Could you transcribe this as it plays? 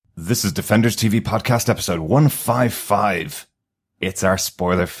This is Defenders TV Podcast episode 155. It's our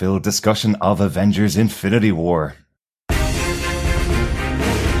spoiler-filled discussion of Avengers Infinity War.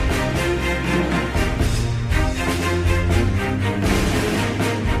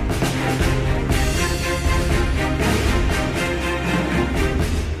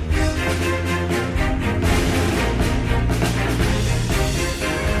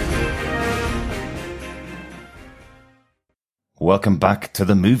 Welcome back to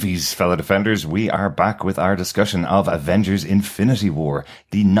the movies, fellow Defenders. We are back with our discussion of Avengers Infinity War,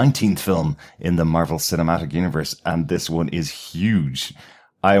 the 19th film in the Marvel Cinematic Universe, and this one is huge.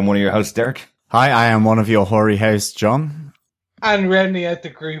 I am one of your hosts, Derek. Hi, I am one of your hoary hosts, John. And rounding out the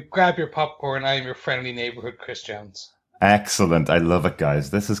group, grab your popcorn, I am your friendly neighbourhood, Chris Jones. Excellent. I love it,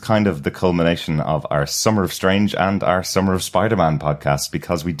 guys. This is kind of the culmination of our Summer of Strange and our Summer of Spider-Man podcasts,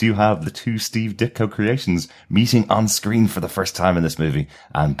 because we do have the two Steve Ditko creations meeting on screen for the first time in this movie.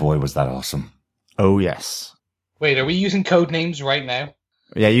 And boy, was that awesome. Oh, yes. Wait, are we using code names right now?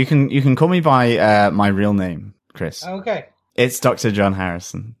 Yeah, you can call me by my real name, Chris. Okay. It's Dr. John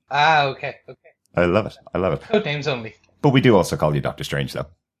Harrison. Okay. I love it. I love it. Code names only. But we do also call you Doctor Strange, though.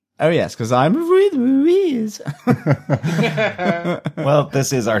 Oh, yes, because I'm with Louise. Well,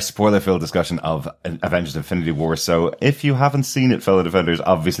 this is our spoiler-filled discussion of Avengers Infinity War, so if you haven't seen it, fellow Defenders,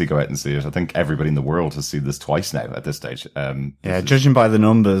 obviously go out and see it. I think everybody in the world has seen this twice now at this stage. Judging by the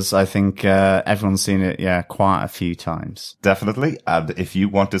numbers, I think everyone's seen it, quite a few times. Definitely. And if you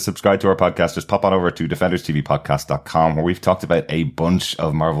want to subscribe to our podcast, just pop on over to DefendersTVPodcast.com, where we've talked about a bunch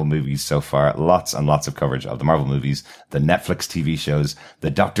of Marvel movies so far. Lots and lots of coverage of the Marvel movies, the Netflix TV shows,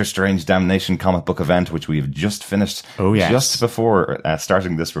 the Doctor Strange Damnation comic book event, which we have just finished just before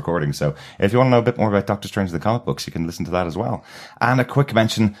starting this recording. So if you want to know a bit more about Doctor Strange the comic books, you can listen to that as well. And a quick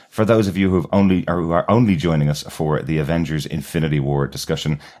mention for those of you who are only joining us for the Avengers Infinity War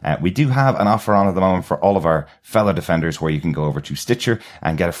discussion. We do have an offer on at the moment for all of our fellow Defenders, where you can go over to Stitcher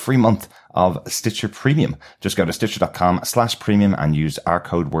and get a free month of Stitcher Premium. Just go to stitcher.com/premium and use our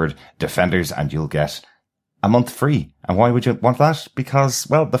code word Defenders and you'll get a month free. And why would you want that? Because,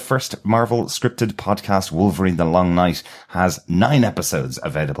 well, the first Marvel scripted podcast, Wolverine the Long Night, has 9 episodes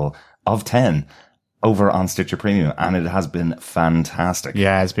available of 10 over on Stitcher Premium, and it has been fantastic.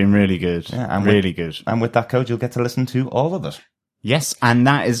 Yeah, it's been really good. Yeah, and really good. And with that code, you'll get to listen to all of it. Yes, and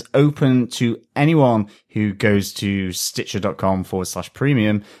that is open to anyone who goes to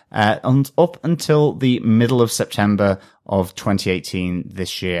stitcher.com/premium, and up until the middle of September of 2018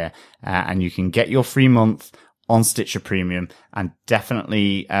 this year. And you can get your free month on Stitcher Premium, and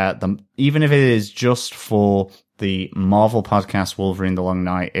definitely, even if it is just for the Marvel podcast, Wolverine the Long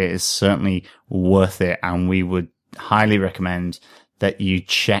Night, it is certainly worth it. And we would highly recommend that you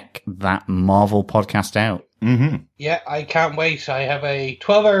check that Marvel podcast out. Mm-hmm. Yeah, I can't wait. I have a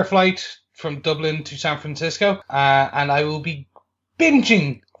 12-hour flight from Dublin to San Francisco, and I will be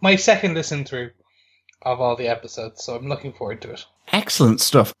binging my second listen through of all the episodes, so I'm looking forward to it. Excellent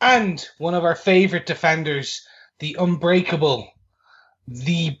stuff. And one of our favourite Defenders, the unbreakable,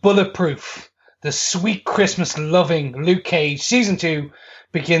 the bulletproof, the sweet Christmas-loving Luke Cage, Season 2,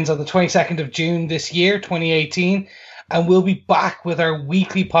 begins on the 22nd of June this year, 2018, and we'll be back with our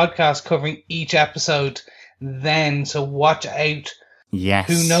weekly podcast covering each episode then, so watch out. Yes.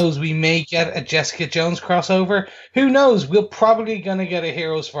 Who knows, we may get a Jessica Jones crossover. Who knows, we're probably going to get a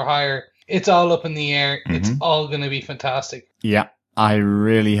Heroes for Hire. It's all up in the air. Mm-hmm. It's all going to be fantastic. Yeah, I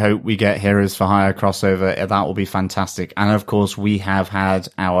really hope we get Heroes for Hire crossover. That will be fantastic. And of course, we have had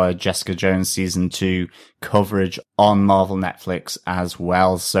our Jessica Jones Season 2 coverage on Marvel Netflix as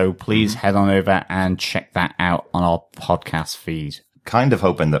well. So please head on over and check that out on our podcast feed. Kind of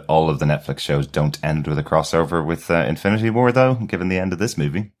hoping that all of the Netflix shows don't end with a crossover with Infinity War, though, given the end of this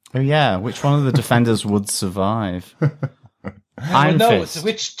movie. Oh, yeah. Which one of the Defenders would survive? It's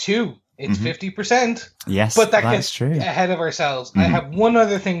which two? It's 50%. Yes, but that that's gets true. Ahead of ourselves. I have one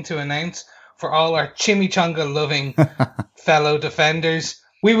other thing to announce for all our chimichanga-loving fellow Defenders.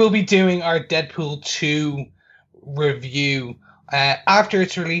 We will be doing our Deadpool 2 review after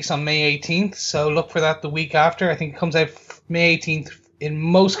its release on May 18th. So look for that the week after. I think it comes out May 18th in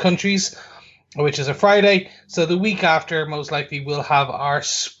most countries, which is a Friday. So the week after, most likely, we'll have our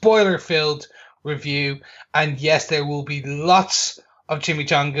spoiler-filled review. And yes, there will be lots of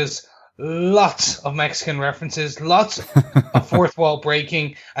chimichangas, lots of Mexican references, lots of fourth wall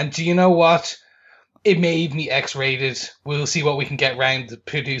breaking. And do you know what? It may even be X-rated. We'll see what we can get round the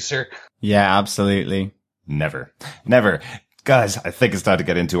producer. Yeah, absolutely. Never. Guys, I think it's time to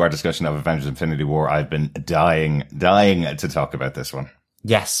get into our discussion of Avengers Infinity War. I've been dying to talk about this one.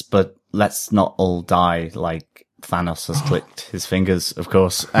 Yes, but let's not all die like Thanos has clicked his fingers, of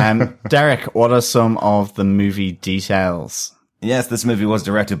course. Derek, what are some of the movie details? Yes, this movie was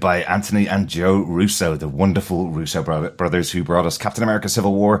directed by Anthony and Joe Russo, the wonderful Russo brothers who brought us Captain America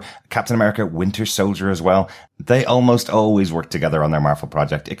Civil War, Captain America Winter Soldier as well. They almost always work together on their Marvel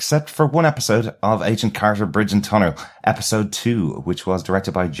project, except for one episode of Agent Carter Bridge and Tunnel, episode 2, which was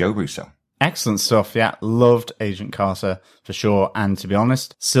directed by Joe Russo. Excellent stuff. Yeah, loved Agent Carter for sure. And to be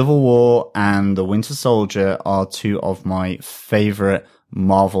honest, Civil War and The Winter Soldier are two of my favorite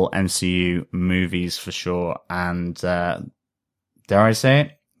Marvel MCU movies for sure. And, dare I say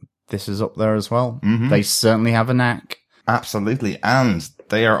it, this is up there as well. Mm-hmm. They certainly have a knack. Absolutely. And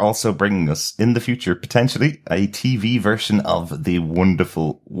they are also bringing us, in the future, potentially, a TV version of the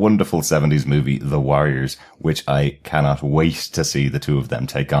wonderful, wonderful 70s movie, The Warriors, which I cannot wait to see the two of them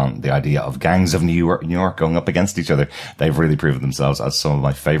take on. The idea of gangs of New York going up against each other. They've really proven themselves as some of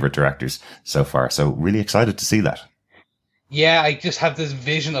my favorite directors so far. So really excited to see that. Yeah, I just have this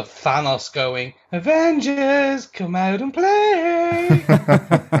vision of Thanos going, Avengers, come out and play.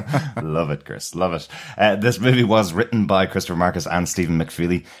 Love it, Chris. Love it. This movie was written by Christopher Marcus and Stephen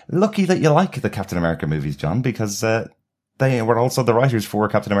McFeely. Lucky that you like the Captain America movies, John, because they were also the writers for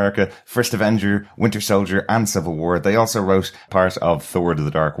Captain America, First Avenger, Winter Soldier, and Civil War. They also wrote part of Thor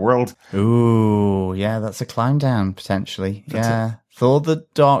the Dark World. Ooh, yeah, that's a climb down, potentially. Yeah. Thor the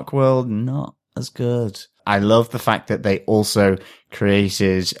Dark World, not as good. I love the fact that they also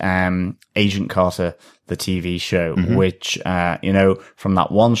created Agent Carter, the TV show, which, from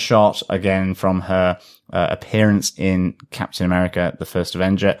that one shot, again, from her appearance in Captain America, the First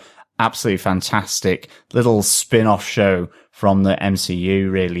Avenger, absolutely fantastic little spin-off show from the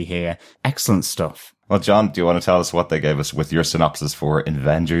MCU, really, here. Excellent stuff. Well, John, do you want to tell us what they gave us with your synopsis for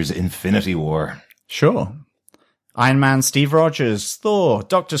Avengers Infinity War? Sure. Iron Man, Steve Rogers, Thor,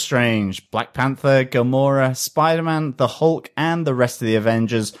 Doctor Strange, Black Panther, Gamora, Spider-Man, the Hulk, and the rest of the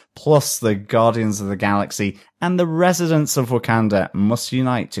Avengers, plus the Guardians of the Galaxy and the residents of Wakanda must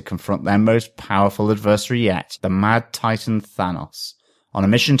unite to confront their most powerful adversary yet, the Mad Titan Thanos. On a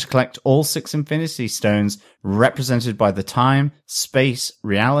mission to collect all 6 Infinity Stones, represented by the time, space,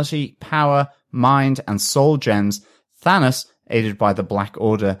 reality, power, mind, and soul gems, Thanos, aided by the Black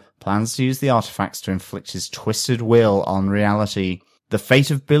Order, plans to use the artifacts to inflict his twisted will on reality. The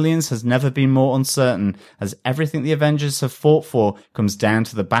fate of billions has never been more uncertain, as everything the Avengers have fought for comes down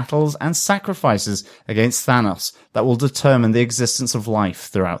to the battles and sacrifices against Thanos that will determine the existence of life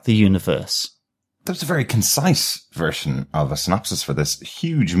throughout the universe. That's a very concise version of a synopsis for this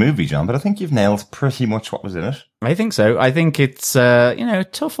huge movie, John, but I think you've nailed pretty much what was in it. I think so. I think it's, a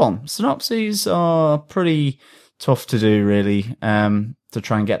tough one. Synopses are pretty tough to do, really, to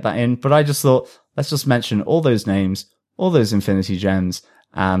try and get that in. But I just thought, let's just mention all those names, all those Infinity Gems,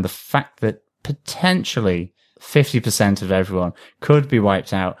 and the fact that potentially 50% of everyone could be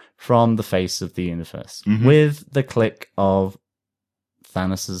wiped out from the face of the universe with the click of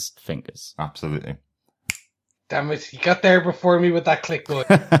Thanos' fingers. Absolutely. Damn it, you got there before me with that click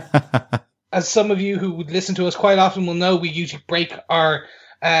button. As some of you who would listen to us quite often will know, we usually break our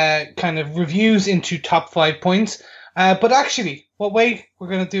kind of reviews into top 5 points. But actually, what way we're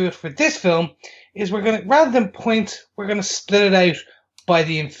going to do it for this film is we're going to, rather than point, we're going to split it out by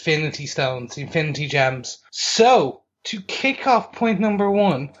the Infinity Stones, the Infinity Gems. So, to kick off point number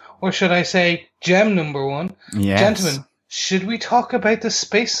 1, or should I say gem number 1, yes. Gentlemen, should we talk about the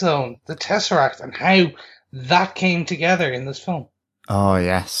Space Zone, the Tesseract, and how that came together in this film? Oh,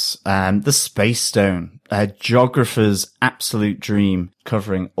 yes. The Space Stone, a geographer's absolute dream,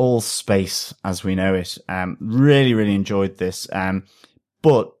 covering all space as we know it. Really, really enjoyed this.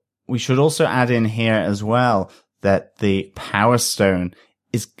 But we should also add in here as well that the Power Stone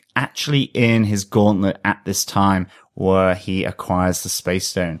is actually in his gauntlet at this time where he acquires the Space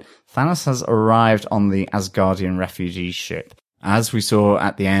Stone. Thanos has arrived on the Asgardian refugee ship, as we saw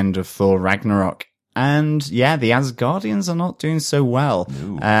at the end of Thor Ragnarok. And yeah, the Asgardians are not doing so well.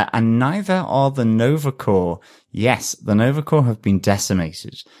 And neither are the Nova Corps. Yes, the Nova Corps have been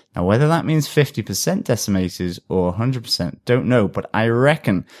decimated. Now, whether that means 50% decimated or 100%, don't know. But I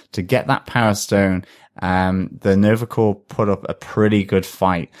reckon to get that Power Stone, the Nova Corps put up a pretty good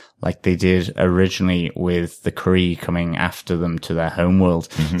fight, like they did originally with the Kree coming after them to their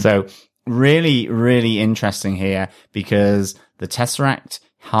homeworld. So really, really interesting here because the Tesseract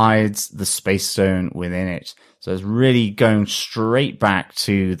hides the Space Stone within it. So it's really going straight back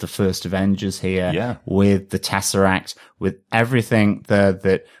to the first Avengers here with the Tesseract, with everything that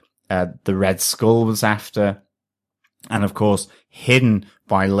the Red Skull was after, and of course hidden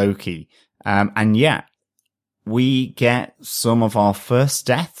by Loki. And yeah, we get some of our first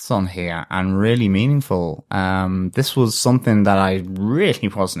deaths on here, and really meaningful. This was something that I really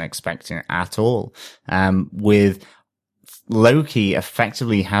wasn't expecting at all. With Loki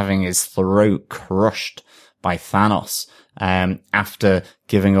effectively having his throat crushed by Thanos, after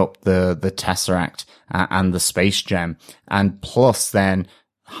giving up the Tesseract and the Space Gem. And plus then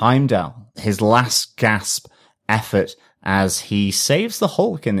Heimdall, his last gasp effort as he saves the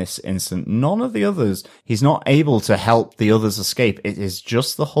Hulk in this instant. None of the others, he's not able to help the others escape. It is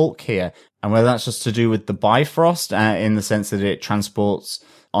just the Hulk here. And whether that's just to do with the Bifrost, in the sense that it transports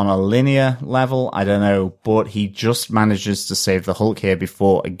on a linear level, I don't know, but he just manages to save the Hulk here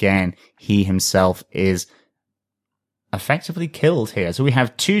before, again, he himself is effectively killed here. So we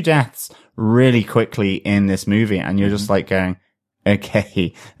have 2 deaths really quickly in this movie, and you're just like going,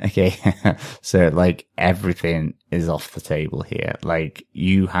 okay. So like everything is off the table here. Like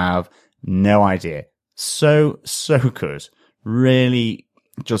you have no idea. So good. Really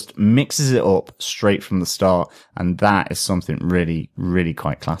just mixes it up straight from the start. And that is something really, really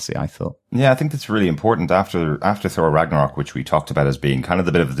quite classy, I thought. Yeah, I think that's really important after Thor Ragnarok, which we talked about as being kind of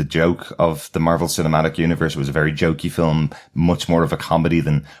the bit of the joke of the Marvel Cinematic Universe. It was a very jokey film, much more of a comedy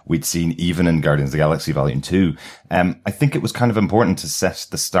than we'd seen even in Guardians of the Galaxy Volume 2. I think it was kind of important to set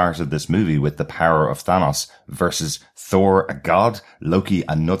the start of this movie with the power of Thanos versus Thor, a god, Loki,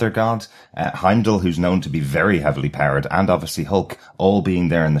 another god, Heimdall, who's known to be very heavily powered, and obviously Hulk, all being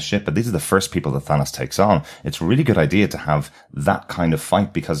there in the ship. But these are the first people that Thanos takes on. It's a really good idea to have that kind of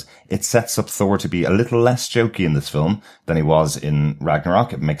fight because it sets up Thor to be a little less jokey in this film than he was in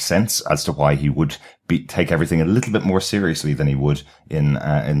Ragnarok. It makes sense as to why he would take everything a little bit more seriously than he would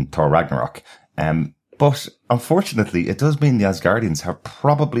in Thor Ragnarok. But unfortunately, it does mean the Asgardians have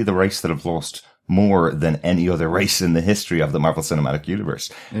probably the race that have lost more than any other race in the history of the Marvel Cinematic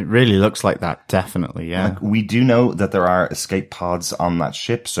Universe. It really looks like that, definitely, yeah. Like, we do know that there are escape pods on that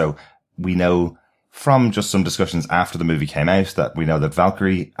ship, so we know from just some discussions after the movie came out that we know that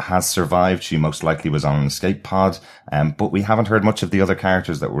Valkyrie has survived. She most likely was on an escape pod, but we haven't heard much of the other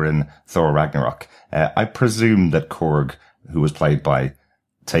characters that were in Thor Ragnarok. I presume that Korg, who was played by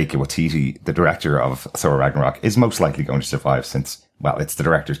Taika Waititi, the director of Thor Ragnarok, is most likely going to survive since, well, it's the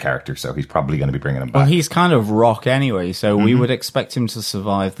director's character, so he's probably going to be bringing him back. Well, he's kind of rock anyway, so we would expect him to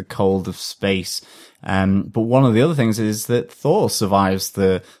survive the cold of space. But one of the other things is that Thor survives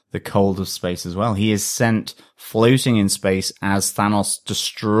the cold of space as well. He is sent floating in space as Thanos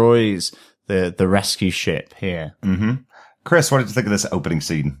destroys the rescue ship here. Mm-hmm. Chris, what did you think of this opening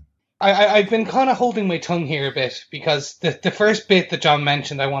scene? I've been kind of holding my tongue here a bit because the first bit that John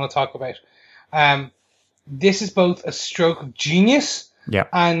mentioned I want to talk about. This is both a stroke of genius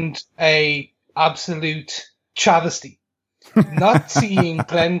and a absolute travesty. Not seeing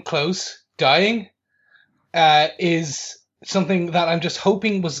Glenn Close dying is something that I'm just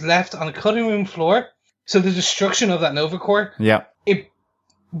hoping was left on a cutting room floor. So the destruction of that Nova Corps, it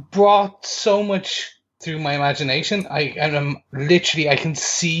brought so much through my imagination. I can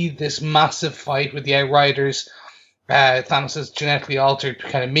see this massive fight with the Outriders, Thanos' genetically altered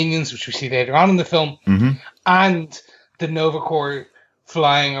kind of minions, which we see later on in the film, and the Nova Corps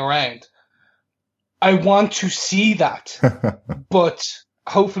flying around. I want to see that, but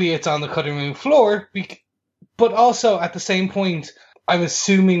hopefully it's on the cutting room floor. But also, at the same point, I'm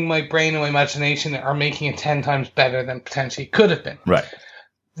assuming my brain and my imagination are making it 10 times better than potentially it could have been. Right.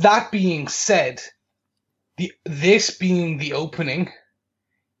 That being said, this being the opening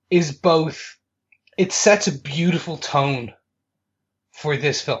is both... It sets a beautiful tone for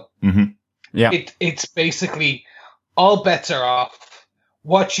this film. Mm-hmm. Yeah. It's basically all bets are off.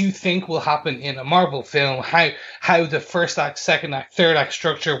 What you think will happen in a Marvel film, how the first act, second act, third act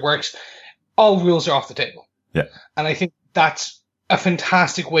structure works, all rules are off the table. Yeah. And I think that's a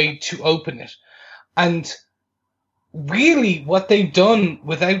fantastic way to open it. And really what they've done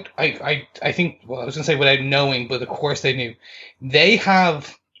without, I think, well, I was going to say without knowing, but of course they knew. They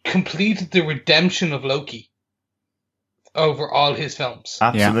have completed the redemption of Loki over all his films.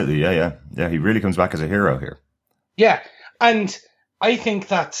 Absolutely, yeah. He really comes back as a hero here. Yeah, and I think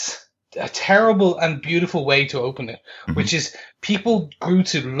that's a terrible and beautiful way to open it, which is people grew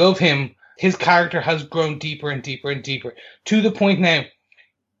to love him. His character has grown deeper and deeper and deeper to the point now,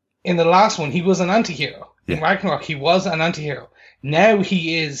 in the last one, he was an anti-hero. Yeah. In Ragnarok, he was an anti-hero. Now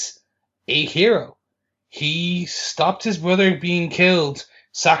he is a hero. He stopped his brother being killed,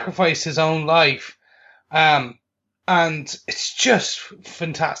 sacrificed his own life, and it's just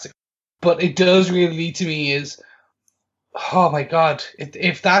fantastic. But it does really lead to me is, oh my god,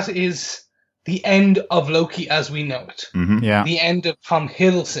 if that is the end of Loki as we know it, the end of Tom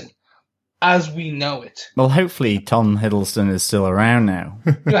Hiddleston, as we know it. Well, hopefully Tom Hiddleston is still around now.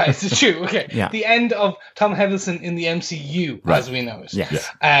 Right, it's true. Okay. Yeah. The end of Tom Hiddleston in the MCU, Right. as we know it. Yes.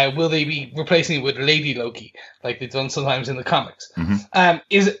 Will they be replacing it with Lady Loki, like they've done sometimes in the comics? Mm-hmm.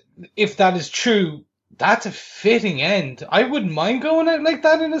 If that is true, that's a fitting end. I wouldn't mind going out like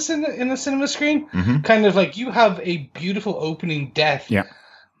that in a cinema screen. Mm-hmm. Kind of like you have a beautiful opening death. Yeah.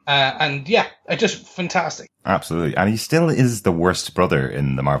 Just fantastic. Absolutely. And he still is the worst brother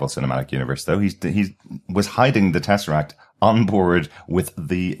in the Marvel Cinematic Universe, though. He was hiding the Tesseract on board with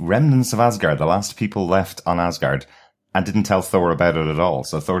the remnants of Asgard, the last people left on Asgard, and didn't tell Thor about it at all.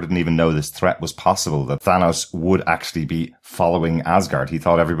 So Thor didn't even know this threat was possible, that Thanos would actually be following Asgard. He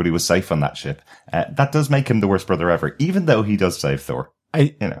thought everybody was safe on that ship. That does make him the worst brother ever, even though he does save Thor.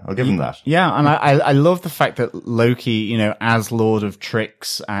 I'll give him that. Yeah, and I love the fact that Loki, as Lord of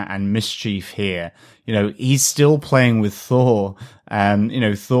Tricks and Mischief here, he's still playing with Thor.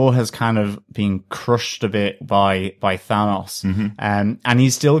 Thor has kind of been crushed a bit by Thanos. Mm-hmm. And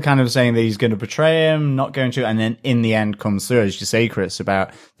he's still kind of saying that he's going to betray him, not going to, and then in the end comes through, as you say, Chris,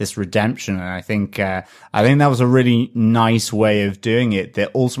 about this redemption. And I think that was a really nice way of doing it,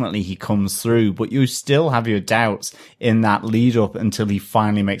 that ultimately he comes through, but you still have your doubts in that lead up until he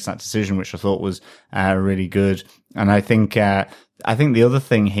finally makes that decision, which I thought was really good. And I think the other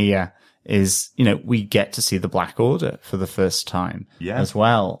thing here is, we get to see the Black Order for the first time as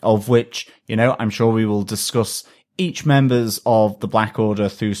well, of which, I'm sure we will discuss each members of the Black Order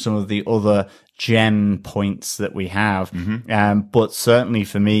through some of the other gem points that we have. Mm-hmm. But certainly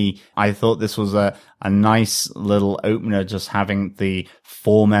for me, I thought this was a nice little opener, just having the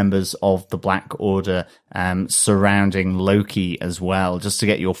 4 members of the Black Order, surrounding Loki as well, just to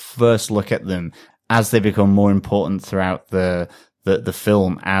get your first look at them as they become more important throughout the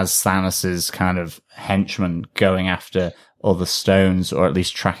film, as Thanos's kind of henchman going after other stones, or at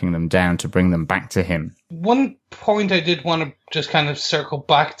least tracking them down to bring them back to him. One point I did want to just kind of circle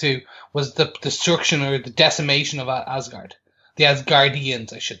back to was the destruction or the decimation of Asgard. The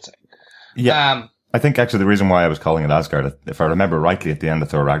Asgardians, I should say. Yeah. I think actually the reason why I was calling it Asgard, if I remember rightly, at the end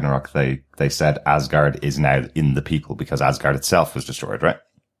of Thor Ragnarok, they said Asgard is now in the people because Asgard itself was destroyed, right?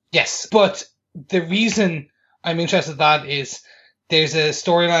 Yes. But the reason I'm interested in that is there's a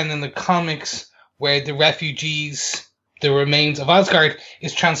storyline in the comics where the refugees, the remains of Asgard,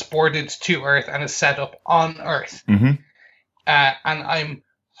 is transported to Earth and is set up on Earth. Mm-hmm. And I'm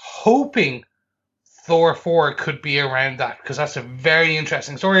hoping Thor 4 could be around that, because that's a very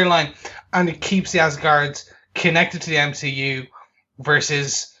interesting storyline, and it keeps the Asgards connected to the MCU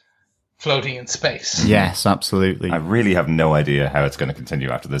versus floating in space. Yes, absolutely. I really have no idea how it's going to continue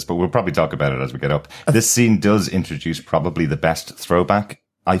after this, but we'll probably talk about it as we get up. This scene does introduce probably the best throwback,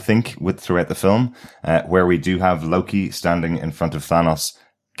 I think, throughout the film, where we do have Loki standing in front of Thanos,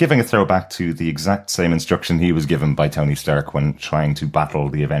 giving a throwback to the exact same instruction he was given by Tony Stark when trying to battle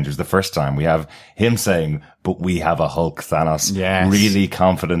the Avengers the first time. We have him saying, "But we have a Hulk," Thanos, yes, really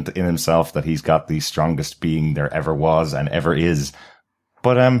confident in himself that he's got the strongest being there ever was and ever is.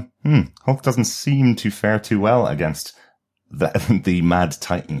 But Hulk doesn't seem to fare too well against the Mad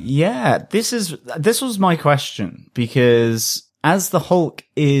Titan. Yeah, this was my question, because as the Hulk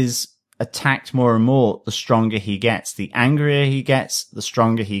is attacked more and more, the stronger he gets. The angrier he gets, the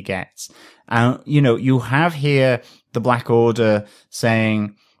stronger he gets. And, you have here the Black Order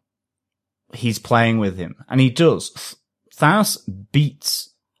saying he's playing with him. And he does. Thanos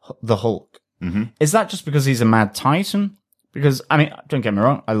beats the Hulk. Mm-hmm. Is that just because he's a Mad Titan? Because, don't get me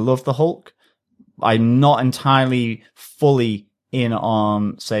wrong, I love the Hulk. I'm not entirely fully in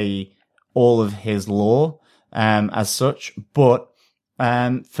on, say, all of his lore, as such, but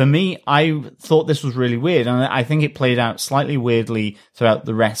for me, I thought this was really weird, and I think it played out slightly weirdly throughout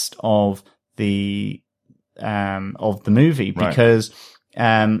the rest of the movie, because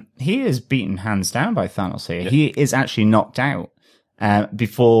he is beaten hands down by Thanos here. Yeah. He is actually knocked out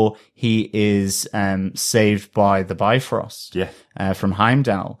before he is saved by the Bifrost from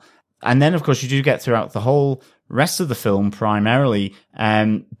Heimdall. And then, of course, you do get throughout the whole rest of the film, primarily,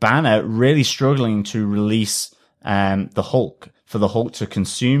 Banner really struggling to release the Hulk, for the Hulk to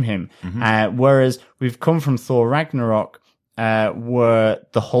consume him. Mm-hmm. Whereas we've come from Thor Ragnarok, where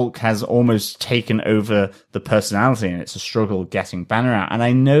the Hulk has almost taken over the personality, and it's a struggle getting Banner out. And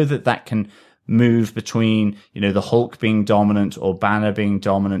I know that can move between, the Hulk being dominant or Banner being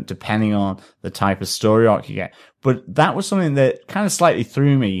dominant, depending on the type of story arc you get. But that was something that kind of slightly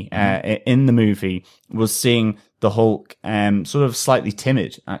threw me in the movie, was seeing the Hulk sort of slightly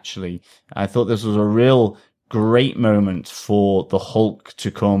timid, actually. I thought this was a real great moment for the Hulk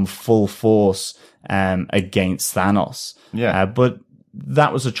to come full force against Thanos. Yeah. But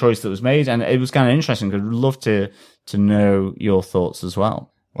that was a choice that was made, and it was kind of interesting. I'd love to know your thoughts as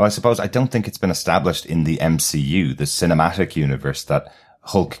well. Well, I suppose I don't think it's been established in the MCU, the cinematic universe, that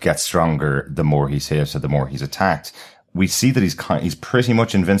Hulk gets stronger the more he's hit or the more he's attacked. We see that he's pretty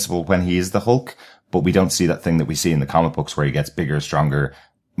much invincible when he is the Hulk, but we don't see that thing that we see in the comic books where he gets bigger, stronger,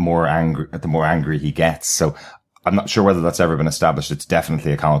 more angry, the more angry he gets. So I'm not sure whether that's ever been established. It's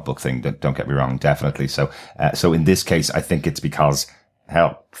definitely a comic book thing. Don't get me wrong. Definitely. So in this case, I think it's because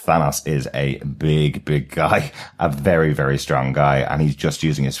hell, Thanos is a big guy, a very, very strong guy, and he's just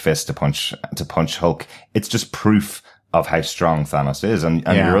using his fist to punch Hulk. It's just proof of how strong Thanos is. And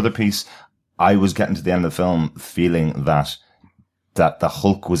your other piece, I was getting to the end of the film feeling that the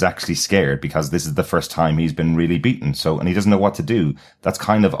Hulk was actually scared because this is the first time he's been really beaten. So, and he doesn't know what to do. That's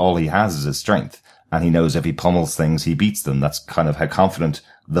kind of all he has is his strength. And he knows if he pummels things, he beats them. That's kind of how confident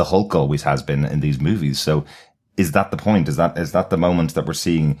the Hulk always has been in these movies. So is that the point? Is that the moment that we're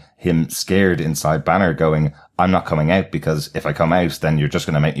seeing him scared inside Banner going, I'm not coming out because if I come out, then you're just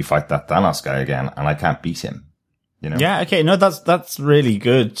going to make me fight that Thanos guy again and I can't beat him. You know? Yeah. Okay. No, that's really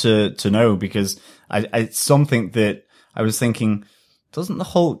good to know because it's something that I was thinking, doesn't the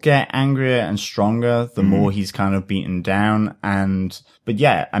Hulk get angrier and stronger the more he's kind of beaten down? But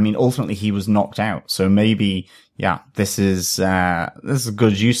yeah, I mean, ultimately he was knocked out. So maybe, yeah, this is a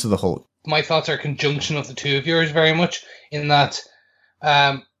good use of the Hulk. My thoughts are a conjunction of the two of yours very much in that,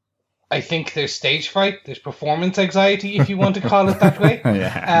 I think there's stage fright, there's performance anxiety, if you want to call it that way,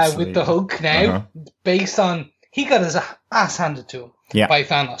 with the Hulk now, based on, he got his ass handed to him by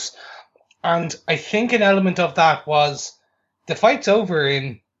Thanos. And I think an element of that was, the fight's over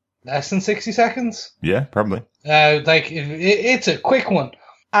in less than 60 seconds. Yeah, probably. It's a quick one.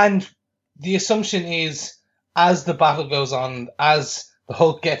 And the assumption is, as the battle goes on, as the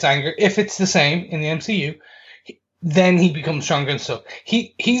Hulk gets angry, if it's the same in the MCU, then he becomes stronger and stuff.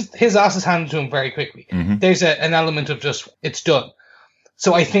 His ass is handed to him very quickly. Mm-hmm. There's an element of just, it's done.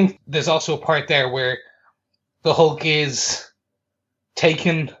 So I think there's also a part there where the Hulk is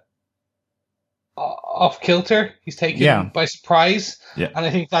taken off kilter. He's taken by surprise. Yeah. And I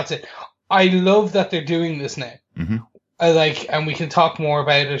think that's it. I love that they're doing this now. Mm-hmm. And we can talk more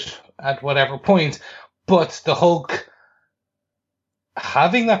about it at whatever point, but the Hulk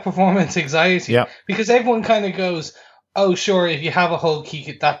having that performance anxiety, because everyone kind of goes, oh, sure, if you have a Hulk,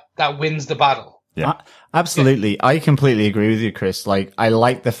 that wins the battle. Yeah, absolutely. I completely agree with you, Chris. Like, I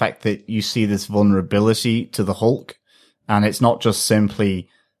like the fact that you see this vulnerability to the Hulk, and it's not just simply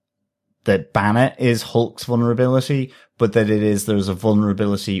that Banner is Hulk's vulnerability, but that there's a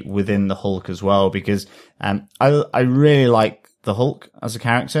vulnerability within the Hulk as well, because I really like the Hulk as a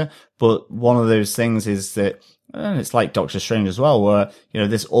character, but one of those things is that, and it's like Doctor Strange as well, where,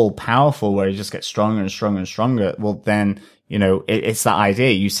 this all powerful, where he just gets stronger and stronger and stronger. Well, then, it's that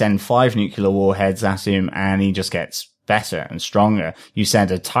idea. You send 5 nuclear warheads at him and he just gets better and stronger. You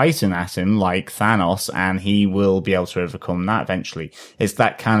send a Titan at him like Thanos and he will be able to overcome that eventually. It's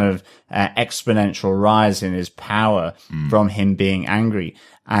that kind of exponential rise in his power from him being angry.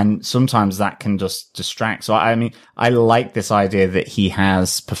 And sometimes that can just distract. So, I mean, I like this idea that he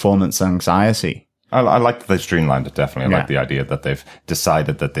has performance anxiety. I like that they've streamlined it, definitely. I like the idea that they've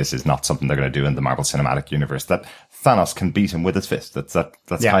decided that this is not something they're going to do in the Marvel Cinematic Universe, that Thanos can beat him with his fist. That's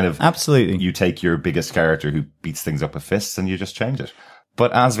kind of, absolutely. You take your biggest character who beats things up with fists and you just change it.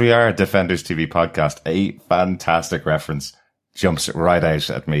 But as we are a Defenders TV podcast, a fantastic reference jumps right out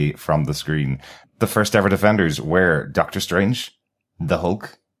at me from the screen. The first ever Defenders were Doctor Strange, the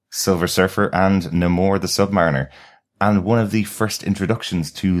Hulk, Silver Surfer, and Namor the Submariner. And one of the first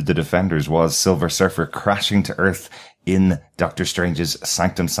introductions to the Defenders was Silver Surfer crashing to Earth in Doctor Strange's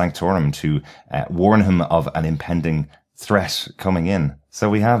Sanctum Sanctorum to warn him of an impending threat coming in. So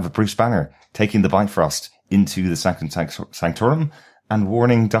we have Bruce Banner taking the Bifrost into the Sanctum Sanctorum and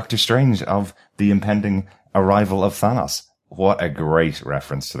warning Doctor Strange of the impending arrival of Thanos. What a great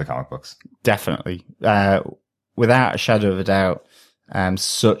reference to the comic books. Definitely. Without a shadow of a doubt,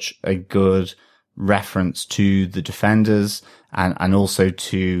 such a good reference to the Defenders and also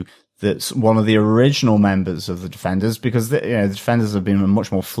to one of the original members of the Defenders, because the Defenders have been a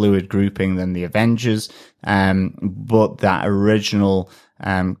much more fluid grouping than the Avengers, but that original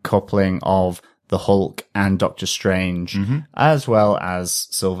coupling of the Hulk and Doctor Strange, as well as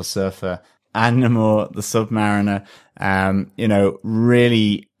Silver Surfer and Namor the Submariner,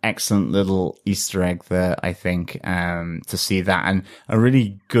 really excellent little Easter egg there, I think, to see that, and a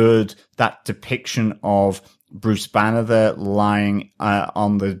really good, that depiction of Bruce Banner there lying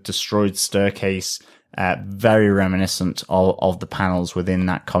on the destroyed staircase, very reminiscent of the panels within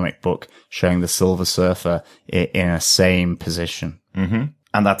that comic book showing the Silver Surfer in a same position. Mm-hmm.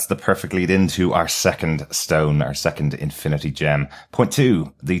 And that's the perfect lead into our second stone, our second infinity gem. Point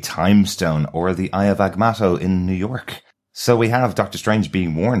 2, the Time Stone, or the Eye of Agamotto in New York. So we have Doctor Strange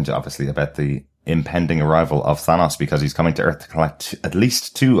being warned, obviously, about the impending arrival of Thanos because he's coming to Earth to collect at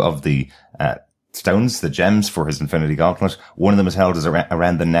least 2 of the stones, the gems for his Infinity Gauntlet. One of them is held as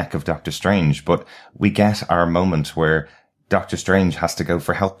around the neck of Doctor Strange, but we get our moment where Doctor Strange has to go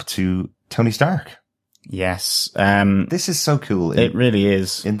for help to Tony Stark. Yes. This is so cool. It really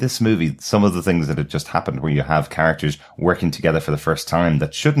is. In this movie, some of the things that have just happened where you have characters working together for the first time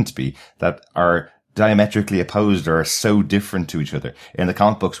that shouldn't be, that are diametrically opposed or are so different to each other. In the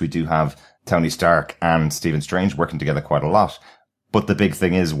comic books, we do have Tony Stark and Stephen Strange working together quite a lot. But the big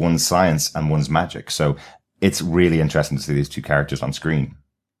thing is one's science and one's magic. So it's really interesting to see these 2 characters on screen.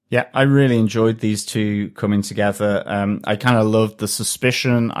 Yeah, I really enjoyed these 2 coming together. I kind of loved the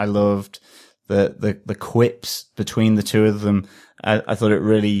suspicion. I loved the quips between the 2 of them. I thought it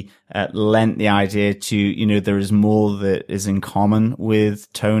really lent the idea to, there is more that is in common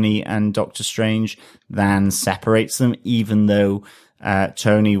with Tony and Doctor Strange than separates them, even though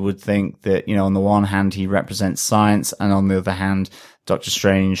Tony would think that, on the one hand, he represents science, and on the other hand, Doctor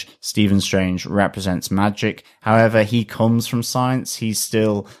Strange, Stephen Strange, represents magic. However, he comes from science. He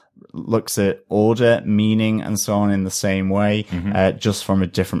still looks at order, meaning, and so on in the same way, just from a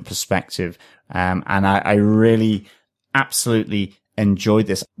different perspective. And I really absolutely enjoyed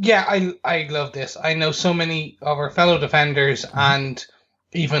this. Yeah, I love this. I know so many of our fellow defenders and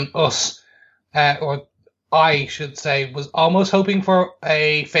even us, or I should say, was almost hoping for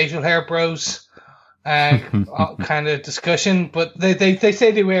a facial hair bros kind of discussion, but they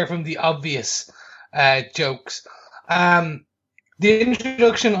say they were from the obvious jokes. The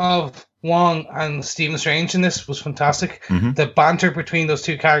introduction of Wong and Stephen Strange in this was fantastic. The banter between those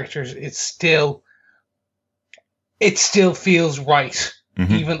 2 characters, it still feels right,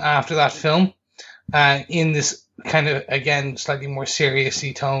 even after that film, in this kind of, again, slightly more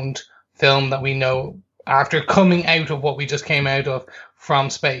seriously toned film that we know after coming out of what we just came out of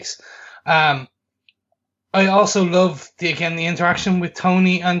from space. I also love the interaction with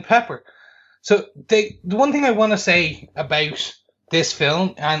Tony and Pepper. So the one thing I want to say about this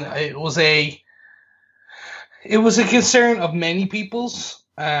film, and it was a concern of many people's,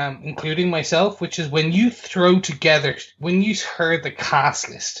 including myself, which is when you heard the cast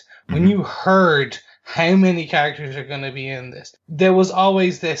list, when you heard how many characters are going to be in this, there was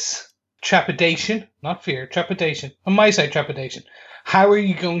always this trepidation, not fear, trepidation. On my side, trepidation. How are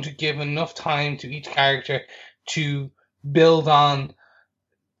you going to give enough time to each character to build on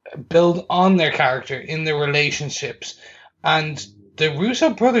their character in their relationships? And the Russo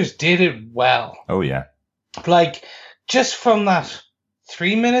brothers did it well. Oh, yeah. Like, just from that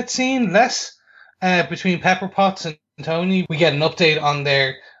 3-minute scene, less, between Pepper Potts and Tony, we get an update on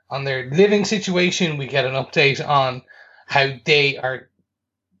their living situation. We get an update on how they are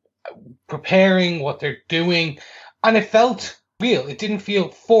preparing, what they're doing, and it felt real. It didn't feel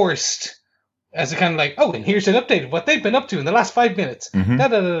forced, as a kind of like, oh, and here's an update of what they've been up to in the last 5 minutes.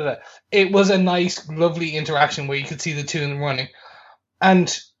 It was a nice, lovely interaction where you could see the 2 of them running,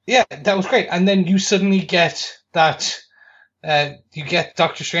 and yeah, that was great. And then you suddenly get that you get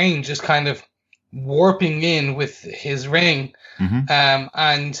Doctor Strange just kind of warping in with his ring,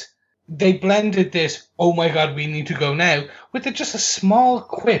 and they blended this, oh my god, we need to go now, with just a small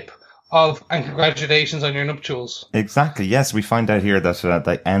quip of, and congratulations on your nuptials. Exactly, yes. We find out here that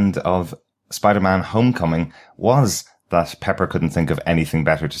the end of Spider-Man Homecoming was that Pepper couldn't think of anything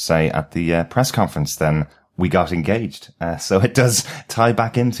better to say at the press conference than, we got engaged. So it does tie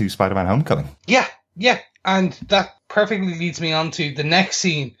back into Spider-Man Homecoming. Yeah. And that perfectly leads me on to the next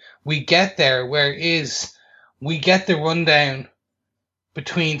scene we get there, we get the rundown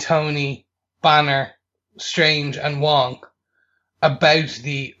between Tony, Banner, Strange, and Wong about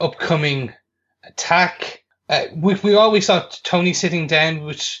the upcoming attack. We always saw Tony sitting down,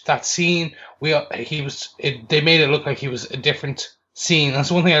 which that scene, they made it look like he was a different scene.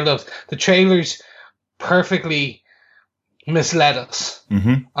 That's one thing I loved. The trailers perfectly misled us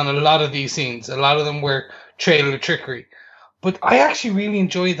on a lot of these scenes. A lot of them were trailer trickery. But I actually really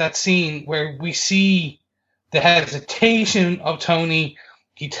enjoyed that scene where we see the hesitation of Tony.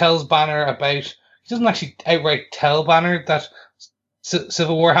 He tells Banner he doesn't actually outright tell Banner that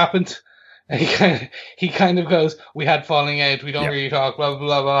Civil War happened. He kind of goes, we had falling out, we don't really talk, blah, blah,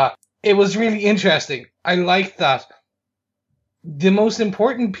 blah, blah. It was really interesting. I liked that. The most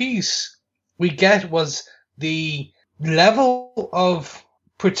important piece we get was the level of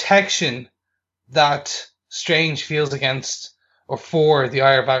protection that Strange feels against or for the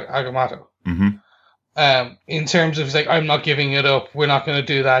Eye of Agamotto. in terms of like, I'm not giving it up. We're not going to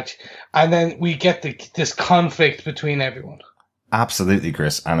do that. And then we get this conflict between everyone. Absolutely,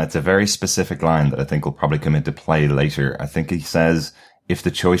 Chris. And it's a very specific line that I think will probably come into play later. I think he says, if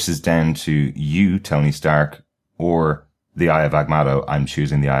the choice is down to you, Tony Stark, or the Eye of Agamotto, I'm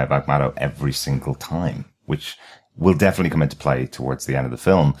choosing the Eye of Agamotto every single time, which will definitely come into play towards the end of the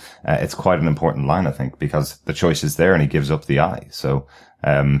film. It's quite an important line, I think, because the choice is there and he gives up the eye. So,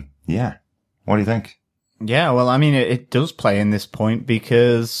 yeah. What do you think? Yeah, well, I mean, it does play in this point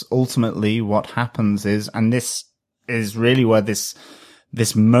because ultimately what happens is, and this is really where this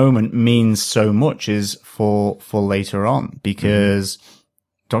moment means so much, is for later on, because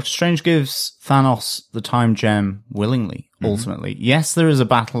Doctor Strange gives Thanos the time gem willingly, ultimately. Yes, there is a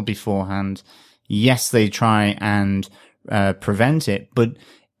battle beforehand. Yes, they try and prevent it, but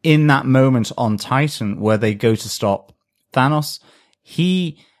in that moment on Titan where they go to stop Thanos,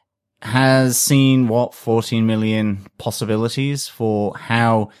 he has seen 14 million possibilities for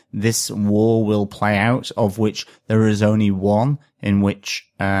how this war will play out, of which there is only one in which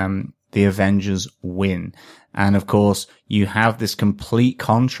the Avengers win. And of course, you have this complete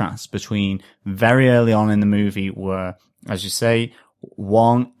contrast between very early on in the movie where, as you say,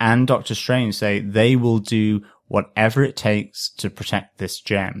 Wong and Doctor Strange say they will do whatever it takes to protect this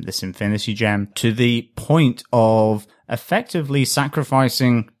gem, this Infinity Gem, to the point of effectively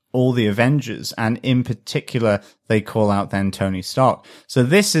sacrificing all the Avengers, and in particular, they call out then Tony Stark. So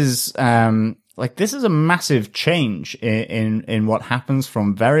this is, this is a massive change in what happens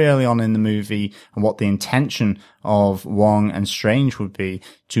from very early on in the movie and what the intention of Wong and Strange would be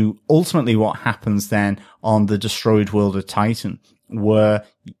to ultimately what happens then on the destroyed world of Titan, where,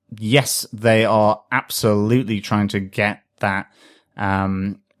 yes, they are absolutely trying to get that,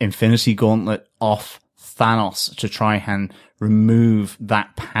 Infinity Gauntlet off Thanos to try and remove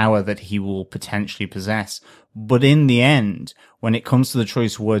that power that he will potentially possess. But in the end, when it comes to the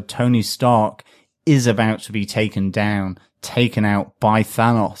choice where Tony Stark is about to be taken out by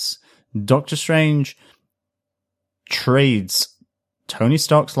Thanos, Doctor Strange trades Tony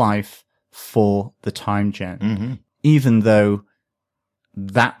Stark's life for the time gem, even though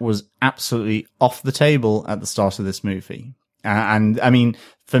that was absolutely off the table at the start of this movie. And I mean,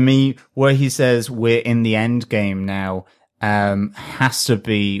 for me, where he says we're in the end game now, has to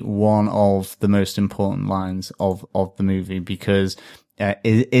be one of the most important lines of the movie, because,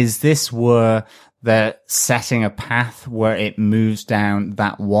 is this where they're setting a path where it moves down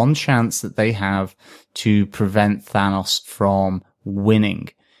that one chance that they have to prevent Thanos from winning,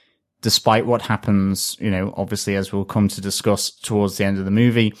 despite what happens, obviously, as we'll come to discuss towards the end of the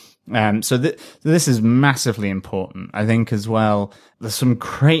movie. So this is massively important. I think as well, there's some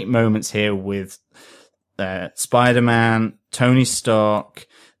great moments here with Spider-Man, Tony Stark,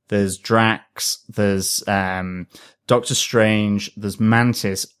 there's Drax, there's Doctor Strange, there's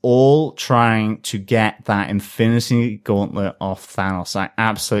Mantis, all trying to get that Infinity Gauntlet off Thanos. I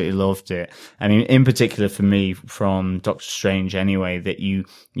absolutely loved it. I mean, in particular for me, from Doctor Strange anyway, that you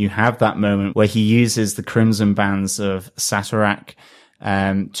have that moment where he uses the Crimson Bands of Satarak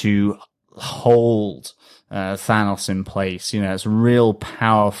to hold Thanos in place. It's a real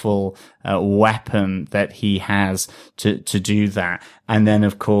powerful weapon that he has to do that. And then,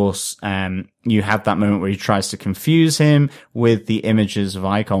 of course, you have that moment where he tries to confuse him with the images of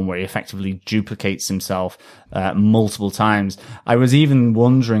Icon, where he effectively duplicates himself multiple times. I was even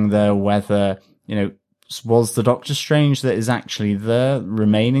wondering there whether, was the Doctor Strange that is actually there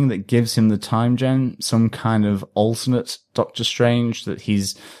remaining that gives him the time gem some kind of alternate Doctor Strange, that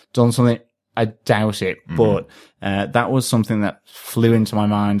he's done something? I doubt it, but that was something that flew into my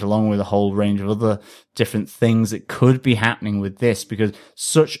mind, along with a whole range of other different things that could be happening with this, because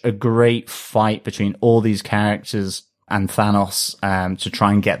such a great fight between all these characters and Thanos to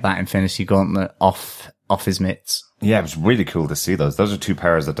try and get that Infinity Gauntlet off his mitts. Yeah, it was really cool to see those. Those are two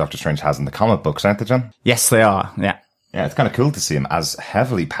powers that Doctor Strange has in the comic books, aren't they, John? Yes, they are. Yeah. Yeah, it's kind of cool to see him as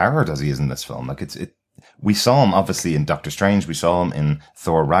heavily powered as he is in this film. Like we saw him obviously in Doctor Strange, we saw him in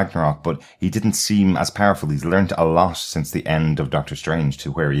Thor Ragnarok, but he didn't seem as powerful. He's learned a lot since the end of Doctor Strange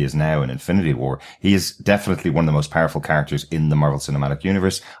to where he is now in Infinity War. He is definitely one of the most powerful characters in the Marvel Cinematic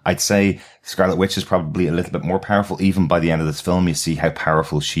Universe. I'd say Scarlet Witch is probably a little bit more powerful. Even by the end of this film, you see how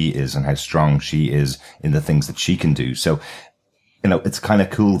powerful she is and how strong she is in the things that she can do. So, it's kind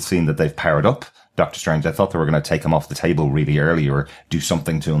of cool seeing that they've powered up Doctor Strange. I thought they were going to take him off the table really early or do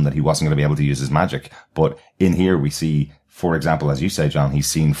something to him that he wasn't going to be able to use his magic. But in here we see for example, as you say, John, he's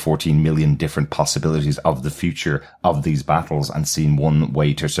seen 14 million different possibilities of the future of these battles and seen one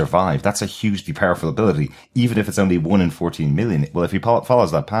way to survive. That's a hugely powerful ability, even if it's only 1 in 14 million. Well, if he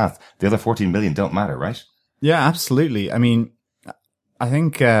follows that path, the other 14 million don't matter, right? Yeah, absolutely. I mean, I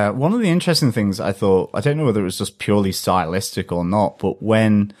think one of the interesting things I thought, I don't know whether it was just purely stylistic or not, but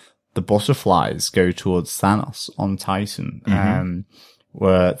when the butterflies go towards Thanos on Titan,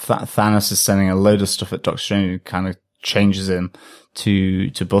 where Thanos is sending a load of stuff at Doctor Strange, and kind of changes him to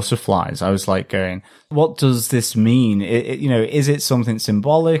butterflies. I was like going, what does this mean? Is it something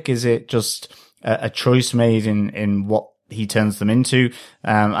symbolic? Is it just a choice made in what he turns them into?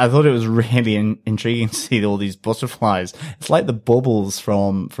 I thought it was really intriguing to see all these butterflies. It's like the bubbles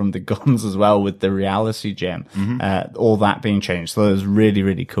from the guns as well with the reality gem, all that being changed. So it was really,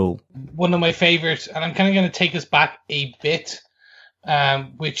 really cool. One of my favorites, and I'm kind of going to take us back a bit,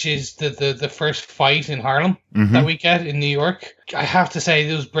 which is the first fight in Harlem that we get in New York. I have to say,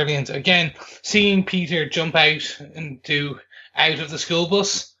 it was brilliant. Again, seeing Peter jump out of the school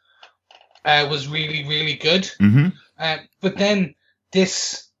bus was really, really good. But then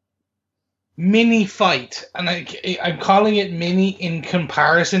this mini fight, and I'm calling it mini in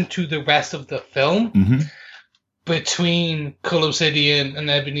comparison to the rest of the film, between Cull Obsidian and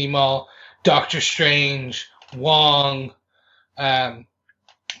Ebony Maw, Doctor Strange, Wong.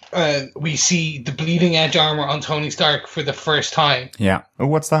 We see the bleeding edge armor on Tony Stark for the first time. Yeah. Oh,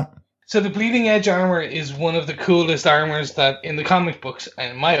 what's that? So the bleeding edge armor is one of the coolest armors that in the comic books,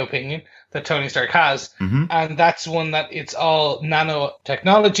 in my opinion, that Tony Stark has. And that's one that it's all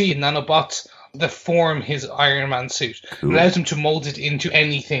nanotechnology and nanobots that form his Iron Man suit. Cool. It allows him to mold it into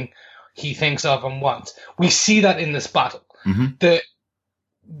anything he thinks of and wants. We see that in this battle.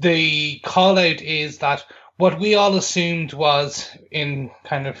 The call out is that what we all assumed was in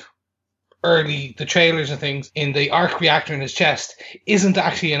kind of the trailers and things, in the arc reactor in his chest, isn't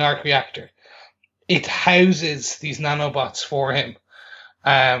actually an arc reactor. It houses these nanobots for him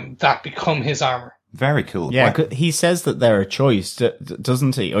that become his armor. Very cool. Yeah, he says that they're a choice,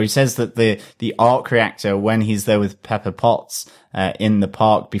 doesn't he? Or he says that the arc reactor, when he's there with Pepper Potts in the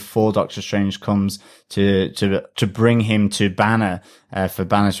park before Doctor Strange comes to bring him to Banner for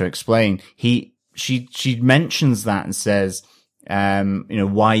Banner to explain, she mentions that and says,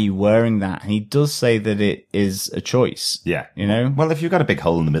 why are you wearing that? And he does say that it is a choice. Yeah. Well, if you've got a big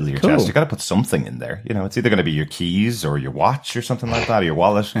hole in the middle of your chest, you've got to put something in there. It's either going to be your keys or your watch or something like that, or your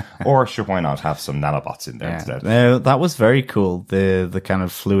wallet, or sure, why not have some nanobots in there instead? No, that was very cool. The kind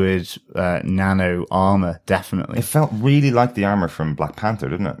of fluid, nano armor, definitely. It felt really like the armor from Black Panther,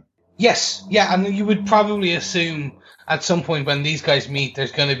 didn't it? Yes. Yeah. And you would probably assume at some point when these guys meet,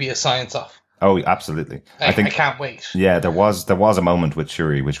 there's going to be a science off. Oh, absolutely. I can't wait. Yeah, there was a moment with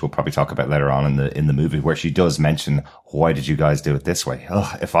Shuri, which we'll probably talk about later on in the movie, where she does mention, why did you guys do it this way?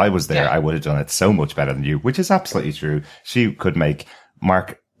 Oh, if I was there, I would have done it so much better than you, which is absolutely true. She could make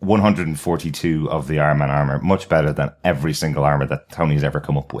Mark 142 of the Iron Man armor much better than every single armor that Tony's ever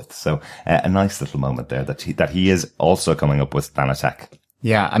come up with. So a nice little moment there that he is also coming up with nanotech.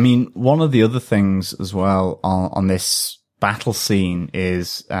 Yeah, I mean, one of the other things as well on this battle scene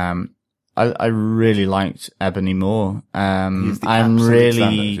is, I really liked Ebony Maw. I'm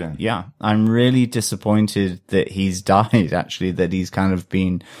really, I'm really disappointed that he's died, actually, that he's kind of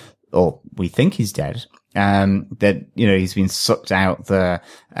been, or we think he's dead. That, he's been sucked out there,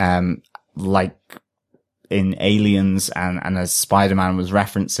 like in Aliens and as Spider-Man was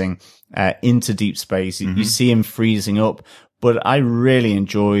referencing, into deep space. You see him freezing up. But I really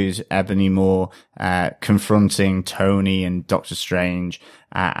enjoyed Ebony Maw, confronting Tony and Doctor Strange,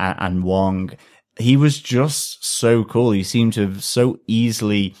 and Wong. He was just so cool. He seemed to so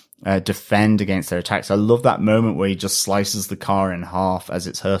easily, defend against their attacks. I love that moment where he just slices the car in half as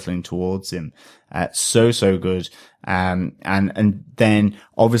it's hurtling towards him. So good. And then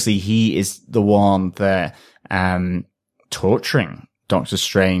obviously he is the one that, torturing Doctor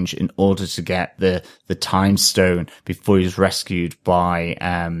Strange in order to get the time stone before he's rescued by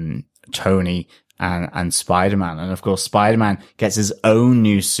Tony and Spider-Man. And of course, Spider-Man gets his own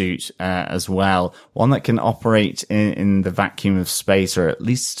new suit as well, one that can operate in the vacuum of space, or at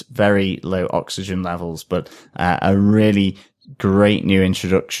least very low oxygen levels, but a really great new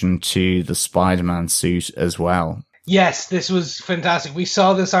introduction to the Spider-Man suit as well. Yes, this was fantastic. We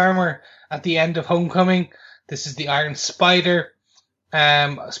saw this armor at the end of Homecoming. This is the Iron Spider.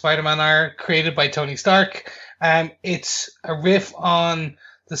 Spider-Man armor created by Tony Stark. It's a riff on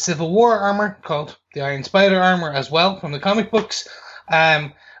the Civil War armor called the Iron Spider armor as well from the comic books.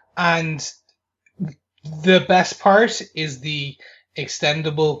 And the best part is the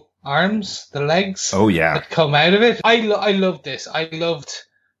extendable arms, the legs. Oh, yeah. That come out of it. I loved this. I loved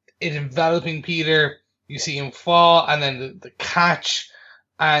it enveloping Peter. You see him fall, and then the catch,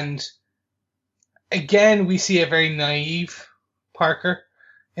 and again we see a very naive Parker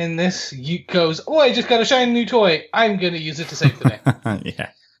in this. He goes, "Oh, I just got a shiny new toy. I'm going to use it to save the day."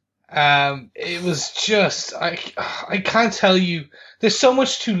 Yeah. It was just I can't tell you. There's so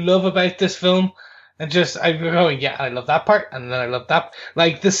much to love about this film, and just I'm going, yeah, I love that part, and then I love that,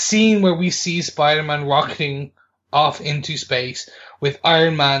 like the scene where we see Spider-Man rocketing off into space with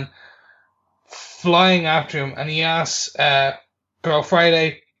Iron Man flying after him, and he asks Girl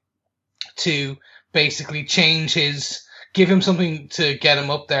Friday to basically give him something to get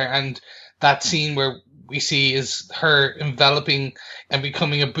him up there, and that scene where we see is her enveloping and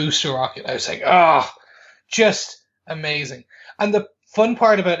becoming a booster rocket. I was like, just amazing. And the fun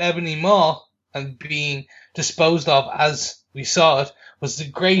part about Ebony Maw and being disposed of as we saw it was the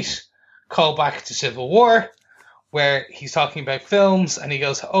great callback to Civil War, where he's talking about films, and he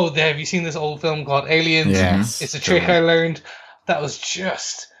goes, "Oh, have you seen this old film called Aliens? Yes, it's a trick I learned." That was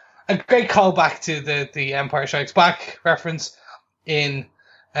just a great callback to the Empire Strikes Back reference in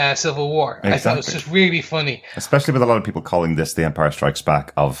Civil War. Exactly. I thought it was just really funny. Especially with a lot of people calling this the Empire Strikes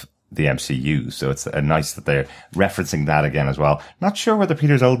Back of the MCU, so it's nice that they're referencing that again as well. Not sure whether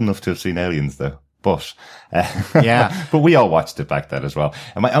Peter's old enough to have seen Aliens, though. But, yeah, but we all watched it back then as well.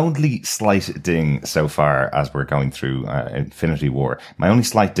 And my only slight ding so far as we're going through Infinity War, my only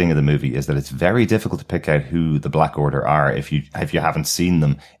slight ding of the movie is that it's very difficult to pick out who the Black Order are if you haven't seen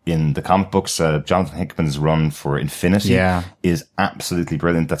them in the comic books. Jonathan Hickman's run for Infinity is absolutely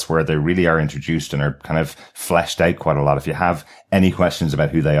brilliant. That's where they really are introduced and are kind of fleshed out quite a lot. If you have any questions about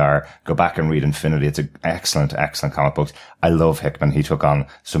who they are, go back and read Infinity. It's an excellent, excellent comic book. I love Hickman. He took on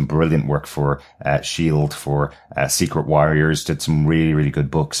some brilliant work for S.H.I.E.L.D., for Secret Warriors, did some really, really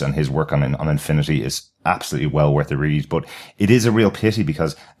good books, and his work on Infinity is absolutely well worth a read. But it is a real pity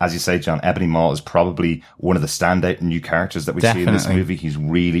because, as you say, John, Ebony Maw is probably one of the standout new characters that we see in this movie. He's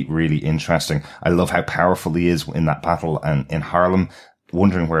really, really interesting. I love how powerful he is in that battle and in Harlem.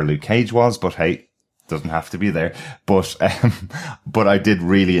 Wondering where Luke Cage was, but hey, doesn't have to be there. But I did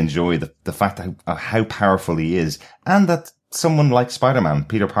really enjoy the fact that how powerful he is, and that someone like Spider-Man,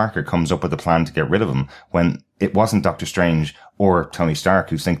 Peter Parker, comes up with a plan to get rid of him when it wasn't Doctor Strange or Tony Stark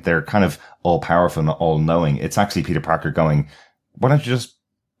who think they're kind of all powerful and all knowing. It's actually Peter Parker going, "Why don't you just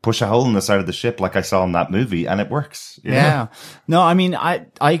push a hole in the side of the ship like I saw in that movie," and it works. Yeah. No, I mean,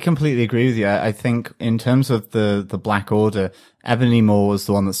 I completely agree with you. I think in terms of the Black Order, Ebony Maw was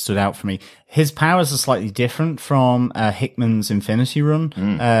the one that stood out for me. His powers are slightly different from Hickman's Infinity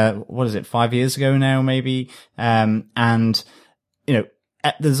Run. What is it, 5 years ago now, maybe? And, you know,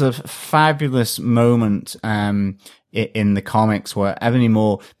 there's a fabulous moment in the comics where Ebony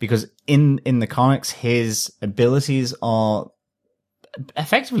Maw, because in the comics, his abilities are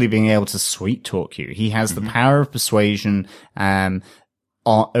effectively being able to sweet talk you. He has the power of persuasion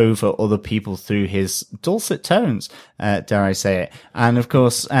over other people through his dulcet tones, dare I say it. And of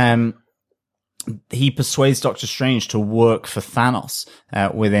course, he persuades Doctor Strange to work for Thanos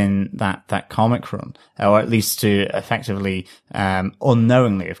within that comic run, or at least to effectively,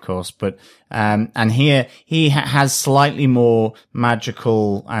 unknowingly, of course. But and here he has slightly more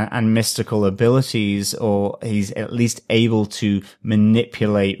magical and mystical abilities, or he's at least able to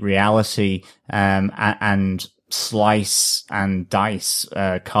manipulate reality and slice and dice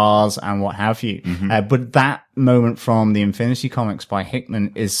cars and what have you. But that moment from the Infinity Comics by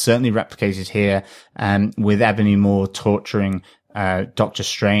Hickman is certainly replicated here with Ebony Maw torturing Doctor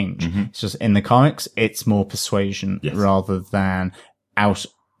Strange. It's just in the comics, it's more persuasion rather than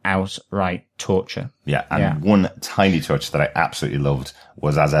outright torture. Yeah, and one tiny touch that I absolutely loved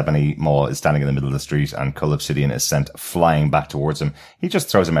was as Ebony Maw is standing in the middle of the street and Cull Obsidian is sent flying back towards him, he just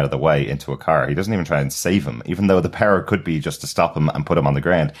throws him out of the way into a car. He doesn't even try and save him, even though the power could be just to stop him and put him on the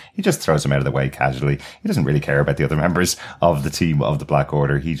ground. He just throws him out of the way casually. He doesn't really care about the other members of the team of the Black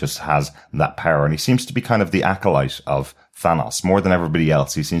Order. He just has that power, and he seems to be kind of the acolyte of Thanos more than everybody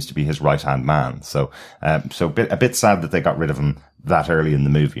else. He seems to be his right-hand man. So a bit sad that they got rid of him that early in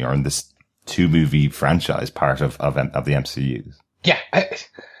the movie, or in this 2-movie franchise part of the MCU. Yeah,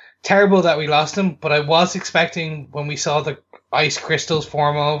 terrible that we lost him, but I was expecting when we saw the ice crystals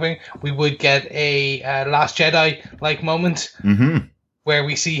form over, we would get a Last Jedi-like moment where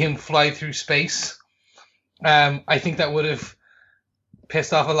we see him fly through space. I think that would have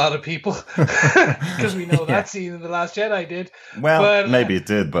pissed off a lot of people because we know that scene in The Last Jedi did. Well, but, maybe it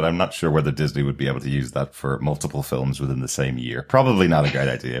did, but I'm not sure whether Disney would be able to use that for multiple films within the same year. Probably not a great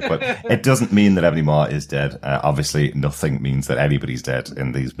idea, but it doesn't mean that Ebony Maw is dead. Obviously, nothing means that anybody's dead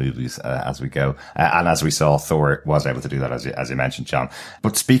in these movies as we go. And as we saw, Thor was able to do that, as you mentioned, John.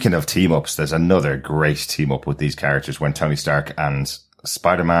 But speaking of team-ups, there's another great team-up with these characters when Tony Stark and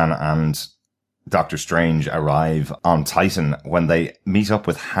Spider-Man and Doctor Strange arrive on Titan, when they meet up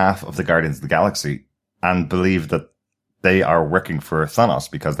with half of the Guardians of the Galaxy and believe that they are working for Thanos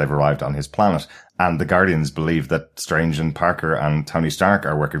because they've arrived on his planet. And the Guardians believe that Strange and Parker and Tony Stark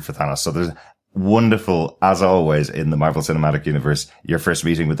are working for Thanos. So there's wonderful, as always, in the Marvel Cinematic Universe, your first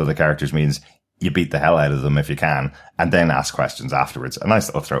meeting with other characters means you beat the hell out of them if you can, and then ask questions afterwards. A nice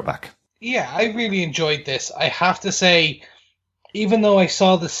little throwback. Yeah, I really enjoyed this. I have to say, even though I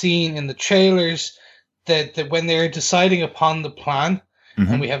saw the scene in the trailers that when they're deciding upon the plan,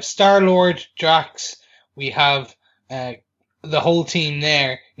 and we have Star-Lord, Drax, we have the whole team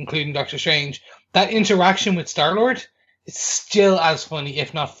there, including Doctor Strange, that interaction with Star-Lord is still as funny,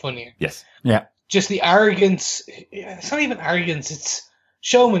 if not funnier. Yes. Yeah. Just the arrogance. It's not even arrogance, it's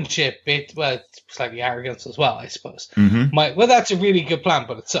showmanship. Well, it's slightly arrogance as well, I suppose. Well, that's a really good plan,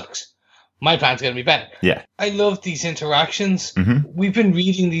 but it sucks. My plan's going to be better. Yeah. I love these interactions. We've been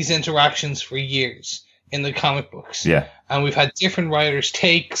reading these interactions for years in the comic books. Yeah. And we've had different writers'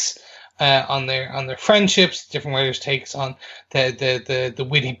 takes on their friendships, different writers' takes on the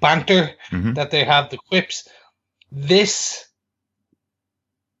witty banter that they have, the quips. This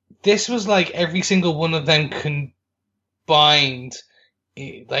was like every single one of them combined.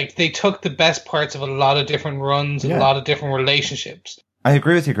 Like, they took the best parts of a lot of different runs, a lot of different relationships. I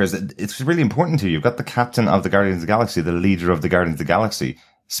agree with you, Chris. It's really important to you. You've got the captain of the Guardians of the Galaxy, the leader of the Guardians of the Galaxy,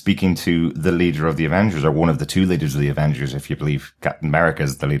 speaking to the leader of the Avengers, or one of the two leaders of the Avengers, if you believe Captain America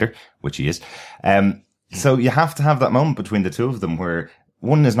is the leader, which he is. So you have to have that moment between the two of them where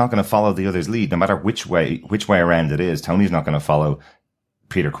one is not going to follow the other's lead, no matter which way around it is. Tony's not going to follow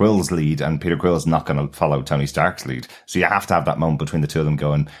Peter Quill's lead, and Peter Quill's not going to follow Tony Stark's lead. So you have to have that moment between the two of them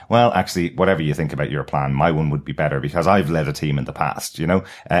going, well, actually, whatever you think about your plan, my one would be better because I've led a team in the past, you know?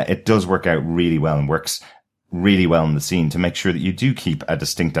 It does work out really well and works really well in the scene to make sure that you do keep a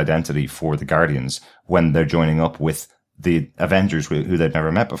distinct identity for the Guardians when they're joining up with the Avengers who they've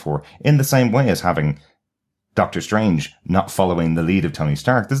never met before, in the same way as having Doctor Strange not following the lead of Tony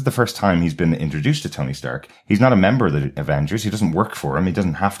Stark. This is the first time he's been introduced to Tony Stark. He's not a member of the Avengers. He doesn't work for him. He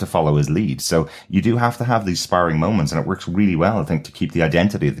doesn't have to follow his lead. So you do have to have these sparring moments, and it works really well, I think, to keep the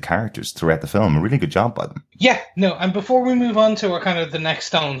identity of the characters throughout the film. A really good job by them. Yeah, no, and before we move on to our kind of the next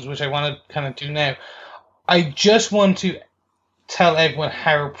stones, which I want to kind of do now, I just want to tell everyone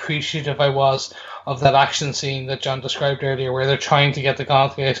how appreciative I was of that action scene that John described earlier, where they're trying to get the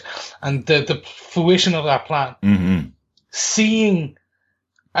gauntlet and the fruition of that plan. Seeing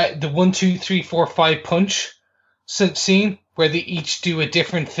the 1, 2, 3, 4, 5 punch scene where they each do a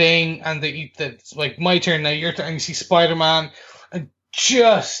different thing, and it's like, my turn now, your turn, and you see Spider-Man, and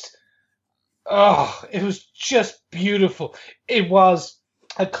just, it was just beautiful. It was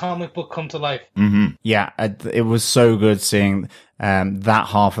a comic book come to life. Yeah, it was so good seeing that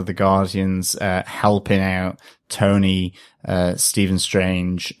half of the Guardians helping out Tony, Stephen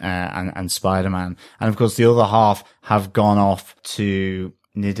Strange, and Spider-Man. And of course, the other half have gone off to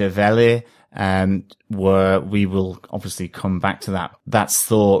Nidavellir, where we will obviously come back to that. That's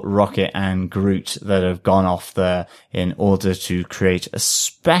Thor, Rocket, and Groot that have gone off there in order to create a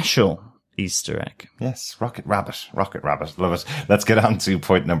special Easter egg. Yes, Rocket Rabbit. Love it. Let's get on to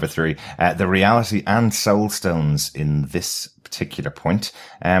point number 3. The reality and soul stones in this particular point.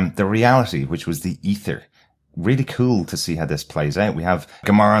 The reality, which was the ether. Really cool to see how this plays out. We have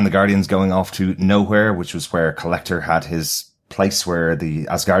Gamora and the Guardians going off to nowhere, which was where Collector had his place where the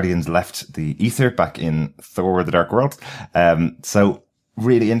Asgardians left the ether back in Thor: The Dark World. So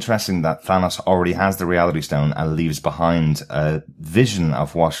really interesting that Thanos already has the reality stone and leaves behind a vision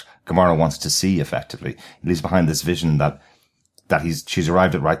of what Gamora wants to see, effectively. He leaves behind this vision that she's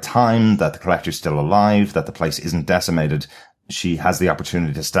arrived at the right time, that the Collector's still alive, that the place isn't decimated. She has the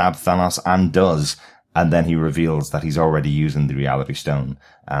opportunity to stab Thanos, and does, and then he reveals that he's already using the reality stone,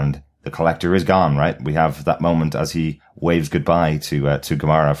 and the Collector is gone, right? We have that moment as he waves goodbye to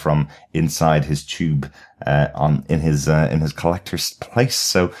Gamora from inside his tube, in his Collector's place.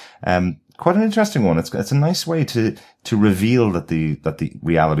 So, quite an interesting one. It's a nice way to reveal that the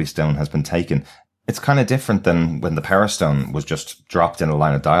reality stone has been taken. It's kind of different than when the Power Stone was just dropped in a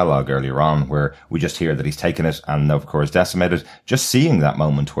line of dialogue earlier on, where we just hear that he's taken it and of course decimated. Just seeing that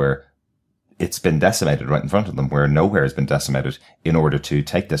moment where it's been decimated right in front of them, where nowhere has been decimated, in order to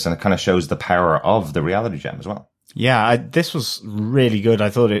take this. And it kind of shows the power of the reality gem as well. Yeah, this was really good. I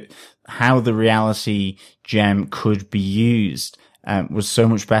thought how the reality gem could be used was so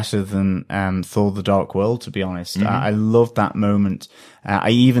much better than Thor: The Dark World, to be honest. Mm-hmm. I loved that moment.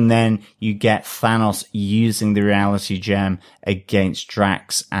 You get Thanos using the reality gem against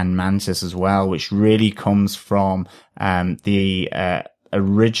Drax and Mantis as well, which really comes from the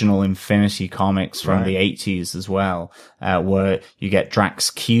original Infinity comics from the 80s as well, where you get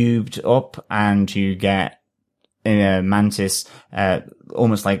Drax cubed up and you get Mantis,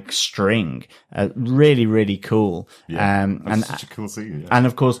 almost like string. Really, really cool. Yeah, that's such a cool scene. Yeah. And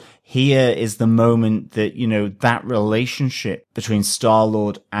of course, here is the moment that, that relationship between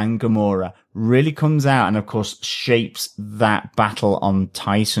Star-Lord and Gamora really comes out and of course shapes that battle on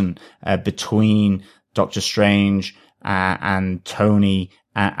Titan, between Doctor Strange, and Tony,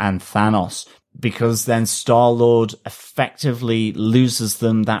 and Thanos. Because then Star-Lord effectively loses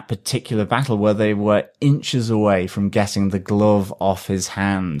them that particular battle where they were inches away from getting the glove off his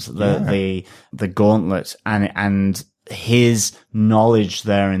hand, the gauntlet, and his knowledge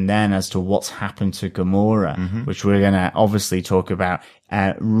there and then as to what's happened to Gamora, which we're going to obviously talk about,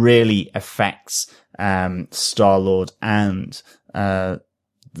 really affects Star-Lord and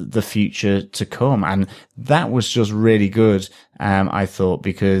the future to come. And that was just really good, I thought,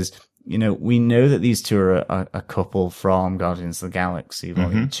 because we know that these two are a couple from Guardians of the Galaxy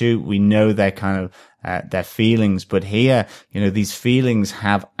Volume 2. We know their kind of, their feelings, but here, these feelings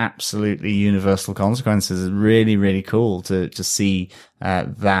have absolutely universal consequences. It's really, really cool to see,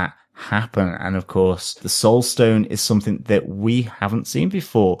 that happen. And of course, the Soul Stone is something that we haven't seen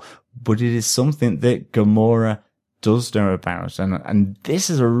before, but it is something that Gamora does know about. And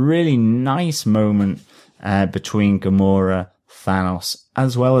this is a really nice moment, between Gamora, Thanos,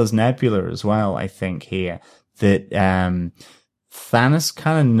 as well as Nebula as well, I think here, that Thanos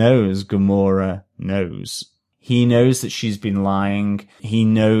kind of knows Gamora knows. He knows that she's been lying. He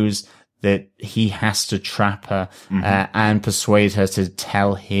knows that he has to trap her, and persuade her to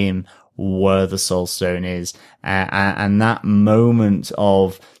tell him where the Soul Stone is. And that moment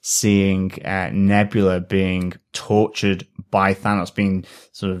of seeing Nebula being tortured by Thanos, being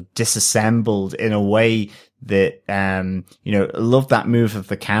sort of disassembled in a way that, love that move of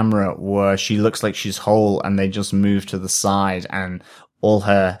the camera where she looks like she's whole and they just move to the side and all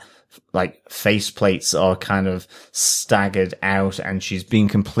her face plates are kind of staggered out and she's being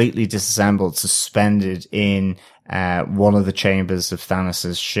completely disassembled, suspended in one of the chambers of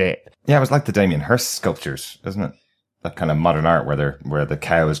Thanos' ship. Yeah, it was like the Damien Hirst sculptures, isn't it? That kind of modern art where the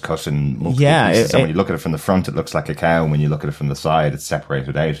cow is cut in multiple pieces. And when you look at it from the front, it looks like a cow. And when you look at it from the side, it's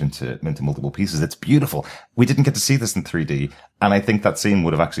separated out into multiple pieces. It's beautiful. We didn't get to see this in 3D. And I think that scene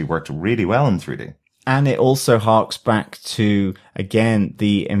would have actually worked really well in 3D. And it also harks back to, again,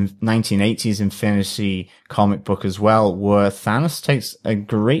 the 1980s Infinity comic book as well, where Thanos takes a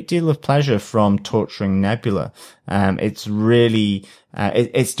great deal of pleasure from torturing Nebula. It's really,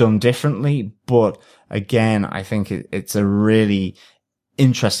 it's done differently, but again, I think it's a really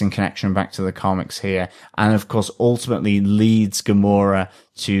interesting connection back to the comics here. And of course, ultimately leads Gamora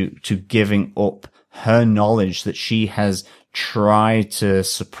to giving up her knowledge that she has tried to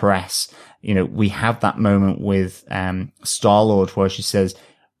suppress. We have that moment with Star-Lord where she says,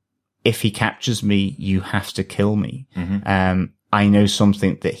 if he captures me, you have to kill me. I know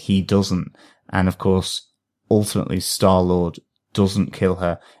something that he doesn't. And of course, ultimately Star-Lord doesn't kill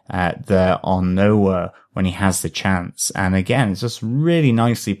her there on Nowhere when he has the chance. And again, it's just really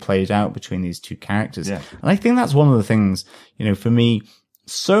nicely played out between these two characters. Yeah. And I think that's one of the things, for me,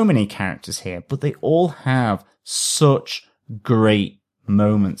 so many characters here, but they all have such great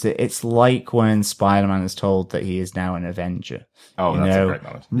moments. It's like when Spider-Man is told that he is now an Avenger. Oh, that's a great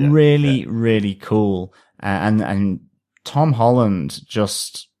moment. Yeah. Really, really cool. And Tom Holland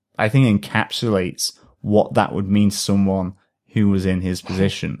just, I think, encapsulates what that would mean to someone who was in his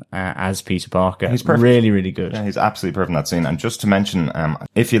position as Peter Parker. He's perfect. Really, really good. Yeah, he's absolutely perfect in that scene. And just to mention,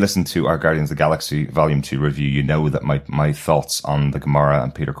 if you listen to our Guardians of the Galaxy Volume 2 review, you know that my thoughts on the Gamora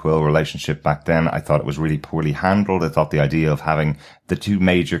and Peter Quill relationship back then, I thought it was really poorly handled. I thought the idea of having the two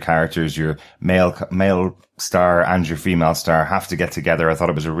major characters, your male star and your female star, have to get together, I thought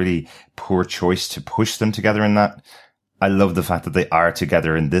it was a really poor choice to push them together in that. I love the fact that they are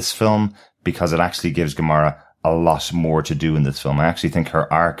together in this film because it actually gives Gamora a lot more to do in this film. I actually think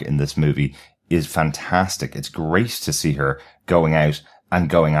her arc in this movie is fantastic. It's great to see her going out and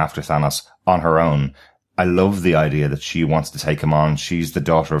going after Thanos on her own. I love the idea that she wants to take him on. She's the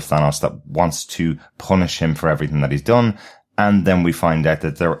daughter of Thanos that wants to punish him for everything that he's done. And then we find out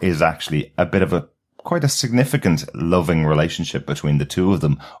that there is actually a bit of quite a significant loving relationship between the two of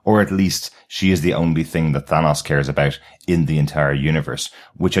them, or at least she is the only thing that Thanos cares about in the entire universe,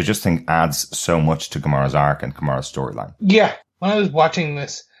 which I just think adds so much to Gamorra's arc and Gamorra's storyline. Yeah. When I was watching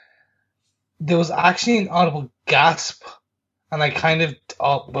this, there was actually an audible gasp, and I kind of,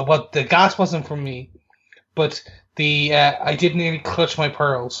 but the gasp wasn't from me, but I did nearly clutch my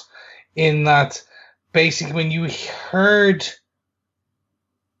pearls in that basically when you heard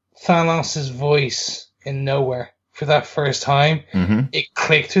Thanos' voice in Nowhere for that first time, it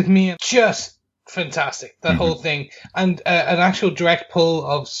clicked with me. Just fantastic, that whole thing. And an actual direct pull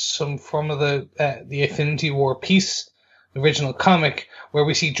of some form of the Infinity War piece, the original comic, where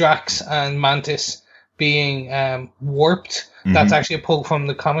we see Drax and Mantis being warped. That's actually a pull from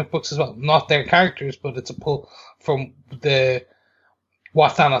the comic books as well. Not their characters, but it's a pull from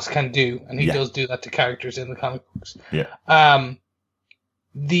what Thanos can do, and he does do that to characters in the comic books. Yeah.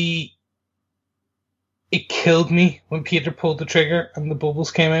 It killed me when Peter pulled the trigger and the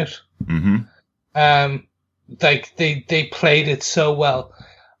bubbles came out. Like they played it so well,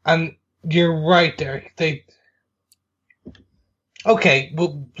 and you're right, Derek. Okay,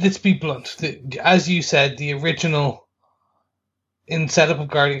 well, let's be blunt. As you said, the original in setup of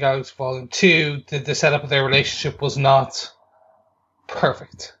Guardian of the Galaxy Volume 2, the setup of their relationship was not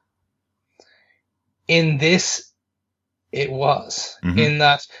perfect. In this, it was. In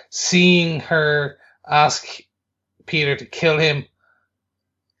that, seeing her ask Peter to kill him,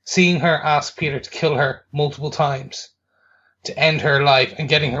 seeing her ask Peter to kill her multiple times to end her life, and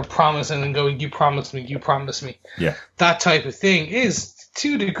getting her promise and then going, you promised me, you promised me. Yeah. That type of thing is,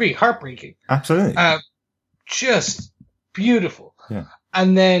 to a degree, heartbreaking. Absolutely. Just beautiful. Yeah.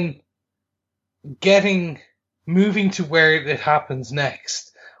 And then moving to where it happens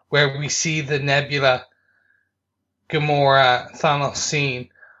next, where we see the Nebula, Gamora, Thanos scene,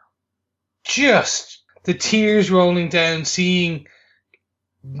 just the tears rolling down, seeing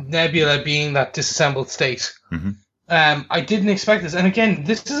Nebula being that disassembled state. I didn't expect this. And again,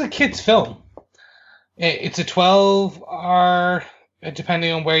 this is a kid's film. It's a 12-hour,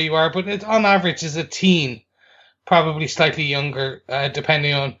 depending on where you are, but it on average is a teen, probably slightly younger,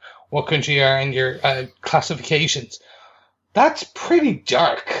 depending on what country you are and your classifications. That's pretty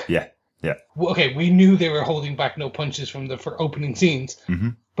dark. Yeah. Okay, we knew they were holding back no punches for opening scenes,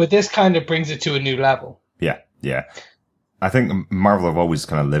 but this kind of brings it to a new level. Yeah. I think Marvel have always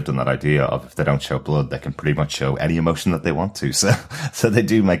kind of lived on that idea of if they don't show blood, they can pretty much show any emotion that they want to. So they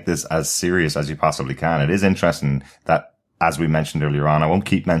do make this as serious as you possibly can. It is interesting that, as we mentioned earlier on, I won't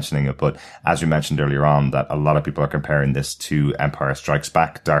keep mentioning it, but as we mentioned earlier on, that a lot of people are comparing this to Empire Strikes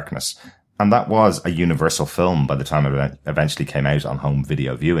Back Darkness. And that was a Universal film by the time it eventually came out on home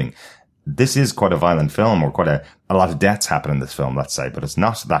video viewing. This is quite a violent film, or quite a lot of deaths happen in this film, let's say, but it's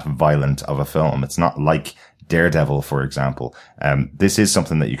not that violent of a film. It's not like Daredevil, for example. This is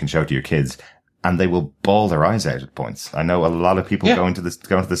something that you can show to your kids and they will bawl their eyes out at points. I know a lot of people going to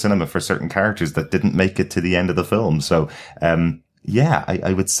the cinema for certain characters that didn't make it to the end of the film. So,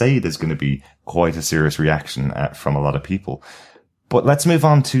 I would say there's going to be quite a serious reaction from a lot of people. But let's move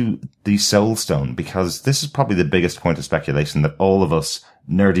on to the Soul Stone, because this is probably the biggest point of speculation that all of us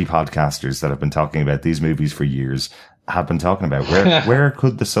nerdy podcasters that have been talking about these movies for years have been talking about. Where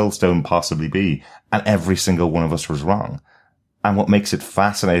could the Soul Stone possibly be? And every single one of us was wrong. And what makes it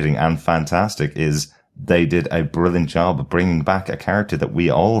fascinating and fantastic is they did a brilliant job of bringing back a character that we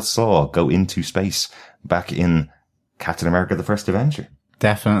all saw go into space back in Captain America: The First Avenger.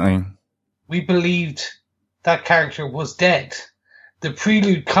 Definitely. We believed that character was dead. The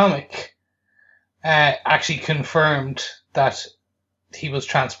Prelude comic actually confirmed that he was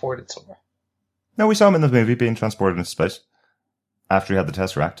transported somewhere. No, we saw him in the movie being transported into space after he had the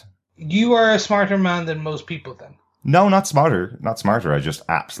Tesseract. You are a smarter man than most people then. No, not smarter. Not smarter. I just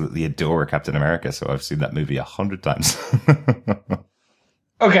absolutely adore Captain America, so I've seen that movie 100 times.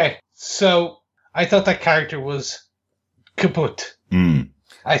 Okay, so I thought that character was kaput.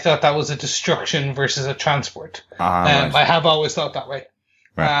 I thought that was a destruction versus a transport. Right. I have always thought that way.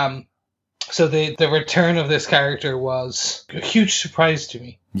 Right. So the return of this character was a huge surprise to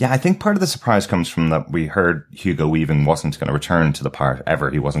me. Yeah, I think part of the surprise comes from that we heard Hugo Weaving wasn't going to return to the part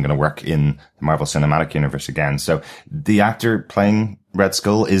ever. He wasn't going to work in the Marvel Cinematic Universe again. So the actor playing Red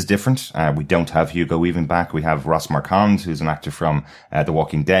Skull is different. We don't have Hugo Weaving back. We have Ross Marquand, who's an actor from The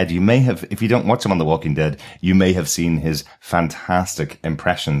Walking Dead. You may have, if you don't watch him on The Walking Dead, you may have seen his fantastic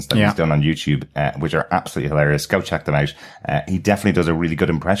impressions that he's done on YouTube, which are absolutely hilarious. Go check them out. He definitely does a really good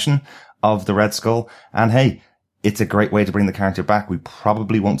impression of the Red Skull. And hey, it's a great way to bring the character back. We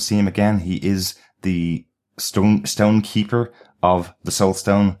probably won't see him again. He is the stone keeper of the Soul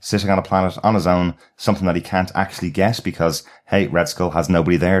Stone, sitting on a planet on his own, something that he can't actually get because, hey, Red Skull has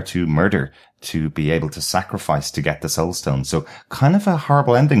nobody there to murder, to be able to sacrifice to get the Soul Stone. So kind of a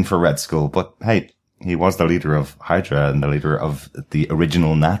horrible ending for Red Skull, but hey, he was the leader of Hydra and the leader of the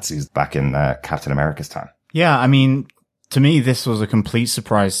original Nazis back in Captain America's time. Yeah, I mean, to me, this was a complete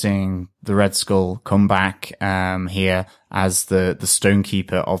surprise seeing the Red Skull come back here as the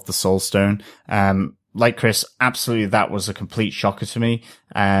Stonekeeper of the Soul Stone. Like Chris, absolutely, that was a complete shocker to me.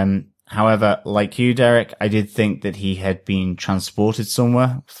 However, like you, Derek, I did think that he had been transported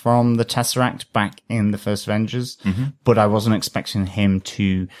somewhere from the Tesseract back in the first Avengers, but I wasn't expecting him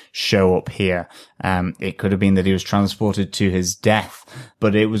to show up here. It could have been that he was transported to his death,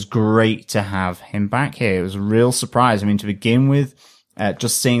 but it was great to have him back here. It was a real surprise. I mean, to begin with,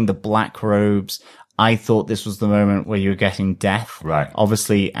 just seeing the black robes, I thought this was the moment where you were getting death. Right.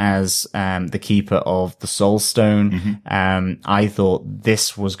 Obviously, as the keeper of the Soul Stone, I thought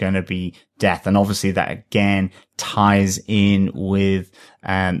this was going to be death. And obviously that again ties in with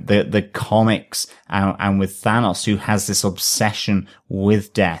the comics and with Thanos, who has this obsession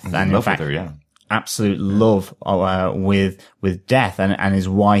with death. And in fact, absolute love with death, and is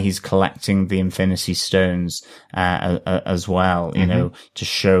why he's collecting the Infinity Stones as well, you know, to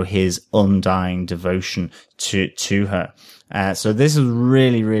show his undying devotion to her. So this is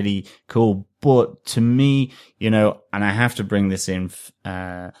really, really cool. But to me, you know, and I have to bring this in,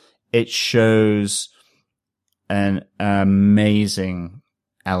 it shows an amazing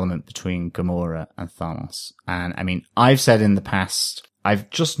element between Gamora and Thanos. And I mean, I've said in the past,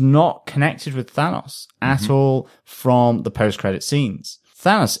 I've just not connected with Thanos at all from the post-credit scenes.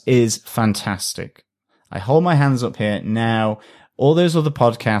 Thanos is fantastic. I hold my hands up here now. All those other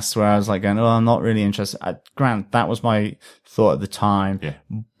podcasts where I was like going, oh, I'm not really interested. Grant, that was my thought at the time. Yeah.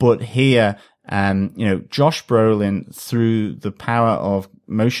 But here, you know, Josh Brolin, through the power of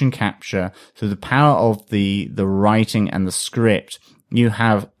motion capture, through the power of the writing and the script, you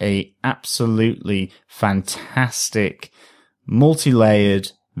have a absolutely fantastic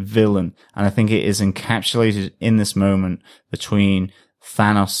multi-layered villain. And I think it is encapsulated in this moment between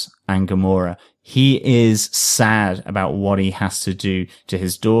Thanos and Gamora. He is sad about what he has to do to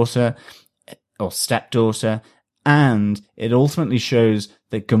his daughter or stepdaughter. And it ultimately shows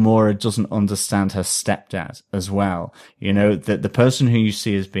that Gamora doesn't understand her stepdad as well. You know, that the person who you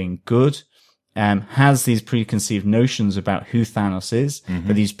see as being good, has these preconceived notions about who Thanos is,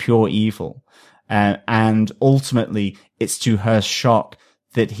 that he's pure evil. And ultimately, it's to her shock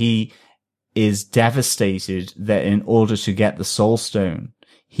that he is devastated that in order to get the Soul Stone,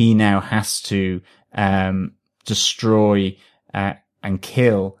 he now has to destroy and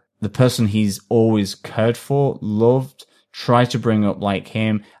kill the person he's always cared for, loved, tried to bring up like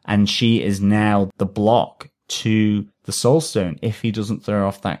him, and she is now the block to the Soul Stone if he doesn't throw her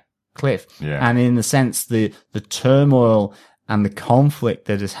off that cliff. Yeah. And in a sense, the turmoil and the conflict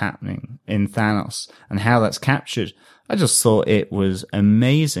that is happening in Thanos and how that's captured, I just thought it was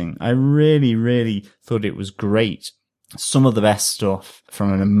amazing. I really, really thought it was great. Some of the best stuff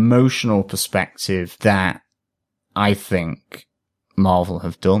from an emotional perspective that I think Marvel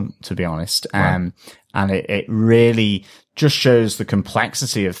have done, to be honest. Right. And it really just shows the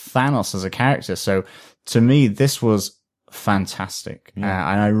complexity of Thanos as a character. So to me, this was fantastic. And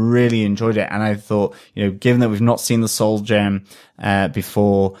I really enjoyed it. And I thought, you know, given that we've not seen the Soul Gem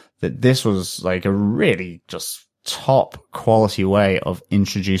before, that this was like a really just top quality way of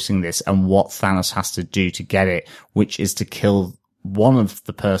introducing this and what Thanos has to do to get it, which is to kill one of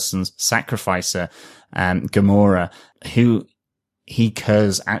the persons, sacrifice her, Gamora, who he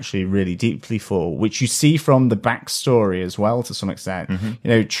cares actually really deeply for, which you see from the backstory as well to some extent. You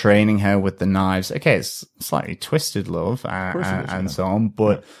know, training her with the knives. Okay, it's slightly twisted love and so on,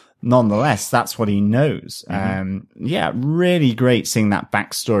 but nonetheless, that's what he knows. Yeah, really great seeing that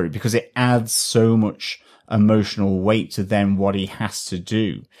backstory because it adds so much emotional weight to then what he has to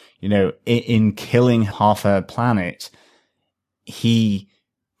do. You know, in killing half her planet, he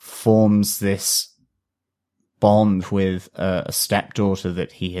forms this bond with a stepdaughter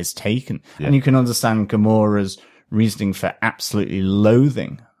that he has taken. Yeah. And you can understand Gamora's reasoning for absolutely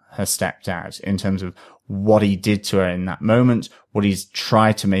loathing her stepdad in terms of what he did to her in that moment, what he's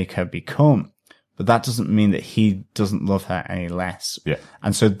tried to make her become. But that doesn't mean that he doesn't love her any less. Yeah.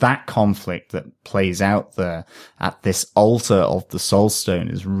 And so that conflict that plays out there at this altar of the Soul Stone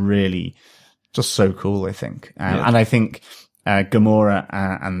is really just so cool, I think. And I think Gamora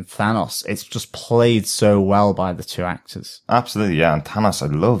and Thanos, it's just played so well by the two actors. Absolutely, yeah. And Thanos,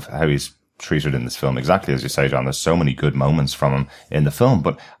 I love how he's treated in this film. Exactly as you say, John, there's so many good moments from him in the film,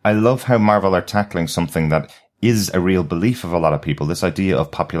 but I love how Marvel are tackling something that is a real belief of a lot of people. This idea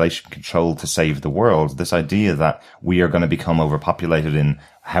of population control to save the world. This idea that we are going to become overpopulated in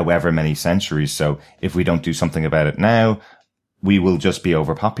however many centuries. So if we don't do something about it now, we will just be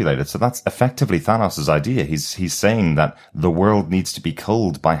overpopulated. So that's effectively Thanos' idea. He's saying that the world needs to be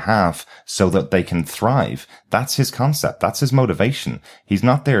culled by half so that they can thrive. That's his concept. That's his motivation. He's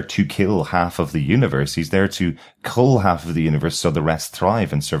not there to kill half of the universe. He's there to cull half of the universe so the rest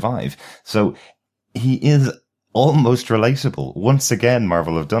thrive and survive. So he is almost relatable. Once again,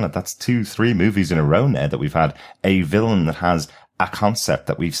 Marvel have done it. That's 2-3 movies in a row now that we've had a villain that has a concept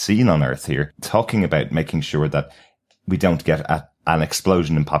that we've seen on Earth here, talking about making sure that we don't get an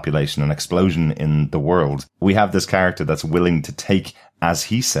explosion in population, an explosion in the world. We have this character that's willing to take, as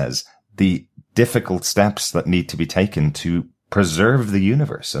he says, the difficult steps that need to be taken to preserve the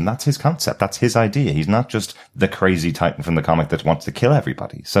universe. And that's his concept. That's his idea. He's not just the crazy Titan from the comic that wants to kill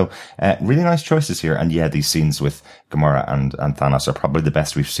everybody. So, really nice choices here. And yeah, these scenes with Gamora and Thanos are probably the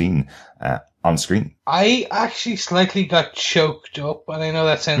best we've seen, on screen. I actually slightly got choked up, and I know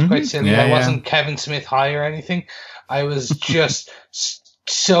that sounds quite silly. Yeah, I wasn't Kevin Smith high or anything. I was just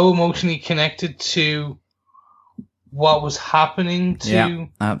so emotionally connected to what was happening to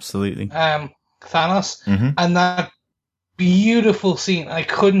absolutely. Thanos, and that beautiful scene. I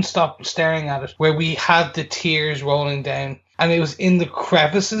couldn't stop staring at it, where we had the tears rolling down, and it was in the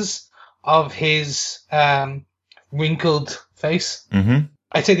crevices of his wrinkled face.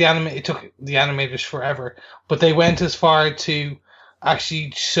 I'd say it took the animators forever, but they went as far to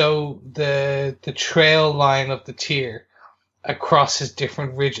actually show the trail line of the tear across his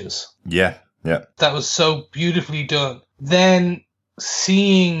different ridges. Yeah. That was so beautifully done. Then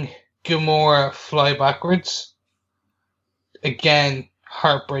seeing Gamora fly backwards, again,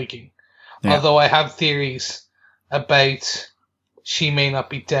 heartbreaking. Yeah. Although I have theories about she may not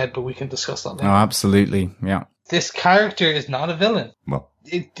be dead, but we can discuss that later. Oh, absolutely. Yeah. This character is not a villain. Well,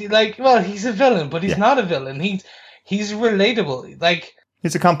 he's a villain, but he's not a villain. He's relatable. Like,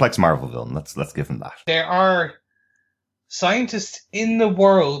 he's a complex Marvel villain. Let's give him that. There are scientists in the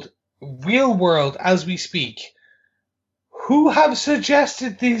world, real world as we speak, who have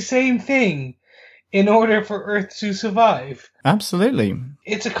suggested the same thing in order for Earth to survive. Absolutely.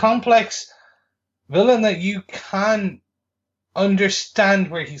 It's a complex villain that you can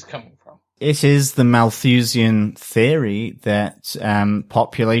understand where he's coming from. It is the Malthusian theory that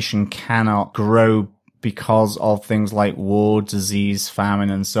population cannot grow because of things like war, disease, famine,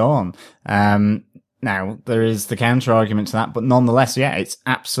 and so on. Now, there is the counter-argument to that, but nonetheless, yeah, it's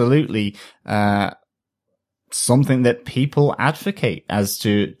absolutely something that people advocate as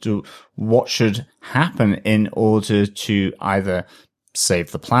to what should happen in order to either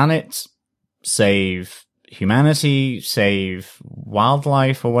save the planet, save humanity, save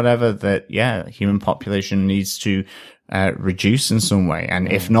wildlife or whatever, that, yeah, human population needs to reduce in some way.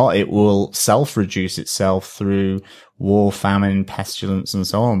 And if not, it will self-reduce itself through war, famine, pestilence, and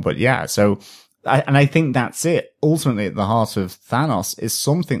so on. But yeah, so, I think that's it. Ultimately, at the heart of Thanos is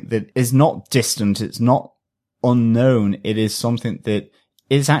something that is not distant. It's not unknown. It is something that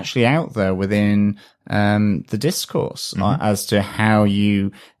is actually out there within the discourse as to how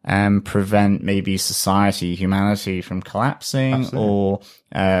you prevent maybe society, humanity from collapsing or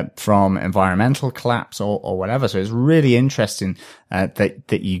from environmental collapse or whatever. So it's really interesting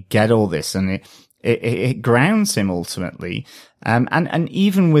that you get all this, and it grounds him ultimately. And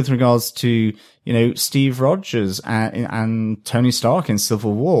even with regards to, Steve Rogers and Tony Stark in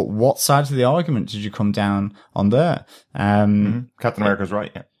Civil War, what side of the argument did you come down on there? Captain America's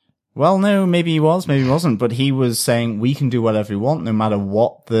right, yeah. Well, no, maybe he was, maybe he wasn't, but he was saying we can do whatever we want, no matter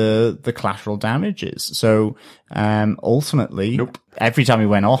what the collateral damage is. So, ultimately, every time he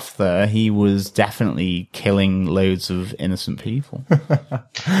went off there, he was definitely killing loads of innocent people.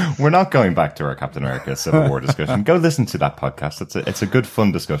 We're not going back to our Captain America Civil War discussion. Go listen to that podcast. It's a good,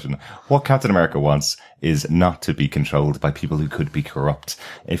 fun discussion. What Captain America wants is not to be controlled by people who could be corrupt.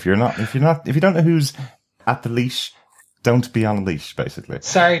 If you don't know who's at the leash, don't be on a leash, basically.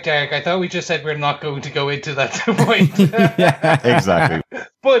 Sorry, Derek. I thought we just said we're not going to go into that point. Yeah, exactly.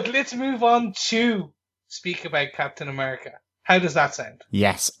 But let's move on to speak about Captain America. How does that sound?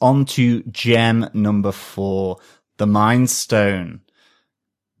 Yes. On to gem number 4, the Mind Stone.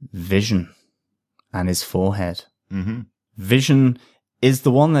 Vision and his forehead. Vision is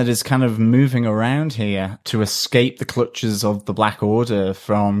the one that is kind of moving around here to escape the clutches of the Black Order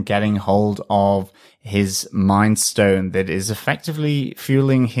from getting hold of his Mind Stone that is effectively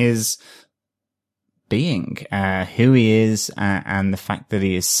fueling his being, who he is, and the fact that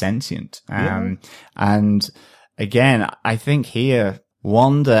he is sentient. And again, I think here,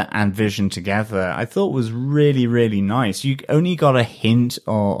 Wanda and Vision together, I thought was really, really nice. You only got a hint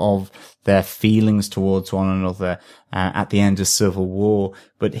of their feelings towards one another at the end of Civil War,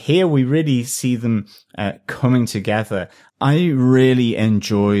 but here we really see them coming together. I really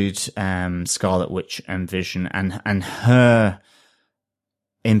enjoyed Scarlet Witch and Vision, and her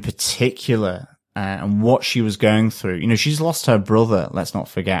in particular. And what she was going through. You know, she's lost her brother, let's not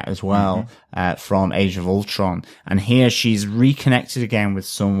forget, as well, from Age of Ultron. And here she's reconnected again with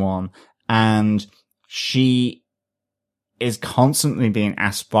someone, and she is constantly being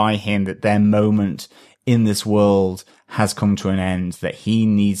asked by him that their moment in this world has come to an end, that he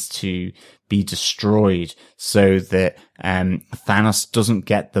needs to be destroyed so that Thanos doesn't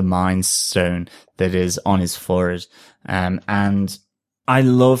get the Mind Stone that is on his forehead. And I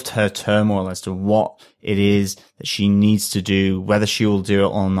loved her turmoil as to what it is that she needs to do, whether she will do it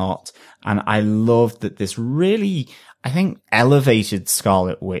or not. And I loved that this really, I think, elevated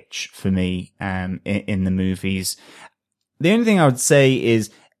Scarlet Witch for me in the movies. The only thing I would say is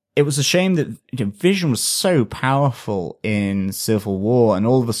it was a shame that Vision was so powerful in Civil War, and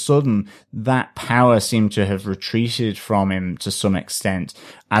all of a sudden that power seemed to have retreated from him to some extent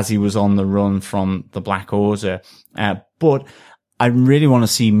as he was on the run from the Black Order. But I really want to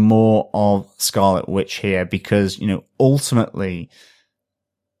see more of Scarlet Witch here because, ultimately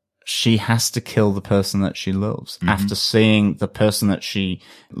she has to kill the person that she loves after seeing the person that she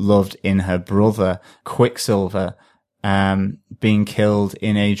loved in her brother, Quicksilver, being killed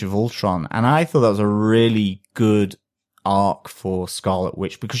in Age of Ultron. And I thought that was a really good arc for Scarlet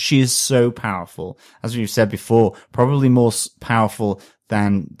Witch because she is so powerful. As we've said before, probably more powerful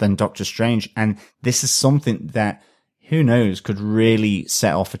than Doctor Strange. And this is something that, who knows, could really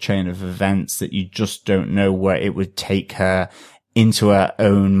set off a chain of events that you just don't know where it would take her into her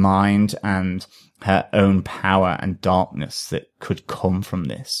own mind and her own power and darkness that could come from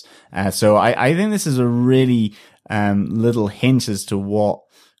this. So I think this is a really little hint as to what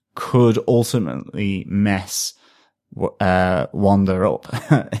could ultimately mess Wanda up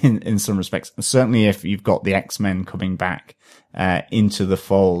in some respects. Certainly if you've got the X-Men coming back into the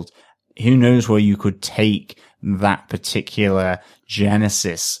fold, who knows where you could take that particular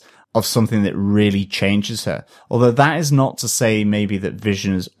genesis of something that really changes her. Although that is not to say maybe that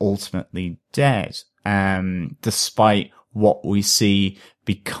Vision is ultimately dead, despite what we see,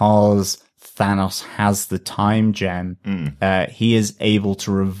 because Thanos has the time gem. He is able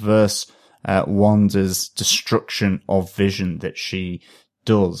to reverse Wanda's destruction of Vision that she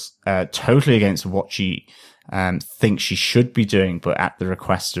does, totally against what she thinks she should be doing, but at the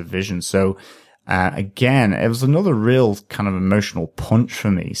request of Vision. So again, it was another real kind of emotional punch for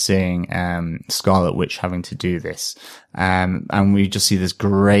me seeing Scarlet Witch having to do this. And we just see this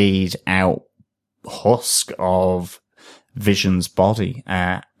grayed out husk of Vision's body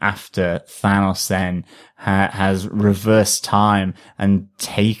after Thanos then has reversed time and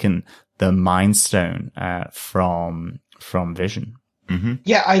taken the Mind Stone from Vision.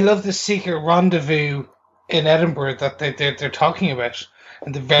 Yeah, I love the secret rendezvous in Edinburgh that they're talking about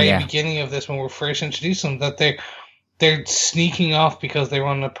at the very beginning of this when we're first introduced them, that they're sneaking off because they were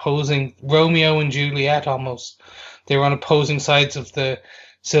on opposing Romeo and Juliet almost. They were on opposing sides of the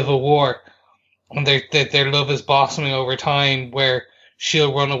Civil War, and their love is blossoming over time, where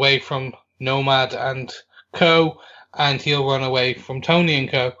she'll run away from Nomad and Co, and he'll run away from Tony and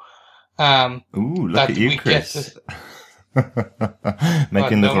Co. Ooh, look at you, Chris.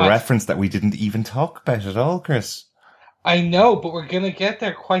 Making a little reference that we didn't even talk about at all, Chris. I know, but we're going to get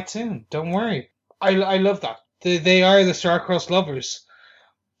there quite soon. Don't worry. I love that. They are the star-crossed lovers.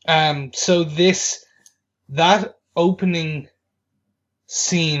 So that opening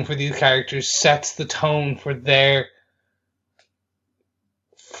scene for these characters sets the tone for their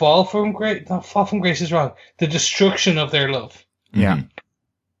fall from grace. No, fall from grace is wrong. The destruction of their love. Yeah.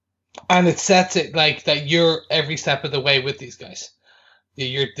 And it sets it like that you're every step of the way with these guys.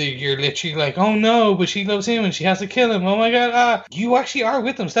 You're literally like, oh no, but she loves him and she has to kill him. Oh my god, You actually are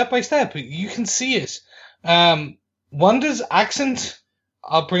with them step by step. You can see it. Wanda's accent,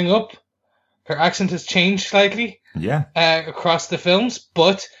 I'll bring up. Her accent has changed slightly. Yeah. Across the films,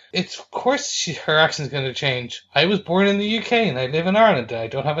 but it's of course her accent's going to change. I was born in the UK and I live in Ireland. I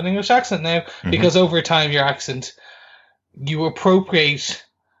don't have an English accent now because over time your accent, you appropriate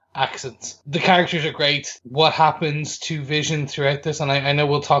accents. The characters are great. What happens to Vision throughout this, and I know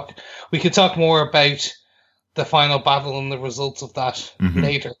we could talk more about the final battle and the results of that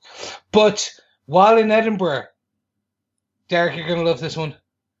later. But while in Edinburgh, Derek, you're going to love this one.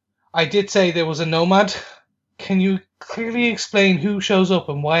 I did say there was a nomad. Can you clearly explain who shows up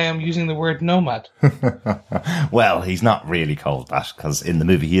and why I'm using the word nomad? Well, he's not really called that, because in the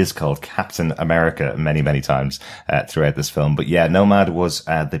movie he is called Captain America many, many times throughout this film. But yeah, Nomad was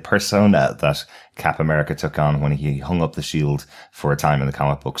the persona that Cap America took on when he hung up the shield for a time in the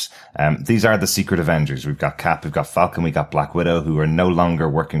comic books. These are the Secret Avengers. We've got Cap, we've got Falcon, we've got Black Widow, who are no longer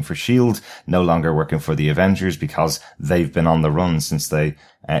working for SHIELD, no longer working for the Avengers, because they've been on the run since they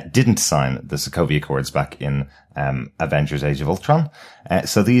didn't sign the Sokovia Accords back in Avengers Age of Ultron.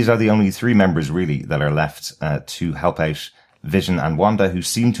 So these are the only three members really that are left to help out Vision and Wanda, who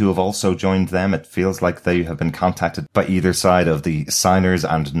seem to have also joined them. It feels like they have been contacted by either side of the signers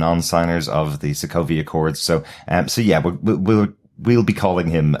and non-signers of the Sokovia Accords. So yeah, we'll be calling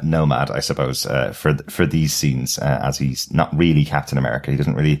him Nomad, I suppose, for these scenes, as he's not really Captain America. He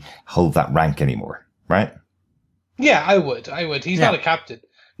doesn't really hold that rank anymore, right? Yeah, I would. He's not a captain.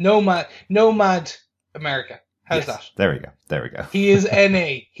 Nomad America. How's that? There we go. He is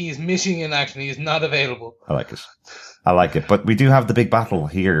NA. He is missing in action. He is not available. I like it. But we do have the big battle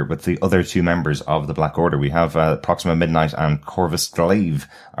here with the other two members of the Black Order. We have Proxima Midnight and Corvus Glaive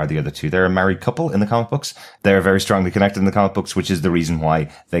are the other two. They're a married couple in the comic books. They're very strongly connected in the comic books, which is the reason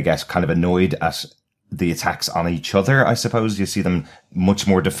why they get kind of annoyed at the attacks on each other, I suppose. You see them much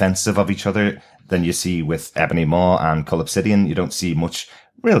more defensive of each other than you see with Ebony Maw and Cull Obsidian. You don't see much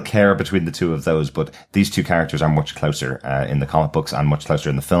real care between the two of those, but these two characters are much closer in the comic books and much closer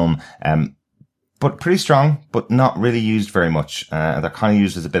in the film. But pretty strong, but not really used very much. They're kind of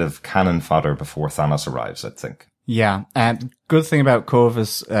used as a bit of cannon fodder before Thanos arrives, I think. Yeah. Good thing about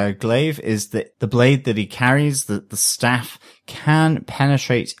Corvus Glaive is that the blade that he carries, the staff, can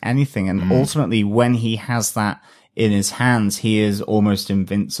penetrate anything. And ultimately, when he has that in his hands, he is almost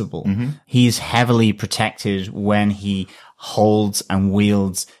invincible. He's heavily protected when he holds and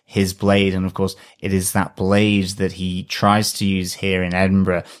wields his blade. And of course, it is that blade that he tries to use here in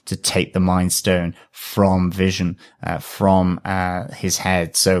Edinburgh to take the Mind Stone from Vision, from his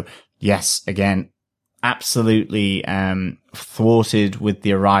head. So yes, again, absolutely thwarted with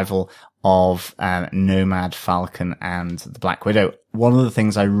the arrival of Nomad, Falcon, and the Black Widow. One of the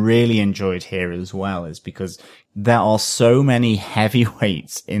things I really enjoyed here as well is because there are so many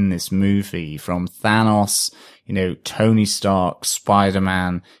heavyweights in this movie, from Thanos, Tony Stark,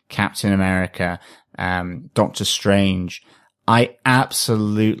 Spider-Man, Captain America, Doctor Strange. I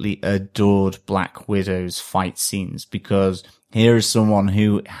absolutely adored Black Widow's fight scenes, because here is someone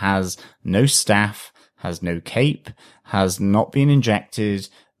who has no staff, has no cape, has not been injected,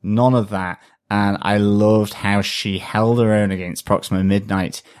 none of that. And I loved how she held her own against Proxima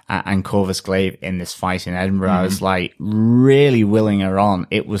Midnight and Corvus Glaive in this fight in Edinburgh. I was like really willing her on.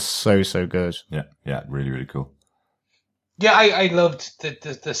 It was so good. Yeah, really, really cool. Yeah, I loved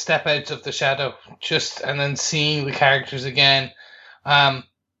the step out of the shadow, and then seeing the characters again.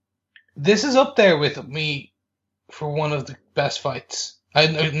 This is up there with me for one of the best fights.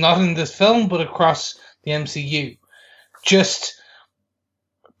 Not in this film, but across the MCU. Just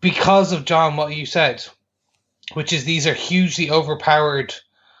because of, John, what you said, which is these are hugely overpowered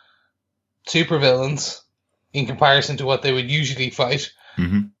supervillains in comparison to what they would usually fight.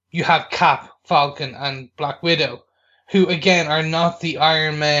 You have Cap, Falcon, and Black Widow, who, again, are not the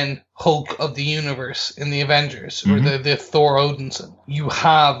Iron Man Hulk of the universe in the Avengers, or the Thor Odinson. You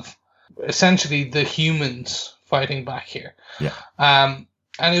have essentially the humans fighting back here. Yeah.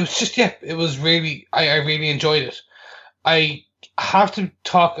 And it was just, it was really, I really enjoyed it. I have to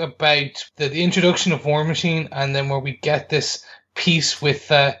talk about the introduction of War Machine, and then where we get this piece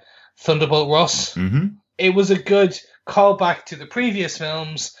with Thunderbolt Ross. It was a good callback to the previous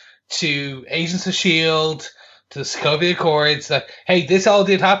films, to Agents of S.H.I.E.L.D., to the Sokovia Accords, that, hey, this all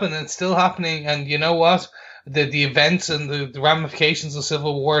did happen and it's still happening, and you know what? The events and the ramifications of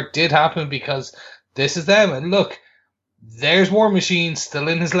Civil War did happen because this is them. And look, there's War Machine still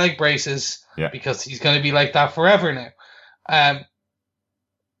in his leg braces, because he's going to be like that forever now.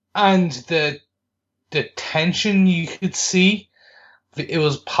 And the tension you could see, it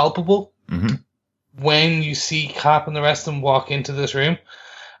was palpable when you see Cap and the rest of them walk into this room.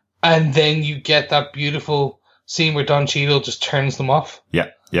 And then you get that beautiful scene where Don Cheadle just turns them off.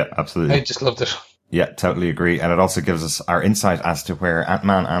 Yeah, absolutely. I just loved it. Yeah, totally agree. And it also gives us our insight as to where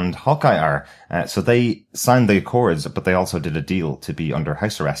Ant-Man and Hawkeye are. So they signed the Accords, but they also did a deal to be under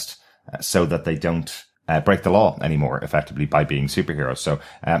house arrest so that they don't break the law anymore, effectively, by being superheroes.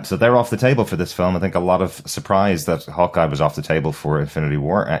 So they're off the table for this film. I think a lot of surprise that Hawkeye was off the table for Infinity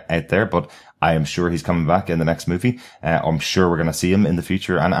War out there, but I am sure he's coming back in the next movie. I'm sure we're going to see him in the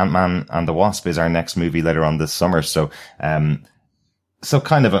future. And Ant-Man and the Wasp is our next movie later on this summer. So, So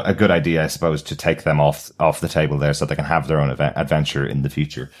kind of a good idea, I suppose, to take them off the table there so they can have their own adventure in the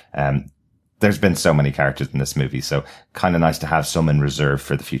future. There's been so many characters in this movie, so kind of nice to have some in reserve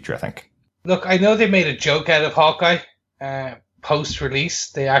for the future, I think. Look, I know they made a joke out of Hawkeye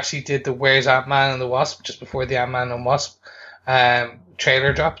post-release. They actually did the Where's Ant-Man and the Wasp just before the Ant-Man and Wasp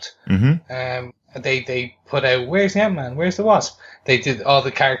trailer dropped. Mm-hmm. They put out, Where's the Ant-Man? Where's the Wasp? They did, all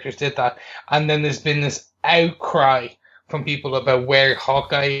the characters did that. And then there's been this outcry from people about where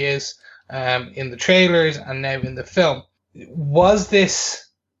Hawkeye is in the trailers and now in the film. Was this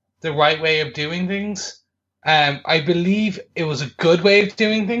the right way of doing things? I believe it was a good way of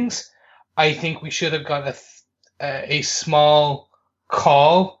doing things. I think we should have got a small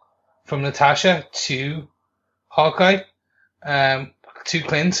call from Natasha to Hawkeye, to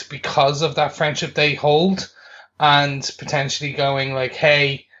Clint, because of that friendship they hold, and potentially going like,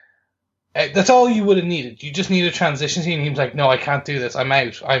 hey, that's all you would have needed. You just need a transition scene. He was like, no, I can't do this. I'm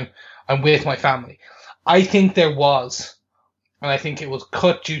out. I'm with my family. I think there was, and I think it was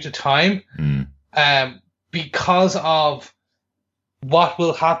cut due to time, because of what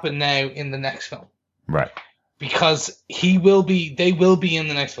will happen now in the next film. Right. Because they will be in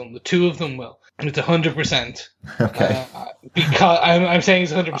the next film. The two of them will. It's 100%. Okay. Because I'm saying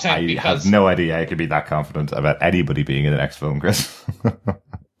it's 100% I because have no idea I could be that confident about anybody being in the next film, Chris.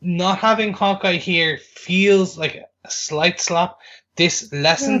 not having Hawkeye here feels like a slight slap. This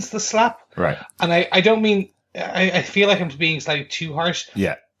lessens the slap. Right. And I don't mean, I feel like I'm being slightly too harsh.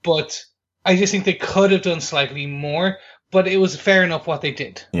 Yeah. But I just think they could have done slightly more. But it was fair enough what they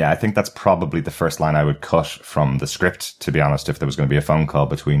did. Yeah, I think that's probably the first line I would cut from the script, to be honest, if there was going to be a phone call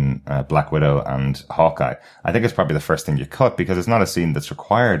between Black Widow and Hawkeye. I think it's probably the first thing you cut because it's not a scene that's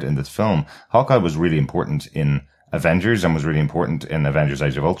required in this film. Hawkeye was really important in Avengers and was really important in Avengers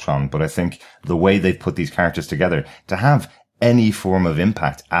Age of Ultron, but I think the way they've put these characters together to have any form of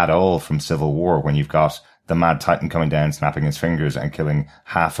impact at all from Civil War when you've got the Mad Titan coming down, snapping his fingers and killing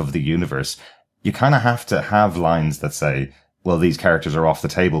half of the universe, you kind of have to have lines that say, well, these characters are off the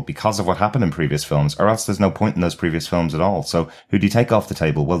table because of what happened in previous films, or else there's no point in those previous films at all. So who do you take off the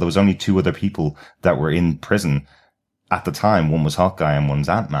table? Well, there was only two other people that were in prison at the time. One was Hawkeye and one's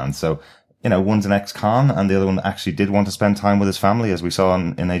Ant-Man. So, you know, one's an ex-con and the other one actually did want to spend time with his family, as we saw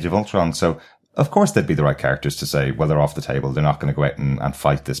in Age of Ultron. So of course they'd be the right characters to say, well, they're off the table. They're not going to go out and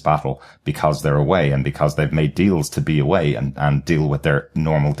fight this battle because they're away and because they've made deals to be away and deal with their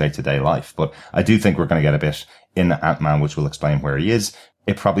normal day-to-day life. But I do think we're going to get a bit in Ant-Man, which will explain where he is.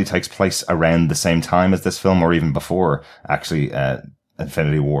 It probably takes place around the same time as this film, or even before actually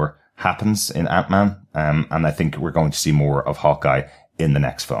Infinity War happens in Ant-Man. And I think we're going to see more of Hawkeye in the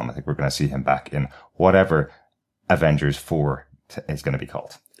next film. I think we're going to see him back in whatever Avengers 4 is going to be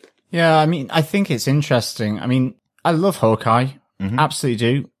called. Yeah, I mean, I think it's interesting. I mean, I love Hawkeye. Mm-hmm. Absolutely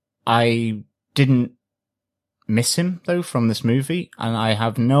do. I didn't miss him, though, from this movie, and I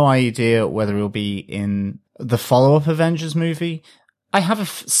have no idea whether he'll be in the follow-up Avengers movie. I have a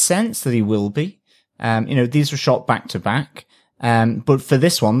sense that he will be. You know, these were shot back to back. But for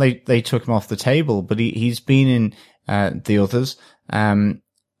this one, they took him off the table, but he's been in the others.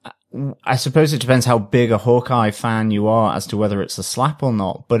 I suppose it depends how big a Hawkeye fan you are as to whether it's a slap or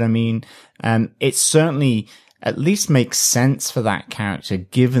not. But I mean, it certainly at least makes sense for that character,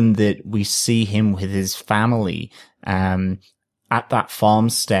 given that we see him with his family, at that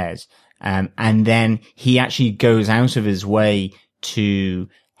farmstead. And then he actually goes out of his way to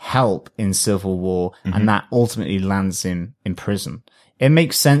help in Civil War, mm-hmm. and that ultimately lands him in prison. It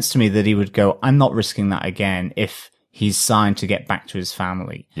makes sense to me that he would go, I'm not risking that again if he's signed to get back to his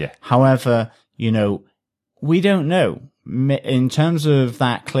family. Yeah. However, you know, we don't know. In terms of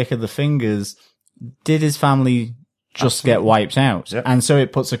that click of the fingers, did his family just get wiped out? Yep. And so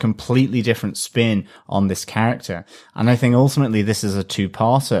it puts a completely different spin on this character. And I think ultimately this is a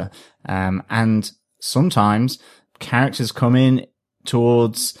two-parter. And sometimes characters come in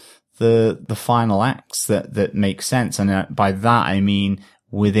towards the final acts that make sense. And by that, I mean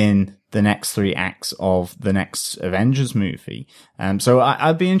within the next 3 acts of the next Avengers movie. So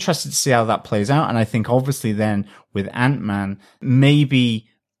I'd be interested to see how that plays out. And I think obviously then with Ant-Man, maybe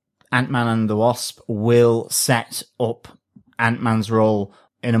Ant-Man and the Wasp will set up Ant-Man's role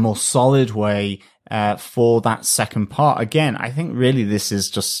in a more solid way, for that second part. Again, I think really this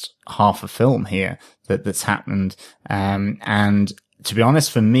is just half a film here that's happened. And to be honest,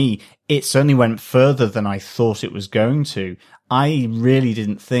 for me, it certainly went further than I thought it was going to. I really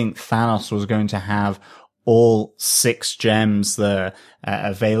didn't think Thanos was going to have all 6 gems there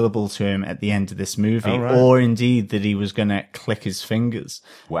available to him at the end of this movie, or indeed that he was going to click his fingers.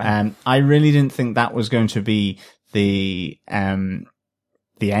 Wow. I really didn't think that was going to be the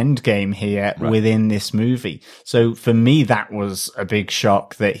the end game here within this movie. So for me, that was a big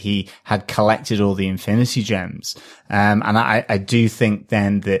shock that he had collected all the Infinity Gems. And I do think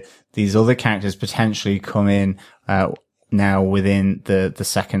then that these other characters potentially come in, now within the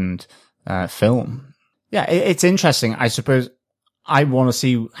second, film. Yeah, it's interesting. I suppose I want to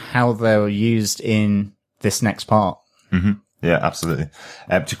see how they're used in this next part. Mm-hmm. Yeah, absolutely.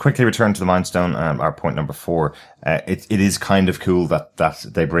 To quickly return to the Mind Stone, our point number 4, it is kind of cool that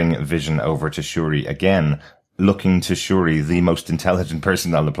they bring Vision over to Shuri again, looking to Shuri, the most intelligent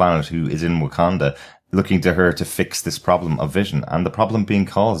person on the planet who is in Wakanda, looking to her to fix this problem of Vision, and the problem being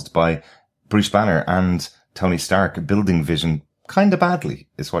caused by Bruce Banner and Tony Stark building Vision kind of badly,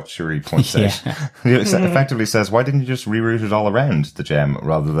 is what Shuri points out. It effectively says, why didn't you just reroute it all around the gem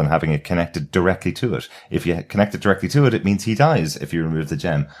rather than having it connected directly to it? If you connect it directly to it, it means he dies if you remove the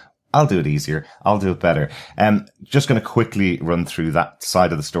gem. I'll do it easier. I'll do it better. Just going to quickly run through that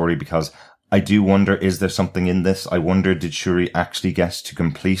side of the story because I do wonder, is there something in this? I wonder, did Shuri actually get to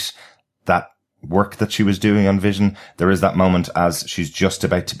complete that work that she was doing on Vision? There is that moment as she's just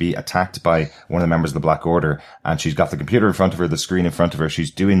about to be attacked by one of the members of the Black Order, and she's got the computer in front of her, the screen in front of her. She's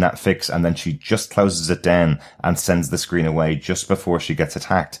doing that fix, and then she just closes it down and sends the screen away just before she gets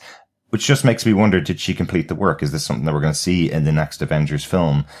attacked, which just makes me wonder, did she complete the work? Is this something that we're going to see in the next Avengers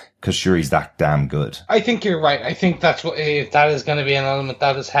film? Because Shuri's that damn good. I think you're right. I think that's what, if that is going to be an element,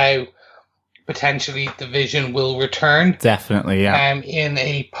 that is how potentially the Vision will return. Definitely, yeah. In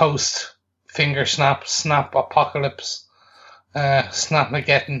a post finger snap apocalypse,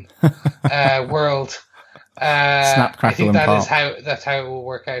 Snapmageddon world. Snap, crackle, I think and pop. that's how it will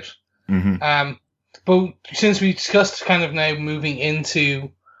work out. Mm-hmm. But since we discussed kind of now moving into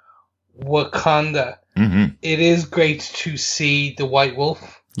Wakanda, it is great to see the White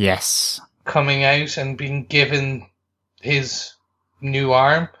Wolf. Yes. Coming out and being given his new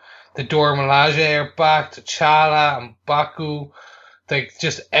arm. The Dora Milaje are back, T'Challa and Baku. Like,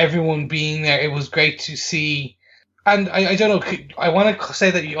 just everyone being there. It was great to see. And I don't know, I want to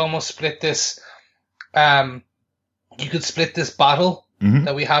say that you almost split this, you could split this battle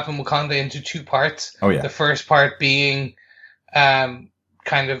that we have in Wakanda into 2 parts. Oh, yeah. The first part being,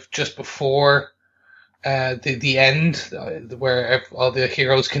 kind of just before, the end, where all the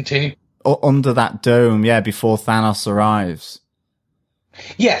heroes continue. Under that dome, yeah, before Thanos arrives.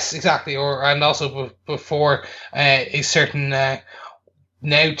 Yes, exactly. And also before, a certain,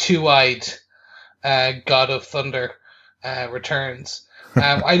 now 2-eyed God of Thunder returns.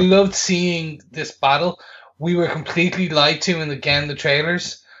 I loved seeing this battle. We were completely lied to in, again, the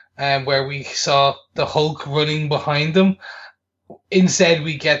trailers, where we saw the Hulk running behind them. Instead,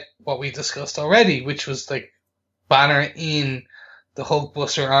 we get what we discussed already, which was like Banner in the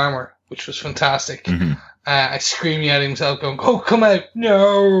Hulkbuster armor, which was fantastic. Screaming at himself, going, "Oh, come out,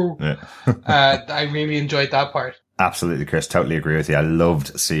 no!" Yeah. I really enjoyed that part. Absolutely, Chris. Totally agree with you. I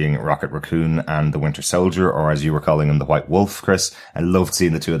loved seeing Rocket Raccoon and the Winter Soldier, or as you were calling him, the White Wolf, Chris. I loved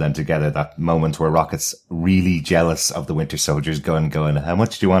seeing the two of them together. That moment where Rocket's really jealous of the Winter Soldier's going, how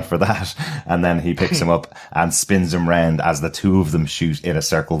much do you want for that? And then he picks him up and spins him round as the two of them shoot in a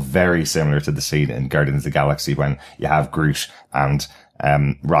circle, very similar to the scene in Guardians of the Galaxy when you have Groot and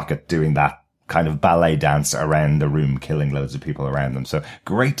Rocket doing that kind of ballet dance around the room, killing loads of people around them. So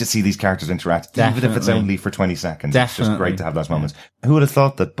great to see these characters interact, even if it's only for 20 seconds. Definitely. It's just great to have those moments. Who would have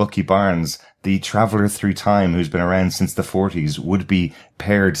thought that Bucky Barnes, the traveler through time who's been around since the 40s, would be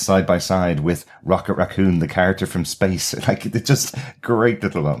paired side by side with Rocket Raccoon, the character from space? Like, it's just great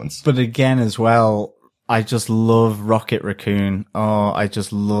little moments. But again, as well, I just love Rocket Raccoon. Oh, I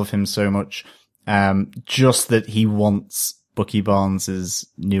just love him so much. Just that he wants Bucky Barnes'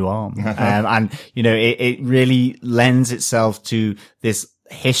 new arm. And, you know, it really lends itself to this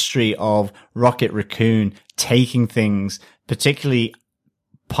history of Rocket Raccoon taking things, particularly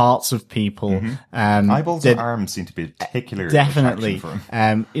parts of people. Eyeballs and arms seem to be a particular definitely attraction for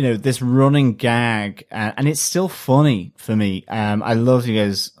him. You know, this running gag, and it's still funny for me. I love he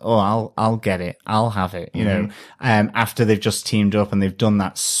goes, "Oh, I'll get it. I'll have it." You know, after they've just teamed up and they've done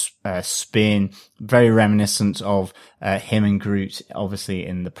that spin, very reminiscent of him and Groot, obviously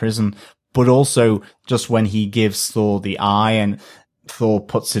in the prison, but also just when he gives Thor the eye and Thor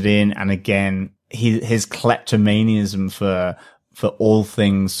puts it in, and again, his kleptomaniaism for all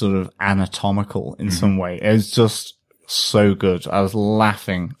things sort of anatomical in some way. It was just so good. I was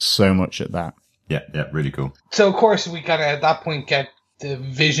laughing so much at that. Yeah, really cool. So, of course, we gotta, at that point, get the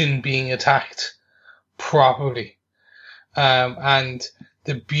Vision being attacked properly. And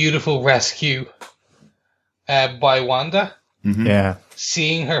the beautiful rescue by Wanda. Yeah.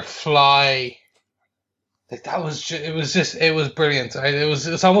 Seeing her fly Like that was it was brilliant.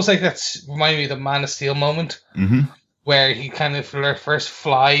 It's almost like that's reminded me of the Man of Steel moment, where he kind of first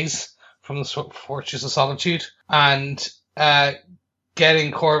flies from the Fortress of Solitude, and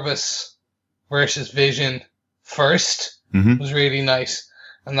getting Corvus versus Vision first was really nice.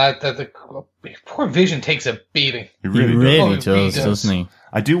 And that the poor Vision takes a beating. He really does, doesn't he?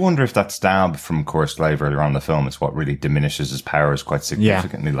 I do wonder if that stab from Corslave earlier on in the film is what really diminishes his powers quite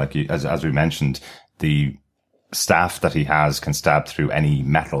significantly. Like as we mentioned, the staff that he has can stab through any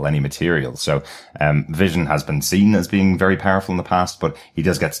metal, any material. So Vision has been seen as being very powerful in the past, but he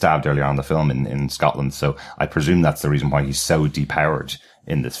does get stabbed earlier on in the film in Scotland. So I presume that's the reason why he's so depowered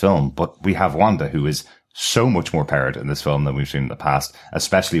in this film. But we have Wanda, who is so much more powered in this film than we've seen in the past,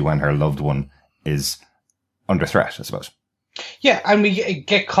 especially when her loved one is under threat, I suppose. Yeah, and we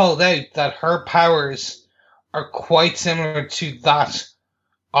get called out that her powers are quite similar to that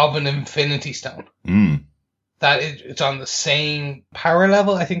of an Infinity Stone. That it's on the same power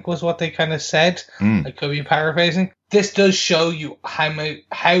level, I think was what they kind of said. I could be paraphrasing. This does show you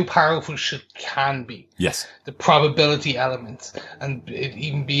how powerful shit can be. Yes. The probability elements, and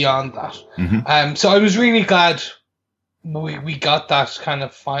even beyond that. So I was really glad we got that kind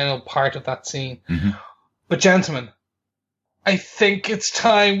of final part of that scene. But gentlemen, I think it's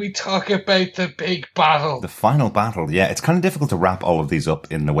time we talk about the big battle. The final battle, yeah. It's kind of difficult to wrap all of these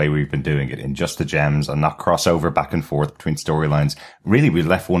up in the way we've been doing it, in just the gems and not cross over back and forth between storylines. Really, we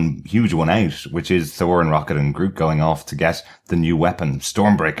left one huge one out, which is Thor and Rocket and Groot going off to get the new weapon,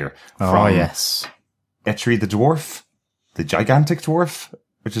 Stormbreaker. Yes. Eitri the Dwarf, the gigantic dwarf,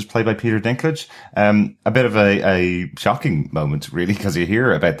 which is played by Peter Dinklage. A bit of a shocking moment, really, because you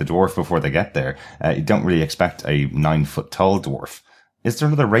hear about the dwarf before they get there. You don't really expect a 9-foot tall dwarf. Is there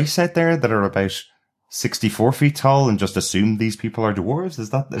another race out there that are about 64 feet tall and just assume these people are dwarves? Is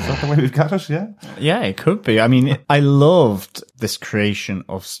that the way we've got it? Yeah. Yeah, it could be. I mean, I loved this creation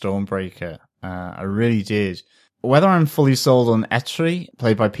of Stormbreaker. I really did. Whether I'm fully sold on Eitri,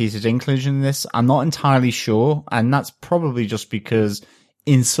 played by Peter Dinklage in this, I'm not entirely sure. And that's probably just because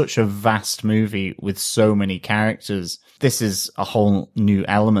in such a vast movie with so many characters, this is a whole new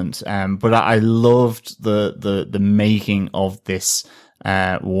element. But I loved the making of this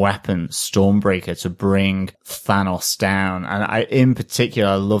weapon, Stormbreaker, to bring Thanos down. And in particular,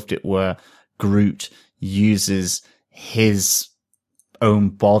 I loved it where Groot uses his own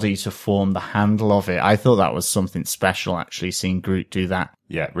body to form the handle of it. I thought that was something special, actually, seeing Groot do that.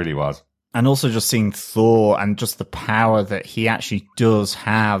 Yeah, it really was. And also just seeing Thor and just the power that he actually does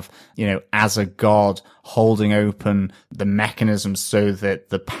have, as a god, holding open the mechanism so that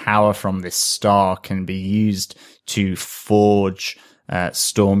the power from this star can be used to forge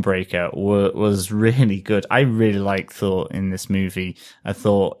Stormbreaker was really good. I really liked Thor in this movie. I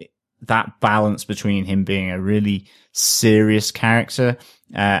thought that balance between him being a really serious character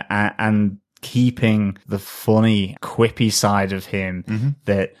and keeping the funny, quippy side of him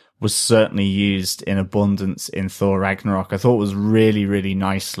that was certainly used in abundance in Thor Ragnarok. I thought it was really, really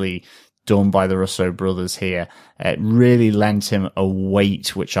nicely done by the Russo brothers here. It really lent him a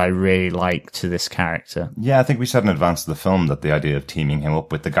weight, which I really like, to this character. Yeah, I think we said in advance of the film that the idea of teaming him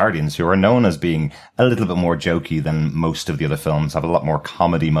up with the Guardians, who are known as being a little bit more jokey than most of the other films, have a lot more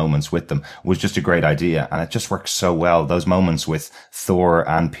comedy moments with them, was just a great idea. And it just works so well. Those moments with Thor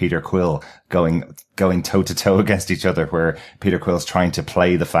and Peter Quill going toe to toe against each other, where Peter Quill's trying to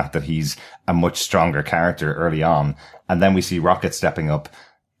play the fact that he's a much stronger character early on. And then we see Rocket stepping up.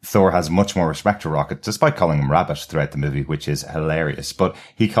 Thor has much more respect for Rocket, despite calling him Rabbit throughout the movie, which is hilarious. But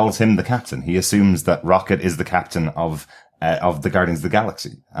he calls him the captain. He assumes that Rocket is the captain of the Guardians of the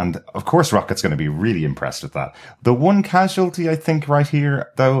Galaxy. And of course, Rocket's going to be really impressed with that. The one casualty, I think, right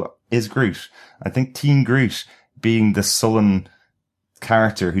here, though, is Groot. I think Teen Groot, being the sullen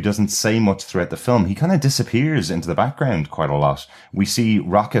character who doesn't say much throughout the film, he kind of disappears into the background quite a lot. We see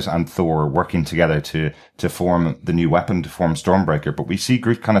Rocket and Thor working together to form the new weapon, to form Stormbreaker, but we see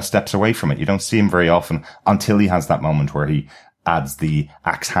Groot kind of steps away from it. You don't see him very often until he has that moment where he adds the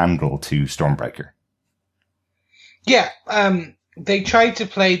axe handle to Stormbreaker. Yeah, they tried to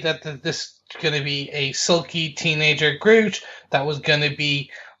play that this was going to be a sulky teenager Groot. That was going to be,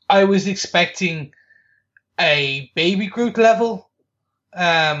 I was expecting a baby Groot level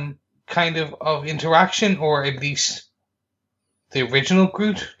kind of interaction, or at least the original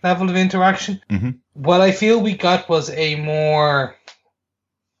Groot level of interaction. What I feel we got was a more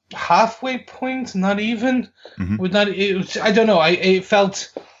halfway point, not even. I don't know. It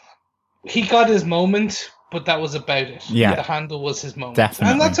felt he got his moment, but that was about it. Yeah, the handle was his moment,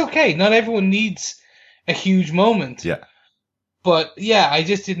 definitely. And that's okay. Not everyone needs a huge moment. Yeah, but yeah, I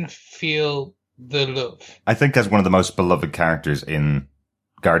just didn't feel the love. I think as one of the most beloved characters in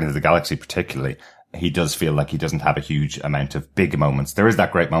Guardians of the Galaxy particularly, he does feel like he doesn't have a huge amount of big moments. There is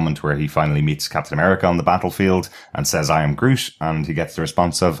that great moment where he finally meets Captain America on the battlefield and says, "I am Groot," and he gets the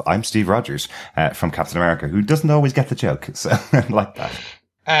response of, "I'm Steve Rogers," from Captain America, who doesn't always get the joke. So I like that.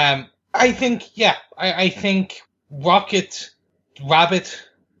 I think, I think Rabbit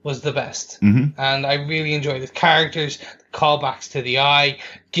was the best. Mm-hmm. And I really enjoyed the characters, the callbacks to the eye,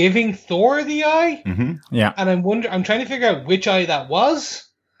 giving Thor the eye. Mm-hmm. Yeah. And I'm trying to figure out which eye that was.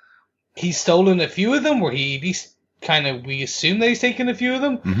 He's stolen a few of them, or he at least we assume that he's taken a few of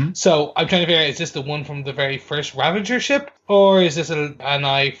them. Mm-hmm. So I'm trying to figure out, is this the one from the very first Ravager ship, or is this an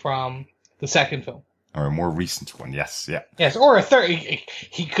eye from the second film? Or a more recent one, yes, yeah. Yes, or a third.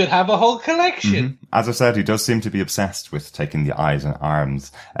 He could have a whole collection. Mm-hmm. As I said, he does seem to be obsessed with taking the eyes and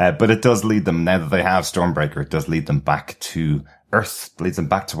arms. But it does lead them, now that they have Stormbreaker, it does lead them back to Earth. It leads them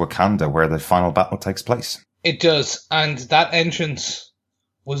back to Wakanda, where the final battle takes place. It does. And that entrance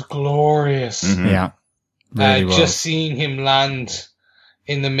was glorious. Mm-hmm. Yeah. Really was. Just seeing him land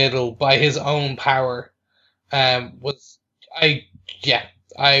in the middle by his own power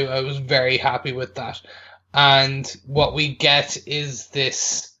I was very happy with that. And what we get is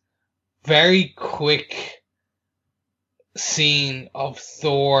this very quick scene of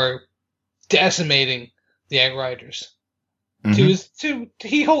Thor decimating the Outriders. Mm-hmm.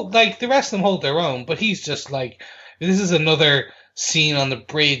 The rest of them hold their own, but he's just like, this is another scene on the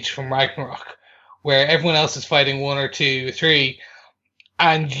bridge from Ragnarok where everyone else is fighting 1 or 2 or 3,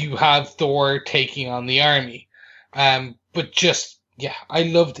 and you have Thor taking on the army. But just, I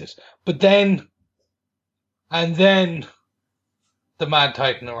loved it. But then the Mad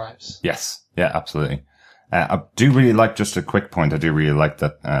Titan arrives. Yes. Yeah, absolutely. I do really like, just a quick point, I do really like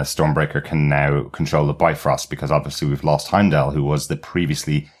that Stormbreaker can now control the Bifrost, because obviously we've lost Heimdall, who was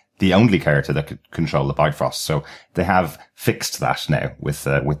previously the only character that could control the Bifrost. So they have fixed that now with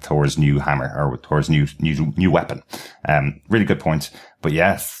Thor's new hammer, or with Thor's new weapon. Really good point. But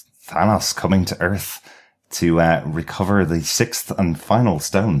yes, Thanos coming to Earth to recover the 6th and final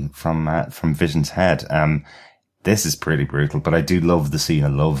stone from Vision's head. This is pretty brutal, but I do love the scene. I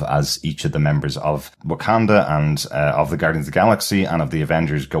love as each of the members of Wakanda and of the Guardians of the Galaxy and of the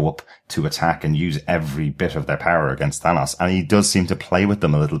Avengers go up to attack and use every bit of their power against Thanos. And he does seem to play with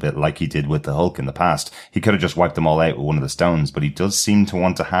them a little bit like he did with the Hulk in the past. He could have just wiped them all out with one of the stones, but he does seem to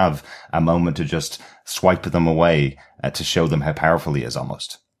want to have a moment to just swipe them away to show them how powerful he is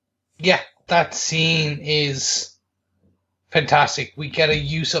almost. Yeah, that scene is fantastic. We get a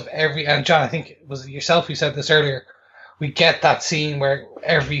use of and John, I think it was yourself who said this earlier, we get that scene where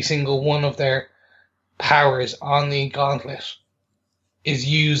every single one of their powers on the gauntlet is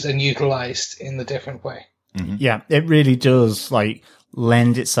used and utilized in the different way. Mm-hmm. Yeah, it really does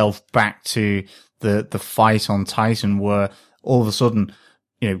lend itself back to the fight on Titan, where all of a sudden,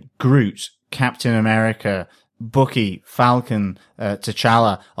 Groot, Captain America, Bucky, Falcon,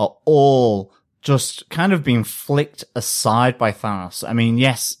 T'Challa are all just kind of being flicked aside by Thanos. I mean,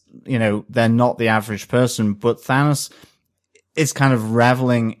 yes, they're not the average person, but Thanos is kind of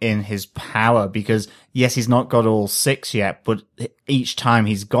reveling in his power, because yes, he's not got all 6 yet, but each time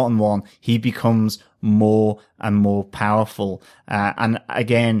he's gotten one, he becomes more and more powerful. And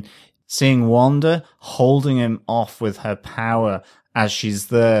again, seeing Wanda holding him off with her power as she's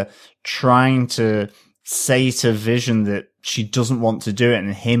there trying to say to Vision that she doesn't want to do it,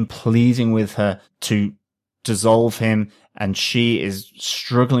 and him pleading with her to dissolve him, and she is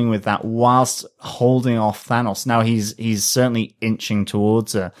struggling with that whilst holding off Thanos. Now he's certainly inching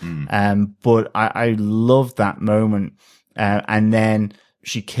towards her, but I love that moment. And then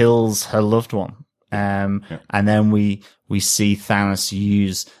she kills her loved one, and then we see Thanos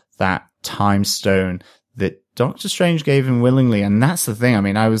use that time stone that Doctor Strange gave him willingly, and that's the thing. I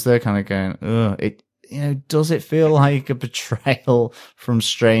mean, I was there kind of going, ugh, does it feel like a betrayal from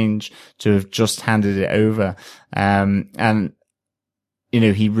Strange to have just handed it over? And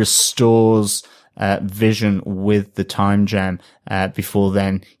he restores Vision with the time gem before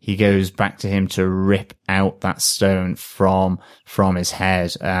then he goes back to him to rip out that stone from his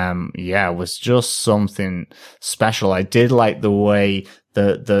head. It was just something special. I did like the way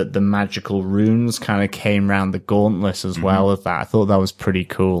the magical runes kind of came around the gauntlet as well as that. I thought that was pretty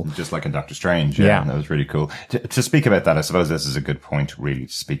cool. Just like in Doctor Strange. Yeah. That was really cool. To speak about that, I suppose this is a good point really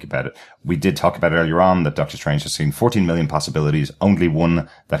to speak about it. We did talk about earlier on that Doctor Strange has seen 14 million possibilities. Only one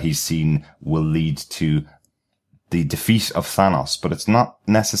that he's seen will lead to the defeat of Thanos, but it's not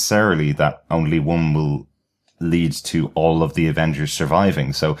necessarily that only one will lead to all of the Avengers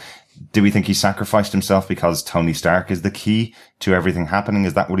surviving. So Do we think he sacrificed himself because Tony Stark is the key to everything happening?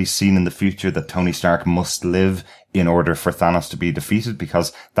 Is that what he's seen in the future, that Tony Stark must live in order for Thanos to be defeated?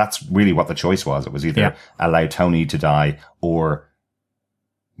 Because that's really what the choice was. It was either allow Tony to die or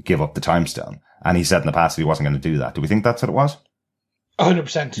give up the time stone. And he said in the past that he wasn't going to do that. Do we think that's what it was?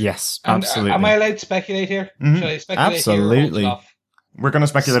 100%. Yes, And, absolutely. am I allowed to speculate here? Mm-hmm. Should I speculate Absolutely. Here or hold off? We're going to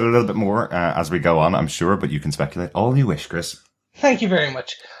speculate a little bit more as we go on, I'm sure, but you can speculate all you wish, Chris. Thank you very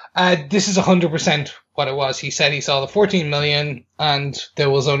much. This is 100% what it was. He said he saw the 14 million and there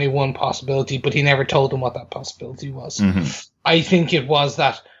was only one possibility, but he never told them what that possibility was. Mm-hmm. I think it was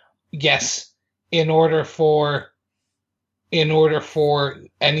that, yes, in order for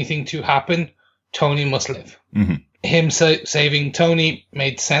anything to happen, Tony must live. Mm-hmm. Him saving Tony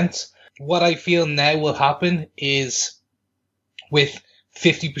made sense. What I feel now will happen is, with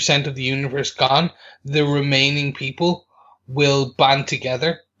 50% of the universe gone, the remaining people will band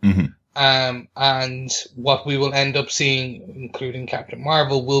together. Mm-hmm. And what we will end up seeing, including Captain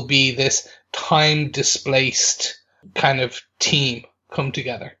Marvel, will be this time-displaced kind of team come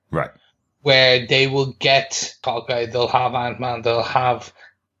together. Right. Where they will get Hawkeye, they'll have Ant-Man, they'll have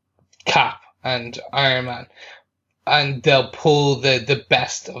Cap and Iron Man, and they'll pull the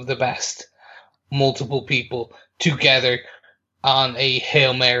best of the best, multiple people together on a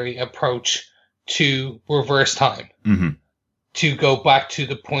Hail Mary approach to reverse time. Mm-hmm. To go back to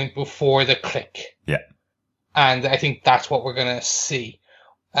the point before the click. Yeah. And I think that's what we're going to see.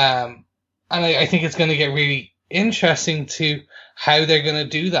 And I think it's going to get really interesting to how they're going to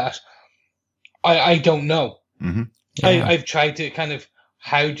do that. I don't know. Mm-hmm. Yeah. I've tried to kind of,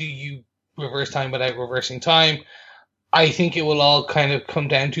 how do you reverse time without reversing time? I think it will all kind of come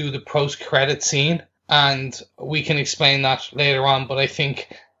down to the post-credit scene, and we can explain that later on, but I think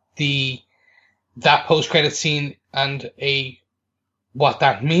that post-credit scene and what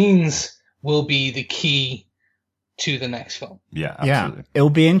that means will be the key to the next film. Yeah, absolutely. Yeah, it'll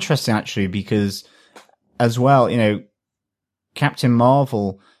be interesting actually, because as well, Captain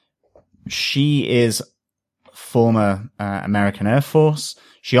Marvel, she is former American Air Force.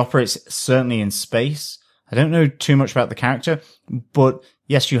 She operates certainly in space. I don't know too much about the character, but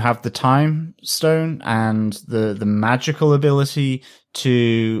yes, you have the time stone and the magical ability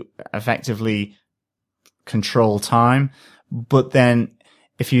to effectively control time. But then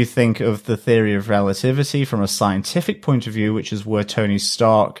if you think of the theory of relativity from a scientific point of view, which is where Tony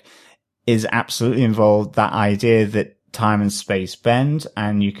Stark is absolutely involved, that idea that time and space bend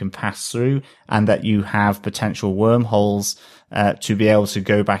and you can pass through, and that you have potential wormholes to be able to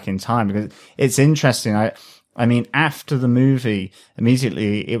go back in time. Because it's interesting. I mean, after the movie,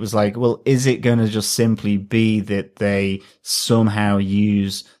 immediately it was like, well, is it going to just simply be that they somehow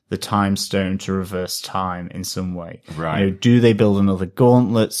use the time stone to reverse time in some way? Right. Do they build another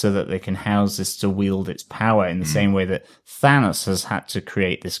gauntlet so that they can house this to wield its power in the same way that Thanos has had to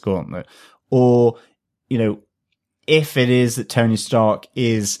create this gauntlet? Or, if it is that Tony Stark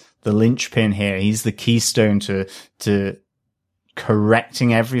is the linchpin here, he's the keystone to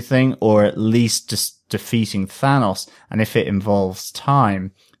correcting everything, or at least just defeating Thanos. And if it involves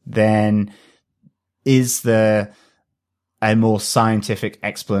time, then is there a more scientific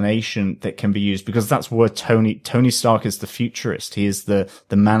explanation that can be used? Because that's where Tony Stark is the futurist. He is the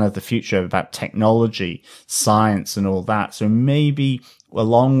man of the future, about technology, science, and all that. So maybe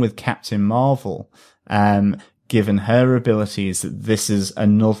along with Captain Marvel, given her abilities, that this is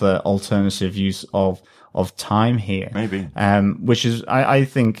another alternative use of time here. Maybe. Which is, I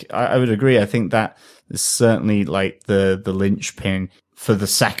think, I would agree. I think that is certainly like the linchpin for the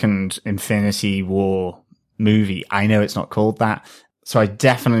second Infinity War movie. I know it's not called that. So I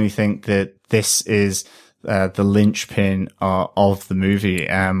definitely think that this is the linchpin of the movie,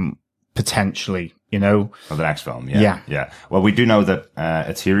 potentially. Of the next film, yeah. Well, we do know that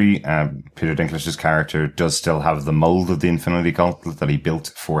Atiri, Peter Dinklage's character, does still have the mold of the Infinity Gauntlet that he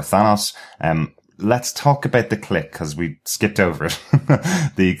built for Thanos. Let's talk about the click, because we skipped over it.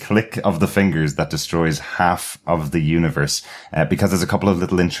 The click of the fingers that destroys half of the universe, because there's a couple of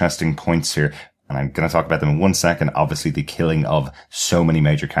little interesting points here, and I'm going to talk about them in 1 second. Obviously, the killing of so many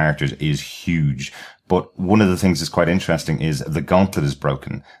major characters is huge, but one of the things that's quite interesting is the gauntlet is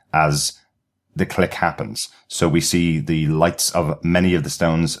broken as the click happens. So we see the lights of many of the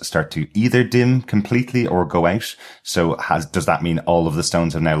stones start to either dim completely or go out. So does that mean all of the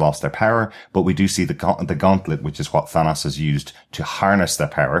stones have now lost their power? But we do see the gauntlet, which is what Thanos has used to harness their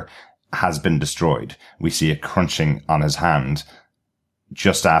power, has been destroyed. We see it crunching on his hand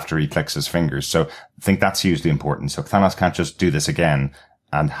just after he clicks his fingers. So I think that's hugely important. So Thanos can't just do this again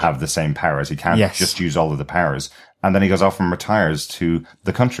and have the same powers. He can't just use all of the powers. And then he goes off and retires to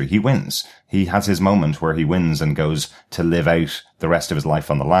the country. He wins. He has his moment where he wins and goes to live out the rest of his life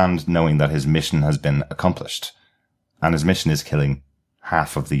on the land, knowing that his mission has been accomplished. And his mission is killing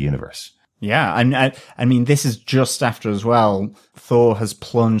half of the universe. Yeah, and I mean, this is just after as well, Thor has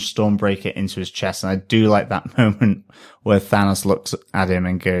plunged Stormbreaker into his chest, and I do like that moment where Thanos looks at him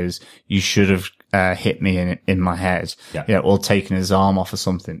and goes, "You should have hit me in my head," or taken his arm off or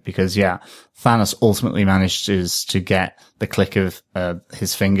something. Because Thanos ultimately manages to get the click of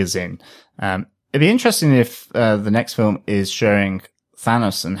his fingers in. It'd be interesting if the next film is showing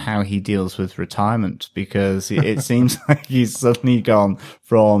Thanos and how he deals with retirement, because it seems like he's suddenly gone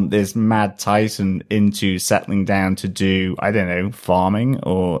from this mad titan into settling down to do, I don't know, farming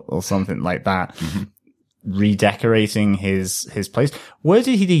or something like that. Mm-hmm. Redecorating his place. Where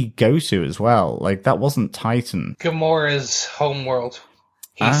did he go to as well? Like, that wasn't Titan. Gamora's homeworld.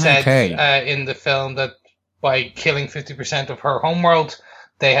 He said in the film that by killing 50% of her homeworld,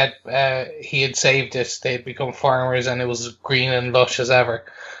 he had saved it. They had become farmers, and it was green and lush as ever.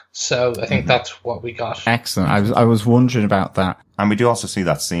 So I think that's what we got. Excellent. I was wondering about that. And we do also see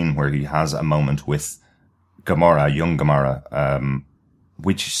that scene where he has a moment with Gamora, young Gamora,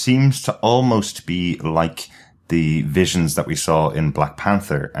 which seems to almost be like the visions that we saw in Black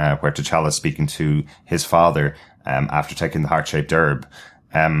Panther, where T'Challa is speaking to his father after taking the heart-shaped herb.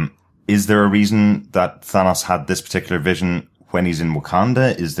 Is there a reason that Thanos had this particular vision when he's in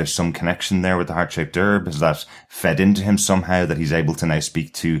Wakanda? Is there some connection there with the heart-shaped herb? Is that fed into him somehow, that he's able to now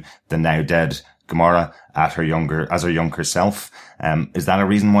speak to the now dead Gamora as her younger self? Is that a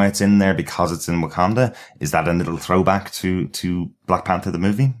reason why it's in there, because it's in Wakanda? Is that a little throwback to Black Panther the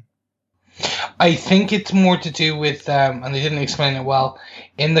movie? I think it's more to do with, and they didn't explain it well,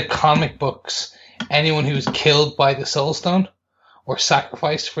 in the comic books, anyone who was killed by the Soul Stone or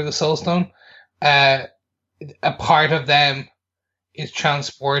sacrificed for the Soul Stone, a part of them is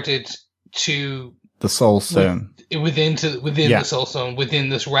transported to the Soul Stone within the Soul Stone, within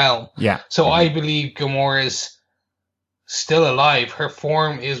this realm. Yeah. So I believe Gamora's still alive. Her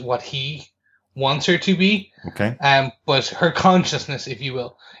form is what he wants her to be. Okay. But her consciousness, if you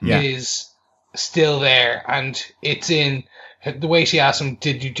will, is still there, and it's in the way she asked him,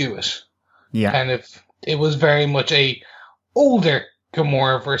 "Did you do it?" Yeah. Kind of. It was very much a older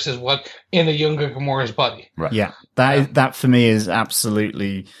Gamora versus what in a younger Gamora's body. Right. Yeah. That for me is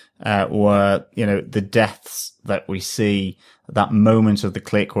absolutely where, the deaths that we see, that moment of the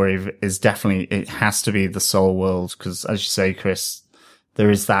click where it has to be the soul world, because as you say, Chris,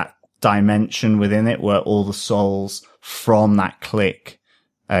 there is that dimension within it where all the souls from that click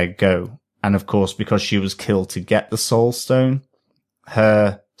go. And of course, because she was killed to get the soul stone,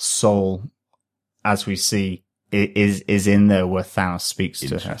 her soul, as we see, is in there where Thanos speaks to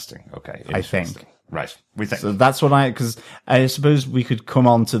her. Interesting. Okay. I think. Right. We think. So that's what because I suppose we could come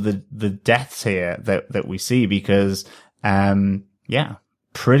on to the deaths here that we see, because,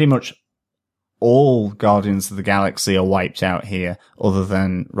 pretty much all Guardians of the Galaxy are wiped out here other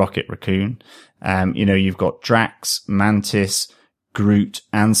than Rocket Raccoon. You've got Drax, Mantis, Groot,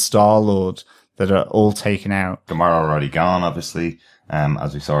 and Star-Lord that are all taken out. Gamora already gone, obviously,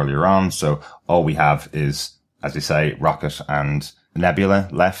 as we saw earlier on. So all we have is, as we say, Rocket and Nebula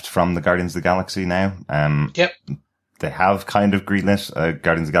left from the Guardians of the Galaxy now. Yep. They have kind of greenlit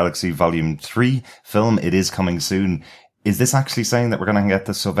Guardians of the Galaxy Volume 3 film. It is coming soon. Is this actually saying that we're going to get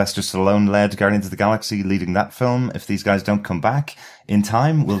the Sylvester Stallone-led Guardians of the Galaxy leading that film if these guys don't come back in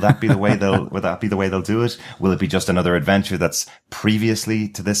time? Will that be the way they'll do it? Will it be just another adventure that's previously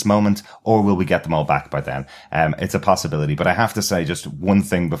to this moment, or will we get them all back by then? It's a possibility, but I have to say just one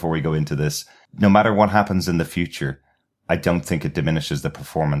thing before we go into this. No matter what happens in the future, I don't think it diminishes the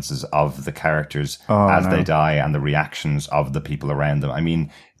performances of the characters they die and the reactions of the people around them. I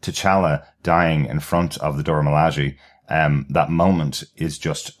mean, T'Challa dying in front of the Dora Milaje, that moment is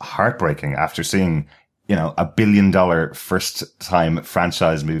just heartbreaking after seeing, $1 billion first time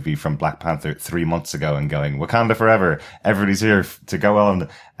franchise movie from Black Panther 3 months ago and going, Wakanda forever. Everybody's here to go on.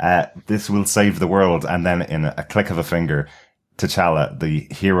 This will save the world. And then in a click of a finger, T'Challa, the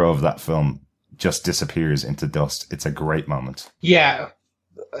hero of that film, just disappears into dust. It's a great moment. Yeah,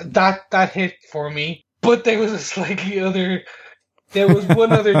 that hit for me. But there was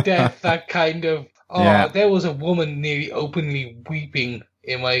one other death that kind of, there was a woman nearly openly weeping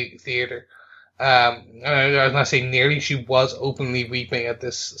in my theater. I'm not saying nearly, she was openly weeping at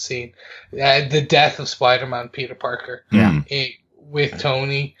this scene. The death of Spider-Man Peter Parker with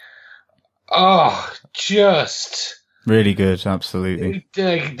Tony. Oh, just... really good, absolutely.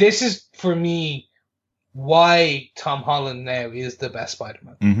 This is, for me, why Tom Holland now is the best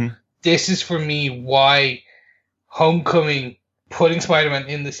Spider-Man. Mm-hmm. This is, for me, why Homecoming, putting Spider-Man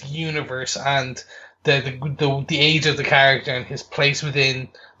in this universe and the age of the character and his place within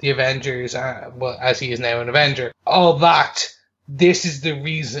the Avengers, well, as he is now an Avenger, all that, this is the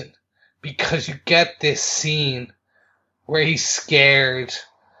reason. Because you get this scene where he's scared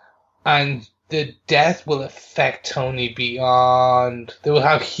and the death will affect Tony beyond. They will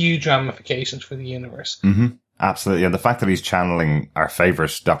have huge ramifications for the universe. Mm-hmm. Absolutely. And the fact that he's channeling our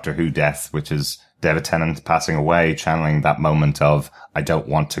favorite Doctor Who death, which is David Tennant passing away, channeling that moment of, I don't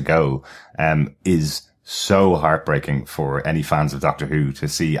want to go, is so heartbreaking for any fans of Doctor Who to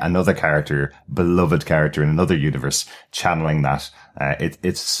see another character, beloved character in another universe, channeling that.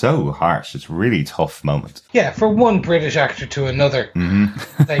 It's so harsh. It's a really tough moment. Yeah, for one British actor to another.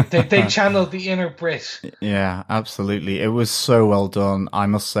 Mm-hmm. They channeled the inner Brit. Yeah, absolutely. It was so well done. I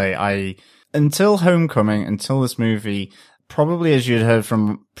must say, until Homecoming, until this movie, probably as you'd heard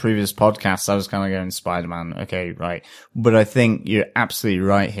from previous podcasts, I was kind of going Spider-Man. Okay, right. But I think you're absolutely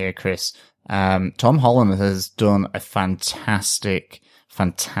right here, Chris. Tom Holland has done a fantastic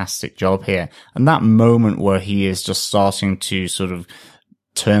job here. And that moment where he is just starting to sort of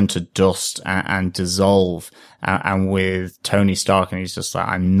turn to dust and dissolve, and with Tony Stark, and he's just like,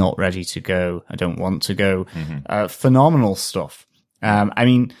 I'm not ready to go. I don't want to go. Mm-hmm. Phenomenal stuff. I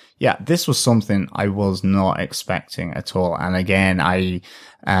mean, yeah, this was something I was not expecting at all. And again,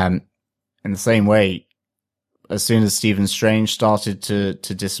 in the same way, as soon as Stephen Strange started to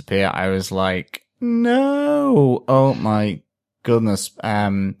disappear, I was like, no, oh my goodness.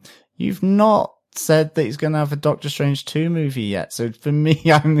 You've not said that he's going to have a Doctor Strange 2 movie yet. So for me,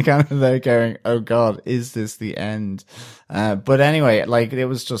 I'm kind of there going, oh God, is this the end? But anyway, like, it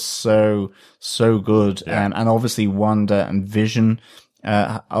was just so good. Yeah. And obviously Wanda and Vision,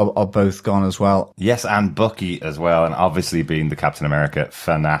 are both gone as well. Yes, and Bucky as well, and obviously being the Captain America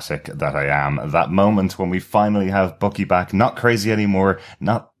fanatic that I am, that moment when we finally have Bucky back, not crazy anymore,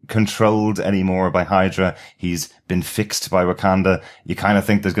 not controlled anymore by Hydra, he's been fixed by Wakanda. You kind of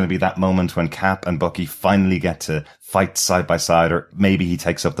think there's going to be that moment when Cap and Bucky finally get to fight side by side, or maybe he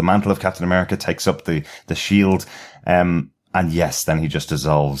takes up the mantle of Captain America, takes up the shield, and yes, then he just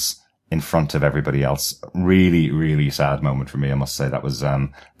dissolves in front of everybody else. Really, really sad moment for me. I must say that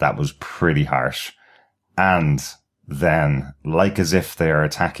was pretty harsh. And then, like as if they are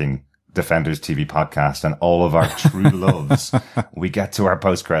attacking Defenders TV podcast and all of our true loves, we get to our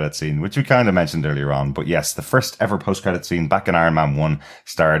post-credit scene, which we kind of mentioned earlier on. But yes, the first ever post-credit scene back in Iron Man 1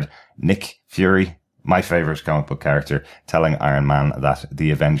 starred Nick Fury, my favorite comic book character, telling Iron Man that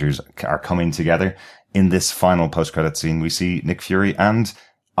the Avengers are coming together. In this final post-credit scene, we see Nick Fury and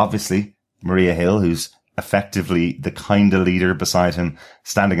obviously Maria Hill, who's effectively the kind of leader beside him,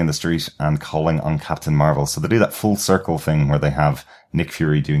 standing in the street and calling on Captain Marvel. So they do that full circle thing where they have Nick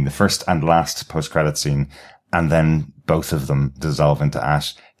Fury doing the first and last post-credit scene, and then both of them dissolve into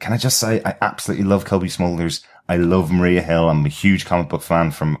ash. Can I just say, I absolutely love Kobe Smulders. I love Maria Hill. I'm a huge comic book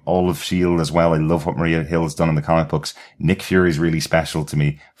fan from all of S.H.I.E.L.D. as well. I love what Maria Hill has done in the comic books. Nick Fury is really special to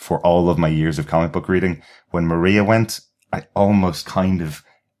me for all of my years of comic book reading. When Maria went, I almost kind of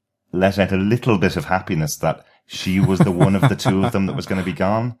let out a little bit of happiness that she was the one of the two of them that was going to be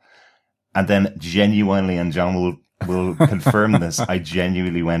gone. And then genuinely, and John will confirm this, I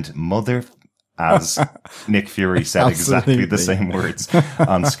genuinely went, mother, as Nick Fury said exactly the same words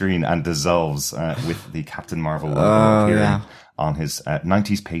on screen, and dissolves with the Captain Marvel logo appearing on his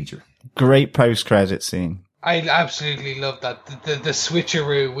 90s pager. Great post-credit scene. I absolutely love that. The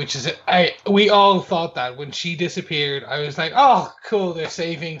switcheroo, which is, we all thought that when she disappeared. I was like, oh, cool, they're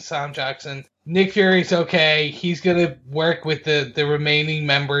saving Sam Jackson. Nick Fury's okay. He's going to work with the remaining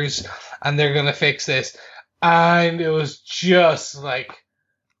members and they're going to fix this. And it was just like,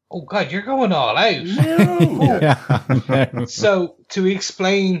 oh God, you're going all out. Yeah. So to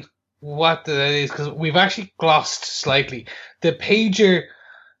explain what that is, because we've actually glossed slightly, the pager.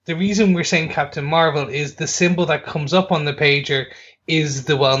 The reason we're saying Captain Marvel is the symbol that comes up on the pager is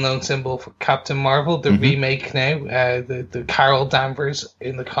the well-known symbol for Captain Marvel, the remake now, the Carol Danvers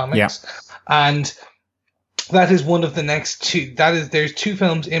in the comics. Yeah. And that is one of the next two. There's two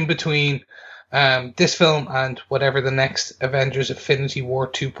films in between this film and whatever the next Avengers Infinity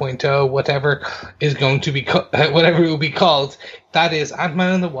War 2.0, whatever is going to be, whatever it will be called. That is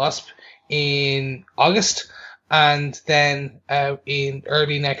Ant-Man and the Wasp in August. And then in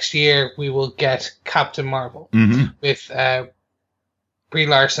early next year, we will get Captain Marvel with Brie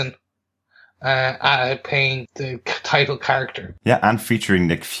Larson playing the title character. Yeah, and featuring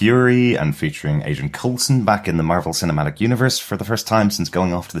Nick Fury and featuring Agent Coulson back in the Marvel Cinematic Universe for the first time since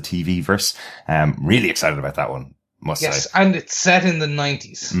going off to the TV-verse. Really excited about that one, must say. Yes, and it's set in the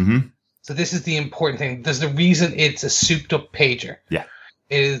 90s. Mm-hmm. So this is the important thing. There's the reason it's a souped up pager. Yeah.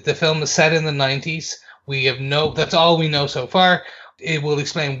 The film is set in the 90s. That's all we know so far. It will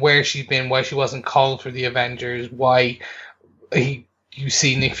explain where she's been, why she wasn't called for the Avengers, why you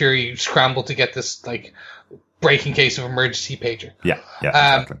see Nick Fury scramble to get this like breaking case of emergency pager. Yeah,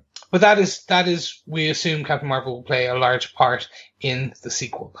 exactly. But that is we assume Captain Marvel will play a large part in the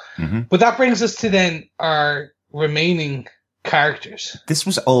sequel. Mm-hmm. But that brings us to then our remaining characters. This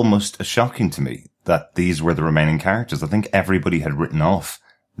was almost shocking to me that these were the remaining characters. I think everybody had written off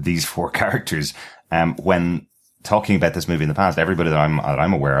these 4 characters. When talking about this movie in the past, everybody that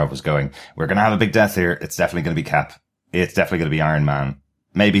I'm aware of was going, we're going to have a big death here. It's definitely going to be Cap. It's definitely going to be Iron Man.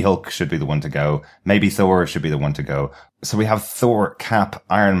 Maybe Hulk should be the one to go. Maybe Thor should be the one to go. So we have Thor, Cap,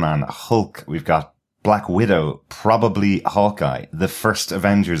 Iron Man, Hulk. We've got Black Widow, probably Hawkeye, the first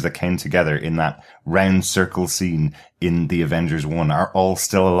Avengers that came together in that round circle scene in the Avengers 1 are all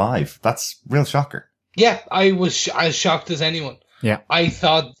still alive. That's real shocker. Yeah, I was as shocked as anyone. Yeah. I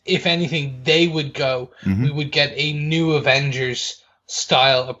thought, if anything, they would go. Mm-hmm. We would get a new Avengers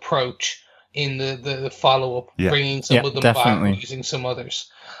style approach in the follow-up, bringing some of them definitely back, using some others.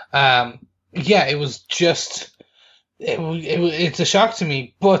 It was just... it's a shock to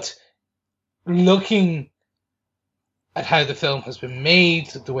me, but looking at how the film has been made,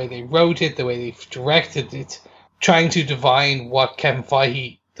 the way they wrote it, the way they've directed it, trying to divine what Kevin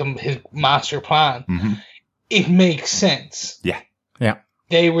Feige, his master plan, mm-hmm. it makes sense. Yeah.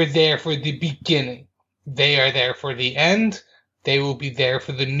 They were there for the beginning. They are there for the end. They will be there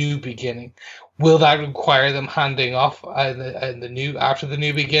for the new beginning. Will that require them handing off the new after the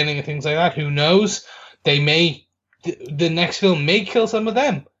new beginning and things like that? Who knows? They may. The next film may kill some of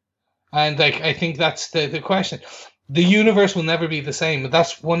them, and I think that's the question. The universe will never be the same, but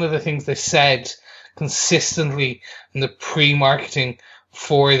that's one of the things they said consistently in the pre-marketing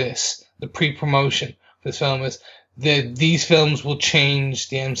for this, the pre-promotion for this film is these films will change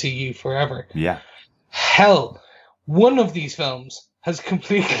the MCU forever. Yeah. Hell, one of these films has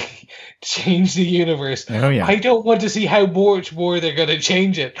completely changed the universe. Oh, yeah. I don't want to see how much more they're going to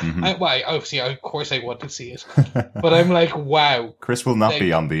change it. Mm-hmm. Of course I want to see it. But I'm like, wow. Chris will not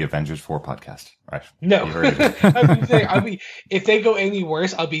be on the Avengers 4 podcast, right? No. If they go any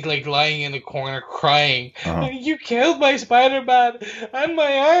worse, I'll be like lying in a corner crying. Uh-huh. You killed my Spider-Man and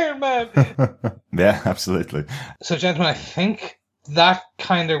my Iron Man. Yeah, absolutely. So, gentlemen, I think that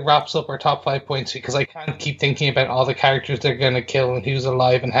kind of wraps up our top 5 points because I can't keep thinking about all the characters they're going to kill and who's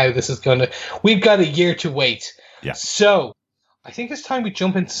alive and how this is going to... We've got a year to wait. Yeah. So, I think it's time we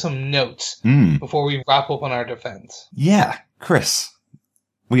jump into some notes before we wrap up on our defense. Yeah, Chris.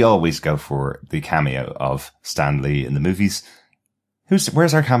 We always go for the cameo of Stan Lee in the movies.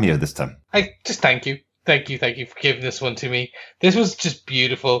 Where's our cameo this time? I just thank you. Thank you for giving this one to me. This was just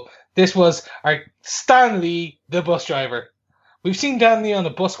beautiful. This was our Stan Lee, the bus driver. We've seen Stan Lee on a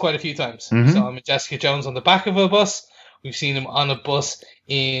bus quite a few times. Mm-hmm. We saw him in Jessica Jones on the back of a bus. We've seen him on a bus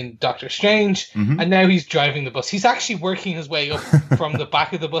in Doctor Strange. Mm-hmm. And now he's driving the bus. He's actually working his way up from the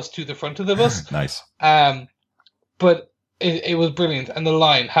back of the bus to the front of the bus. Nice. But it was brilliant. And the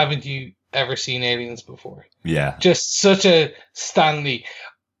line, haven't you ever seen aliens before? Yeah. Just such a Stan Lee.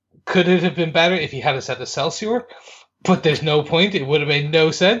 Could it have been better if he had a set of Celsior? But there's no point. It would have made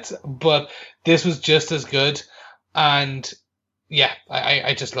no sense. But this was just as good. And yeah,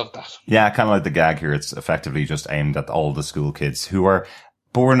 I just love that. Yeah, kind of like the gag here. It's effectively just aimed at all the school kids who are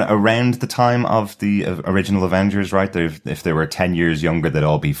born around the time of the original Avengers, right? If they were 10 years younger, they'd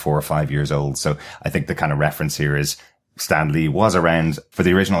all be 4 or 5 years old. So I think the kind of reference here is Stan Lee was around for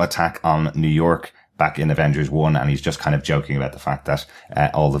the original attack on New York back in Avengers 1, and he's just kind of joking about the fact that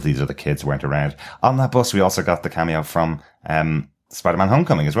all of these other kids weren't around. On that bus, we also got the cameo from Spider-Man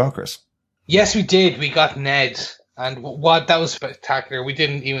Homecoming as well, Chris. Yes, we did. We got Ned. And that was spectacular. We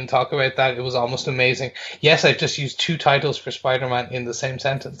didn't even talk about that. It was almost amazing. Yes, I've just used 2 titles for Spider-Man in the same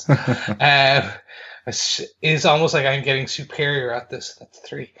sentence. It's almost like I'm getting superior at this. That's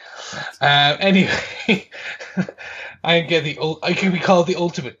 3. Anyway, I can be called the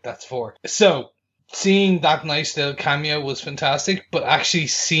ultimate. That's 4. So seeing that nice little cameo was fantastic, but actually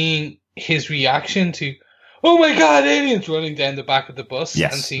seeing his reaction to, oh my God, aliens, running down the back of the bus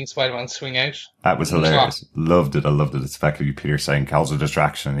and seeing Spider-Man swing out. That was hilarious. Loved it. I loved it. It's effectively Peter saying, "Calls a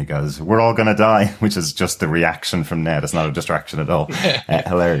distraction." And he goes, "We're all going to die," which is just the reaction from Ned. It's not a distraction at all.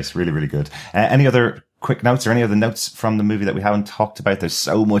 Hilarious. Really, really good. Any other quick notes or any other notes from the movie that we haven't talked about? There's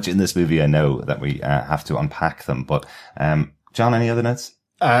so much in this movie, I know, that we have to unpack them. But John, any other notes?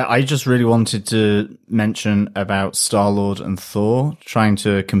 I just really wanted to mention about Star-Lord and Thor trying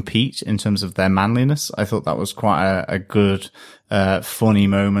to compete in terms of their manliness. I thought that was quite a good, funny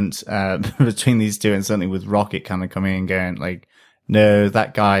moment, between these two, and certainly with Rocket kind of coming and going like, no,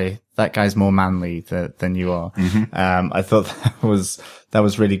 that guy's more manly than you are. Mm-hmm. I thought that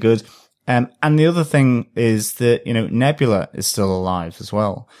was really good. And the other thing is that, Nebula is still alive as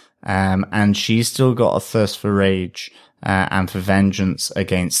well. And she's still got a thirst for rage, and for vengeance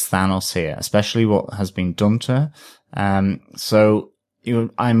against Thanos here, especially what has been done to her. So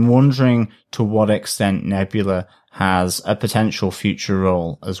I'm wondering to what extent Nebula has a potential future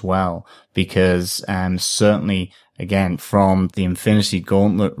role as well, because, certainly, again, from the Infinity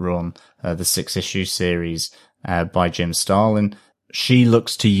Gauntlet run, the 6-issue series, by Jim Starlin, she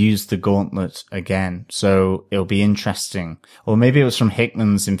looks to use the gauntlet again. So it'll be interesting. Or maybe it was from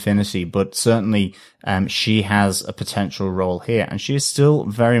Hickman's Infinity, but certainly, she has a potential role here, and she is still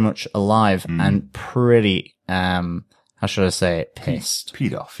very much alive and pretty, how should I say it? Pissed.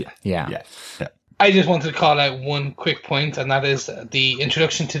 Peed off. Yeah. I just wanted to call out one quick point, and that is the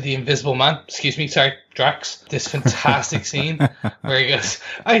introduction to the Invisible Man. Drax. This fantastic scene where he goes,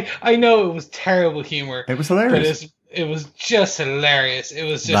 I know it was terrible humor. It was hilarious. But it was just hilarious. It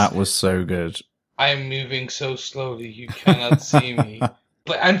was just... That was so good. I am moving so slowly, you cannot see me.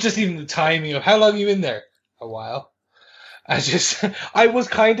 And just even the timing of how long are you in there? A while. I was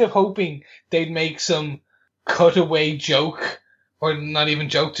kind of hoping they'd make some cutaway joke, or not even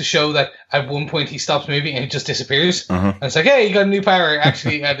joke, to show that at one point he stops moving and he just disappears. And it's like, hey, he got a new power.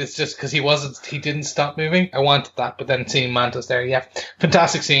 Actually, and it's just because he didn't stop moving. I wanted that, but then seeing Mantis there, yeah.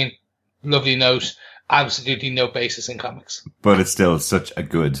 Fantastic scene. Lovely note. Absolutely no basis in comics. But it's still such a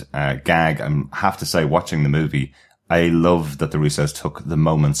good gag. I have to say, watching the movie, I love that the Russos took the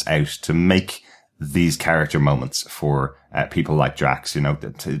moments out to make these character moments for people like Drax.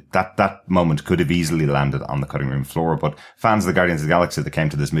 That moment could have easily landed on the cutting room floor, but fans of the Guardians of the Galaxy that came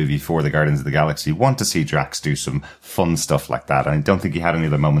to this movie for the Guardians of the Galaxy want to see Drax do some fun stuff like that. And I don't think he had any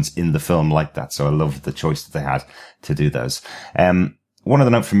other moments in the film like that. So I love the choice that they had to do those. One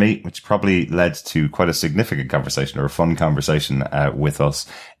other note for me, which probably led to quite a significant conversation, or a fun conversation with us.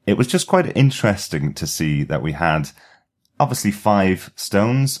 It was just quite interesting to see that we had obviously 5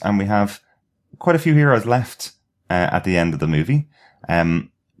 stones, and we have quite a few heroes left at the end of the movie.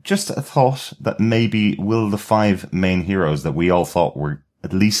 Just a thought that maybe will the 5 main heroes that we all thought were,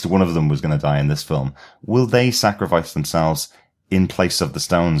 at least one of them was going to die in this film, will they sacrifice themselves in place of the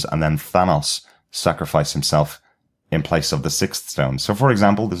stones, and then Thanos sacrifice himself in place of the 6th stone? So, for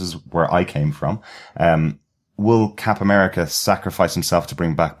example, this is where I came from. Will Cap America sacrifice himself to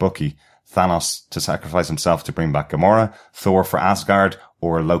bring back Bucky? Thanos to sacrifice himself to bring back Gamora? Thor for Asgard?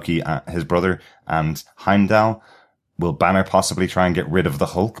 Or Loki, his brother, and Heimdall? Will Banner possibly try and get rid of the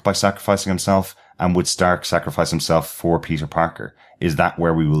Hulk by sacrificing himself? And would Stark sacrifice himself for Peter Parker? Is that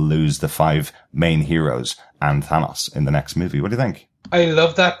where we will lose the 5 main heroes and Thanos in the next movie? What do you think? I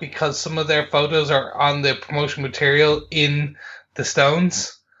love that, because some of their photos are on the promotion material in the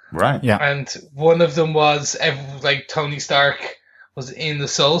stones. Right. Yeah. And one of them was, like, Tony Stark was in the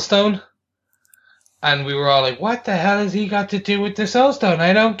Soul Stone. And we were all like, what the hell has he got to do with the Soul Stone?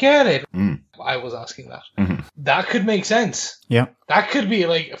 I don't get it. I was asking that. Mm-hmm. That could make sense. Yeah. That could be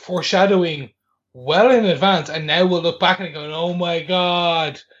like foreshadowing well in advance. And now we'll look back and go, oh my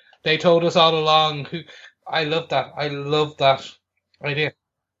God, they told us all along. I love that. I love that idea.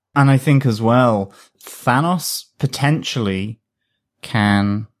 And I think as well, Thanos potentially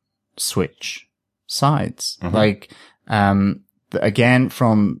can switch sides. Mm-hmm. Like, again,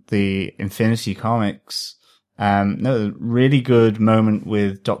 from the Infinity Comics, really good moment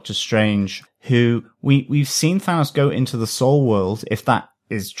with Doctor Strange, who we've seen Thanos go into the Soul World, if that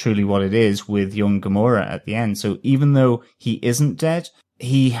is truly what it is, with young Gamora at the end. So even though he isn't dead,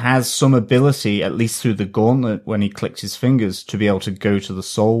 he has some ability, at least through the gauntlet when he clicks his fingers, to be able to go to the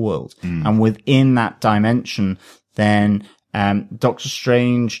Soul World. And within that dimension, then Doctor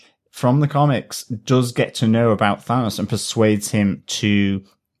Strange from the comics does get to know about Thanos and persuades him to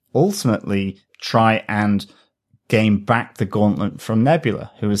ultimately try and gain back the gauntlet from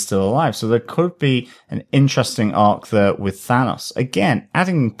Nebula, who is still alive. So there could be an interesting arc there with Thanos. Again,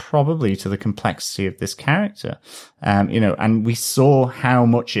 adding probably to the complexity of this character. And we saw how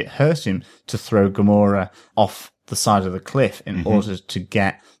much it hurt him to throw Gamora off the side of the cliff in order to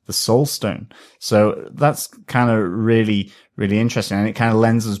get the Soul Stone. So that's kind of really, really interesting. And it kind of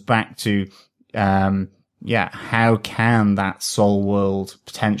lends us back to, how can that soul world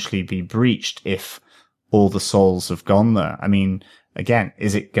potentially be breached if all the souls have gone there? I mean, again,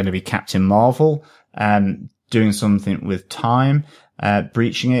 is it going to be Captain Marvel, doing something with time?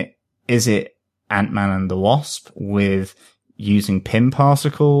 breaching it? Is it Ant-Man and the Wasp with using pin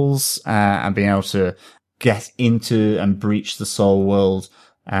particles, and being able to get into and breach the soul world?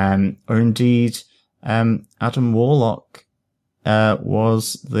 Or indeed, Adam Warlock,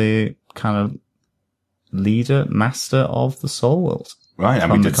 was the kind of leader, master of the soul world. Right,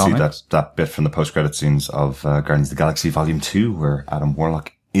 and we did see that bit from the post-credit scenes of Guardians of the Galaxy Volume 2, where Adam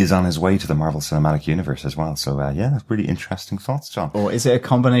Warlock is on his way to the Marvel Cinematic Universe as well. So, yeah, really interesting thoughts, John. Or is it a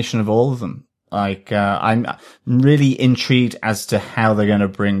combination of all of them? Like, I'm really intrigued as to how they're going to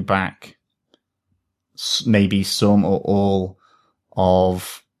bring back maybe some or all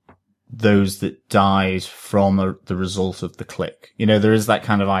of those that died from the result of the click. You know, there is that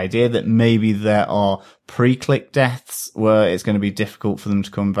kind of idea that maybe there are pre-click deaths where it's going to be difficult for them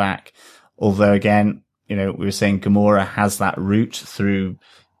to come back. Although again, you know, we were saying Gamora has that route through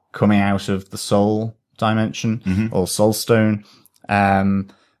coming out of the soul dimension or soul stone.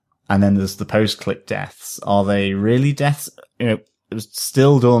 And then there's the post-click deaths. Are they really deaths? You know, it was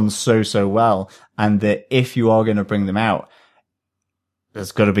still done so well. And that if you are going to bring them out,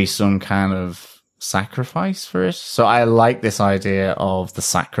 there's got to be some kind of sacrifice for it. So I like this idea of the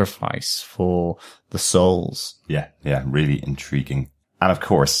sacrifice for the souls. Yeah, really intriguing. And of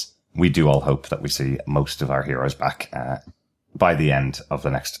course, we do all hope that we see most of our heroes back by the end of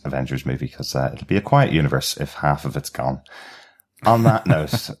the next Avengers movie, because it'll be a quiet universe if half of it's gone. On that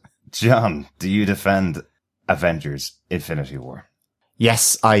note, John, do you defend Avengers Infinity War?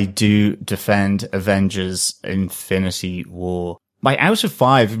 Yes, I do defend Avengers Infinity War. My out of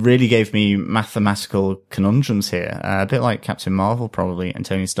 5 really gave me mathematical conundrums here, a bit like Captain Marvel probably and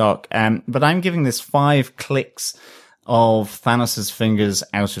Tony Stark. But I'm giving this 5 clicks of Thanos' fingers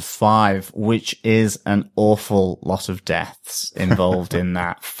out of 5, which is an awful lot of deaths involved in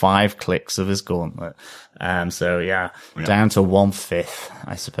that. 5 clicks of his gauntlet. So yeah, down to 1/5,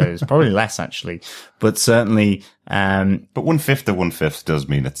 I suppose. Probably less actually, but certainly, but 1/5 to 1/5 does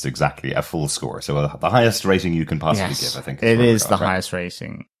mean it's exactly a full score. So the highest rating you can possibly give, I think. It is the highest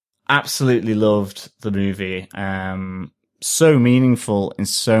rating. Absolutely loved the movie. So meaningful in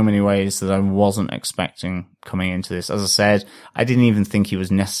so many ways that I wasn't expecting coming into this. As I said, I didn't even think he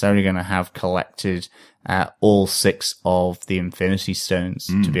was necessarily going to have collected all 6 of the Infinity Stones,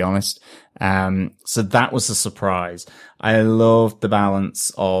 to be honest. So that was a surprise. I loved the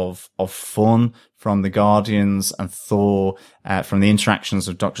balance of fun from the Guardians and Thor, from the interactions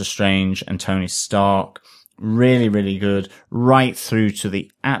of Doctor Strange and Tony Stark. Really, really good. Right through to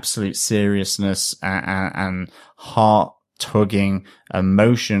the absolute seriousness and heart-tugging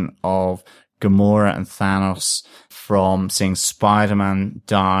emotion of Gamora and Thanos, from seeing Spider-Man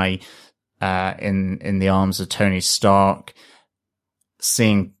die in the arms of Tony Stark,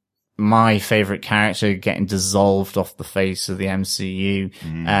 seeing my favorite character getting dissolved off the face of the MCU.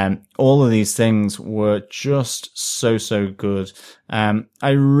 All of these things were just so good. I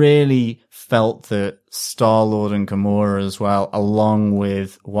really felt that Star-Lord and Gamora as well, along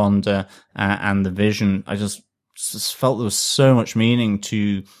with Wanda and the Vision, I just felt there was so much meaning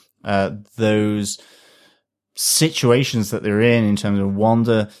to those situations that they're in terms of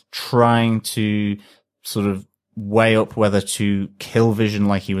Wanda trying to sort of weigh up whether to kill Vision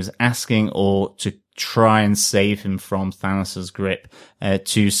like he was asking, or to try and save him from Thanos' grip,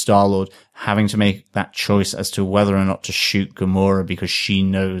 to Star-Lord having to make that choice as to whether or not to shoot Gamora because she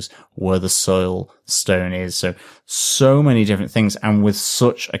knows where the Soul Stone is. So many different things, and with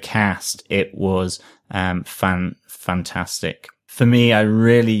such a cast, it was fantastic. For me, I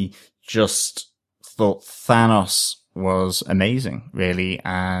really just thought Thanos was amazing, really,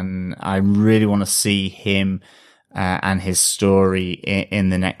 and I really want to see him and his story in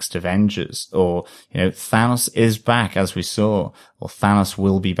the next Avengers. Or, you know, Thanos is back, as we saw, or Thanos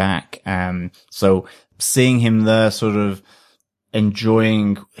will be back. So seeing him there sort of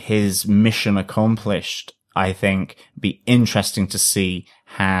enjoying his mission accomplished, I think be interesting to see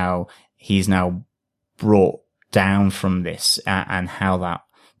how he's now brought down from this and how that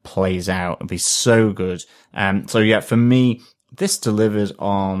plays out. It'd be so good. So yeah, for me, this delivered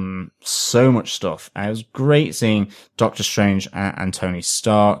on so much stuff. It was great seeing Doctor Strange and Tony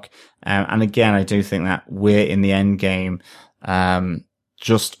Stark. And again, I do think that we're in the end game.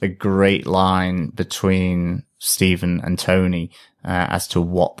 Just a great line between Stephen and Tony, as to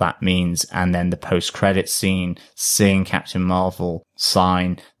what that means. And then the post-credit scene, seeing Captain Marvel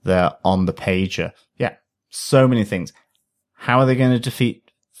sign there on the pager. Yeah, so many things. How are they going to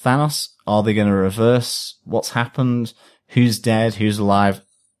defeat Thanos? Are they going to reverse what's happened? Who's dead? Who's alive?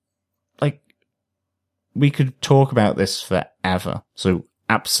 Like, we could talk about this forever. So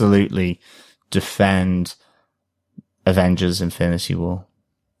absolutely defend Avengers Infinity War.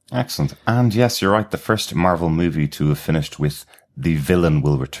 Excellent. And yes, you're right. The first Marvel movie to have finished with the villain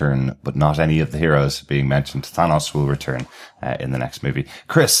will return, but not any of the heroes being mentioned. Thanos will return in the next movie.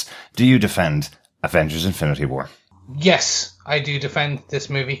 Chris, do you defend Avengers Infinity War? Yes, I do defend this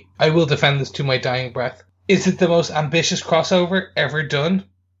movie. I will defend this to my dying breath. Is it the most ambitious crossover ever done?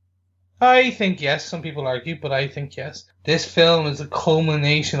 I think yes. Some people argue, but I think yes. This film is a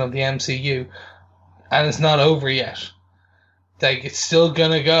culmination of the MCU, and it's not over yet. Like, it's still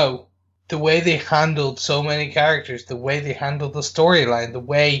gonna go. The way they handled so many characters, the way they handled the storyline, the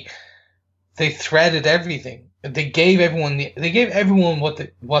way they threaded everything. They gave everyone what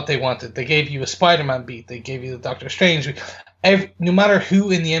they wanted. They gave you a Spider-Man beat. They gave you the Doctor Strange beat. No matter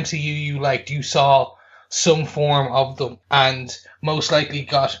who in the MCU you liked, you saw some form of them, and most likely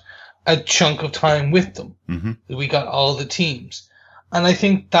got a chunk of time with them. Mm-hmm. We got all the teams, and I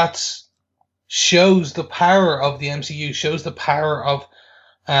think that's shows the power of the MCU, shows the power of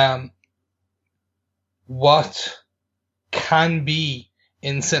what can be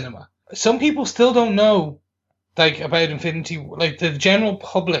in cinema. Some people still don't know, like, about Infinity War. Like, the general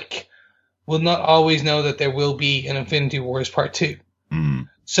public will not always know that there will be an Infinity Wars Part 2. Mm.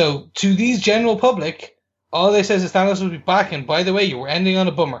 So, to these general public, all they says is Thanos will be back, and by the way, you were ending on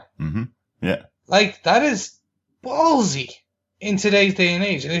a bummer. Mm-hmm. Yeah. Like, that is ballsy in today's day and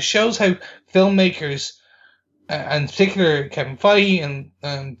age. And it shows how filmmakers, and in particular Kevin Feige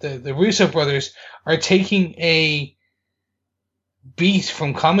and the Russo brothers, are taking a beat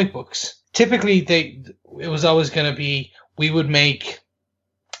from comic books. Typically, it was always going to be, we would make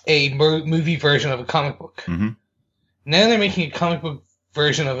a movie version of a comic book. Mm-hmm. Now they're making a comic book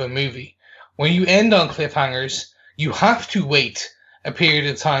version of a movie. When you end on cliffhangers, you have to wait a period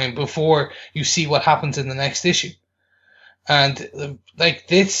of time before you see what happens in the next issue. And like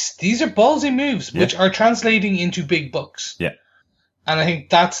these are ballsy moves, which are translating into big bucks. Yeah. And I think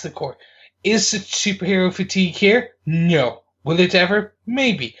that's the core. Is it superhero fatigue here? No. Will it ever?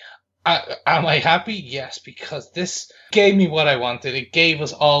 Maybe. Am I happy? Yes, because this gave me what I wanted. It gave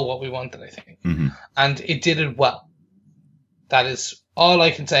us all what we wanted, I think. Mm-hmm. And it did it well. That is all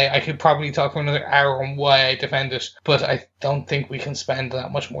I can say. I could probably talk for another hour on why I defend it, but I don't think we can spend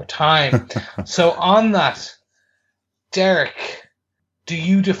that much more time. So on that, Derek, do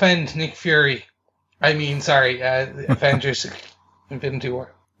you defend Nick Fury? Avengers Infinity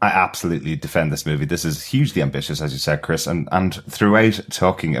War. I absolutely defend this movie. This is hugely ambitious, as you said, Chris. And throughout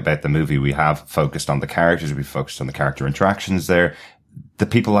talking about the movie, we have focused on the characters. We've focused on the character interactions there. The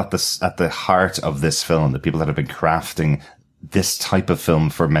people at the heart of this film, the people that have been crafting this type of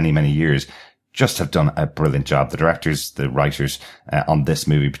film for many, many years, just have done a brilliant job. The directors, the writers on this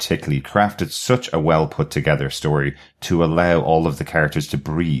movie particularly crafted such a well put together story to allow all of the characters to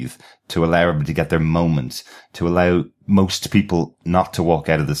breathe, to allow everybody to get their moment, to allow most people not to walk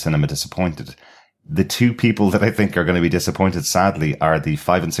out of the cinema disappointed. The two people that I think are going to be disappointed, sadly, are the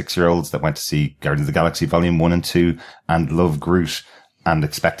 5 and 6 year olds that went to see Guardians of the Galaxy Volume 1 and 2 and love Groot and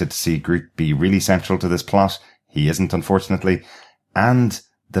expected to see Groot be really central to this plot. He isn't, unfortunately. And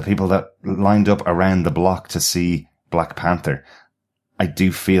the people that lined up around the block to see Black Panther. I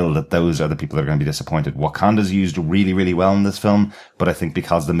do feel that those are the people that are going to be disappointed. Wakanda's used really, really well in this film, but I think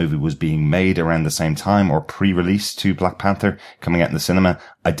because the movie was being made around the same time or pre-release to Black Panther coming out in the cinema,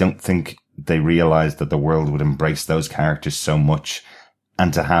 I don't think they realized that the world would embrace those characters so much.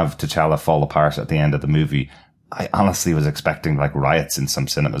 And to have T'Challa fall apart at the end of the movie, I honestly was expecting like riots in some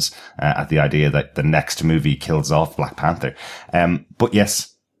cinemas at the idea that the next movie kills off Black Panther. But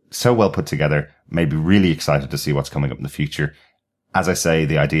yes, so well put together, made me really excited to see what's coming up in the future. As I say,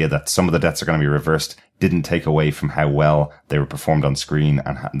 the idea that some of the deaths are going to be reversed didn't take away from how well they were performed on screen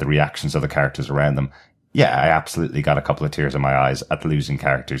and the reactions of the characters around them. Yeah, I absolutely got a couple of tears in my eyes at losing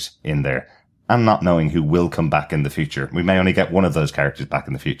characters in there and not knowing who will come back in the future. We may only get one of those characters back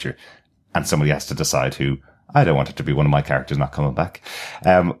in the future, and somebody has to decide who. I don't want it to be one of my characters not coming back.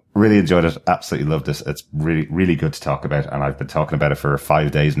 Really enjoyed it. Absolutely loved it. It's really, really good to talk about. And I've been talking about it for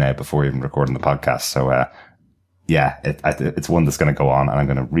 5 days now before even recording the podcast. So, it's one that's going to go on and I'm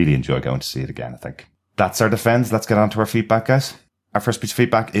going to really enjoy going to see it again, I think. That's our defense. Let's get on to our feedback, guys. Our first piece of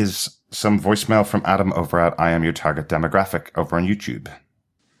feedback is some voicemail from Adam over at I Am Your Target Demographic over on YouTube.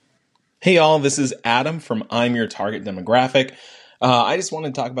 Hey all, this is Adam from I'm Your Target Demographic. I just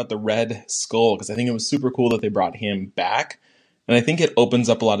wanted to talk about the Red Skull because I think it was super cool that they brought him back. And I think it opens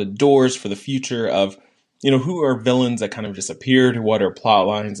up a lot of doors for the future of, who are villains that kind of disappeared, what are plot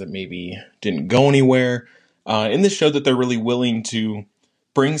lines that maybe didn't go anywhere. And this showed that they're really willing to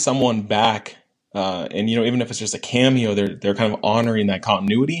bring someone back. And, even if it's just a cameo, they're kind of honoring that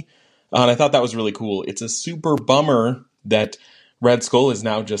continuity. And I thought that was really cool. It's a super bummer that Red Skull is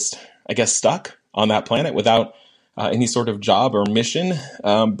now just, I guess, stuck on that planet without any sort of job or mission.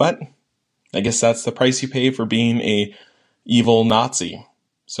 But I guess that's the price you pay for being a evil Nazi.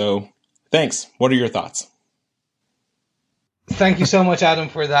 So thanks. What are your thoughts? Thank you so much, Adam,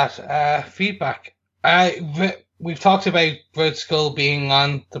 for that feedback. We've talked about Red Skull being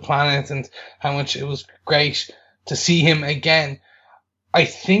on the planet and how much it was great to see him again. I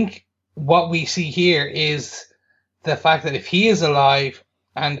think what we see here is the fact that if he is alive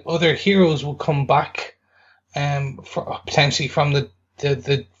and other heroes will come back, potentially from the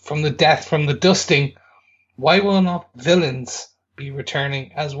death, from the dusting, why will not villains be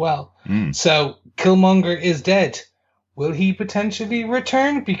returning as well? So Killmonger is dead. Will he potentially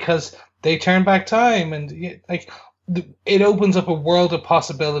return because they turn back time? And it opens up a world of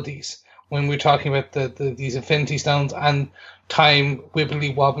possibilities when we're talking about these Infinity Stones and time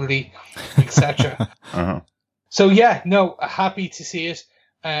wibbly wobbly, etc. So yeah, no, happy to see it.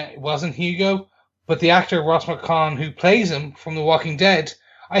 It wasn't Hugo, but the actor Ross McCann, who plays him from The Walking Dead,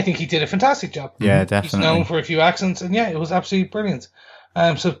 I think he did a fantastic job. Yeah, definitely. He's known for a few accents, and yeah, it was absolutely brilliant.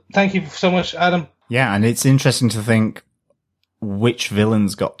 So thank you so much, Adam. Yeah, and it's interesting to think which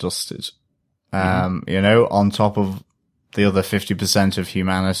villains got dusted. On top of the other 50% of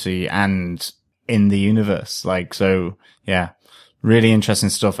humanity and in the universe. Really interesting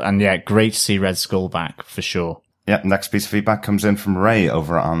stuff. And yeah, great to see Red Skull back for sure. Yeah, next piece of feedback comes in from Ray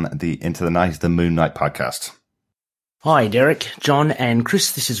over on the Into the Night, the Moon Knight podcast. Hi, Derek, John, and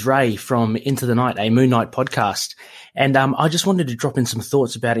Chris. This is Ray from Into the Night, a Moon Knight podcast. And I just wanted to drop in some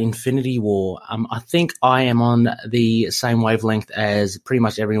thoughts about Infinity War. I think I am on the same wavelength as pretty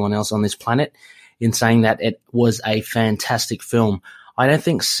much everyone else on this planet in saying that it was a fantastic film. I don't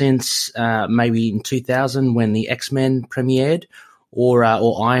think since maybe in 2000 when the X-Men premiered, or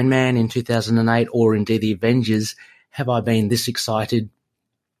Iron Man in 2008, or indeed the Avengers, have I been this excited,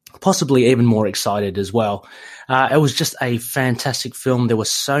 possibly even more excited as well. It was just a fantastic film. There were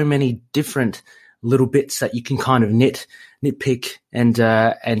so many different little bits that you can kind of nitpick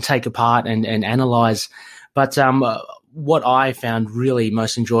and take apart and analyze. But what I found really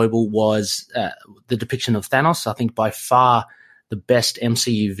most enjoyable was the depiction of Thanos. I think by far the best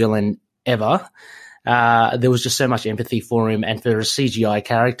MCU villain ever. There was just so much empathy for him, and for a CGI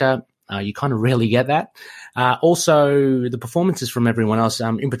character, you kind of rarely get that. Also, the performances from everyone else.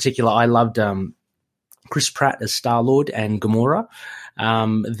 In particular, I loved Chris Pratt as Star-Lord and Gamora.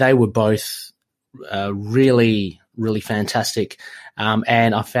 They were both really, really fantastic.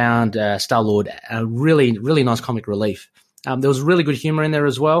 And I found Star-Lord a really, really nice comic relief. There was really good humor in there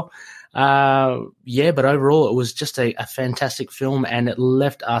as well. But overall, it was just a fantastic film, and it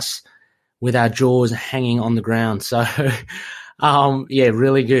left us with our jaws hanging on the ground. So,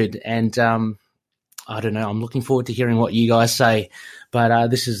 really good. And I don't know, I'm looking forward to hearing what you guys say. But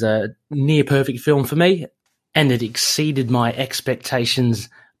this is a near perfect film for me, and it exceeded my expectations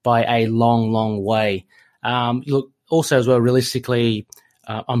by a long, long way. Look, also as well, realistically,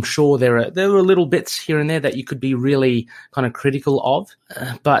 I'm sure there were little bits here and there that you could be really kind of critical of,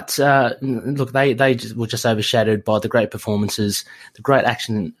 but look, they were just overshadowed by the great performances, the great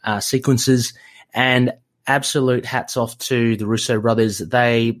action sequences, and absolute hats off to the Russo brothers.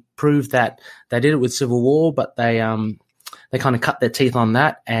 They proved that they did it with Civil War, but they kind of cut their teeth on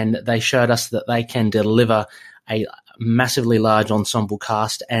that, and they showed us that they can deliver a massively large ensemble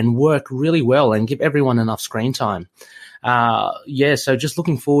cast and work really well and give everyone enough screen time. So just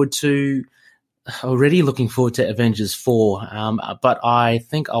looking forward to Avengers 4. But I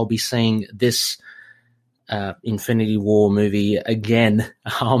think I'll be seeing this Infinity War movie again.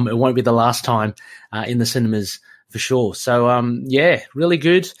 It won't be the last time in the cinemas for sure. So, really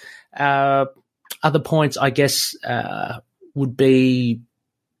good. Other points, I guess, would be,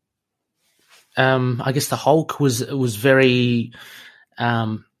 I guess the Hulk was very,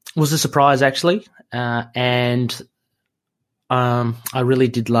 was a surprise actually. And I really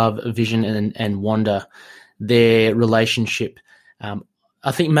did love Vision and Wanda, their relationship.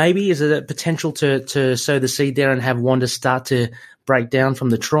 I think maybe is it a potential to sow the seed there and have Wanda start to break down from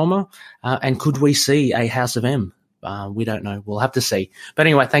the trauma? And could we see a House of M? We don't know. We'll have to see. But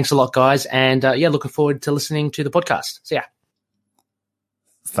anyway, thanks a lot, guys. And looking forward to listening to the podcast. See ya.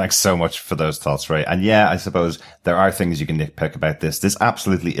 Thanks so much for those thoughts, Ray. And yeah, I suppose there are things you can nitpick about this. This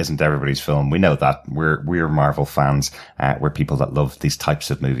absolutely isn't everybody's film. We know that. We're Marvel fans. We're people that love these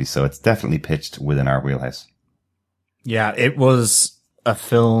types of movies. So it's definitely pitched within our wheelhouse. Yeah, it was a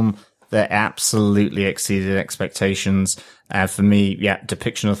film that absolutely exceeded expectations. For me,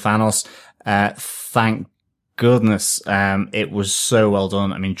 depiction of Thanos. Thank goodness, it was so well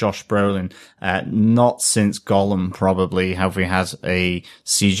done. I mean, Josh Brolin, not since Gollum probably have we had a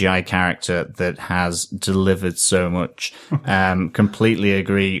CGI character that has delivered so much. Completely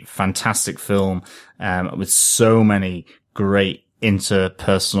agree. Fantastic film, with so many great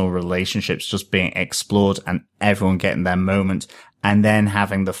interpersonal relationships just being explored and everyone getting their moment, and then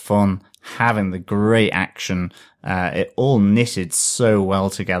having the fun, having the great action. It all knitted so well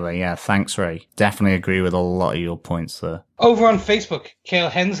together. Yeah, thanks, Ray. Definitely agree with a lot of your points there. Over on Facebook, Cale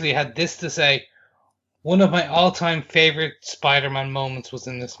Hensley had this to say: one of my all-time favorite Spider-Man moments was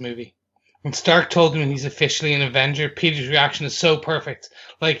in this movie. When Stark told him he's officially an Avenger, Peter's reaction is so perfect.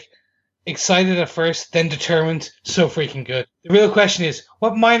 Like, excited at first, then determined, so freaking good. The real question is,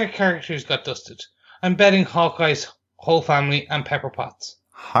 what minor characters got dusted? I'm betting Hawkeye's whole family and Pepper Potts.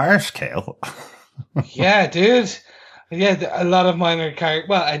 Harsh, Cale. Yeah, dude. Yeah, a lot of minor characters.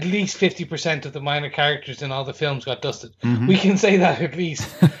 Well, at least 50% of the minor characters in all the films got dusted. Mm-hmm. We can say that at least.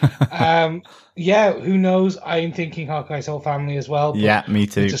 Yeah, who knows? I'm thinking Hawkeye's whole family as well. Yeah, me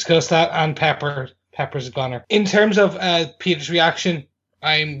too. We'll discuss that, and Pepper's a goner. In terms of Peter's reaction,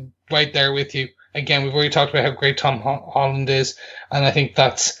 I'm right there with you. Again, we've already talked about how great Tom Holland is, and I think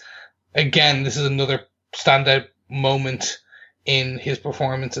that's, again, this is another standout moment in his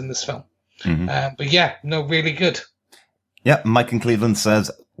performance in this film. Mm-hmm. But yeah, no, really good. Yeah, Mike in Cleveland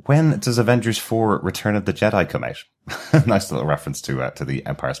says, when does Avengers 4 Return of the Jedi come out? Nice little reference to the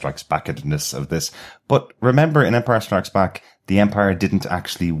Empire Strikes Back-ness of this. But remember, in Empire Strikes Back, the Empire didn't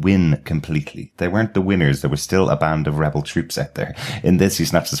actually win completely. They weren't the winners. There was still a band of rebel troops out there. In this, he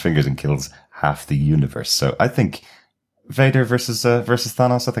snaps his fingers and kills half the universe. So I think Vader versus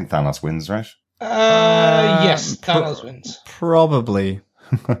Thanos. I think Thanos wins, right? Yes, Thanos wins. Probably.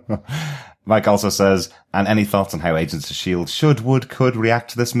 Mike also says, and any thoughts on how Agents of S.H.I.E.L.D. could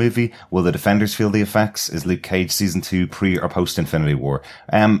react to this movie? Will the Defenders feel the effects? Is Luke Cage Season 2 pre or post Infinity War?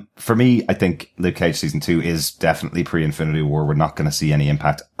 For me, I think Luke Cage Season 2 is definitely pre-Infinity War. We're not going to see any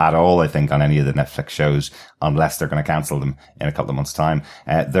impact at all, I think, on any of the Netflix shows, unless they're going to cancel them in a couple of months' time.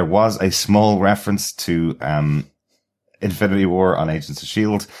 There was a small reference to Infinity War on Agents of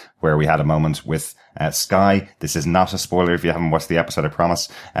S.H.I.E.L.D., where we had a moment with Skye. This is not a spoiler if you haven't watched the episode, I promise.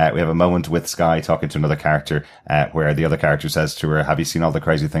 We have a moment with Skye talking to another character, where the other character says to her, have you seen all the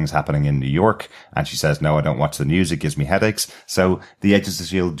crazy things happening in New York? And she says, no, I don't watch the news. It gives me headaches. So the Agents of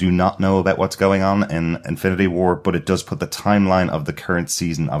S.H.I.E.L.D. do not know about what's going on in Infinity War, but it does put the timeline of the current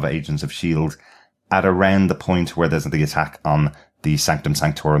season of Agents of S.H.I.E.L.D. at around the point where there's the attack on the Sanctum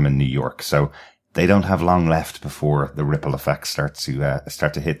Sanctorum in New York. So they don't have long left before the ripple effects start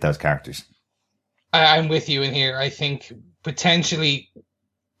to hit those characters. I'm with you in here. I think potentially,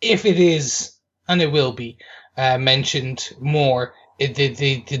 if it is, and it will be, mentioned more,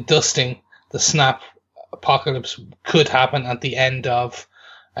 the dusting, the snap apocalypse could happen at the end of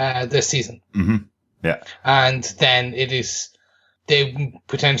this season. Mm-hmm. Yeah. And then they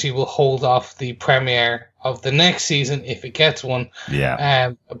potentially will hold off the premiere of the next season, if it gets one,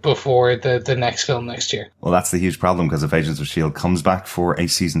 before the next film next year. Well, that's the huge problem, because if Agents of S.H.I.E.L.D. comes back for a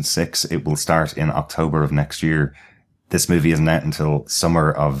season 6, it will start in October of next year. This movie isn't out until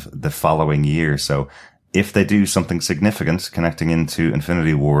summer of the following year. So if they do something significant connecting into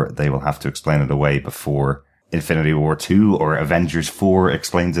Infinity War, they will have to explain it away before Infinity War 2 or Avengers 4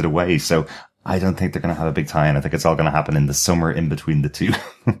 explains it away. So I don't think they're going to have a big tie-in. I think it's all going to happen in the summer in between the two.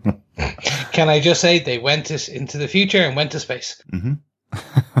 Can I just say they went into the future and went to space? Mm-hmm.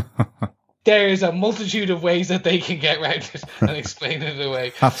 There's a multitude of ways that they can get around it and explain it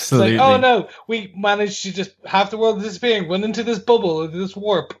away. Absolutely. It's like, oh no, we managed to just have the world disappearing, run into this bubble, this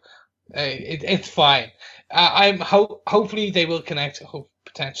warp. It's fine. Hopefully they will connect,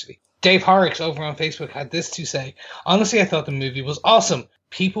 potentially. Dave Horrocks over on Facebook had this to say: honestly, I thought the movie was awesome.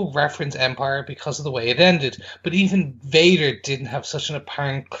 People reference Empire because of the way it ended, but even Vader didn't have such an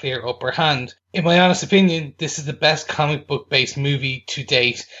apparent clear upper hand. In my honest opinion, this is the best comic book based movie to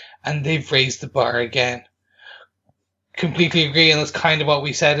date, and they've raised the bar again. Completely agree, and that's kind of what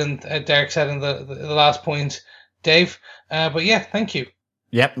we said, and Derek said in the last point, Dave. But yeah, thank you.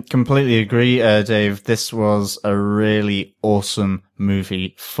 Yep, completely agree, Dave. This was a really awesome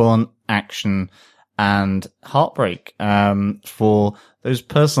movie. Fun, action, and heartbreak. For those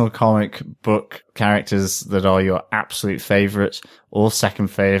personal comic book characters that are your absolute favorite, or second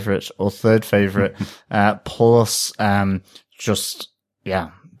favorite, or third favorite, plus,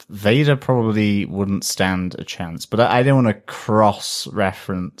 Vader probably wouldn't stand a chance, but I don't want to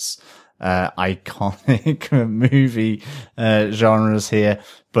cross-reference iconic movie genres here.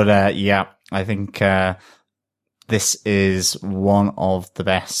 But I think this is one of the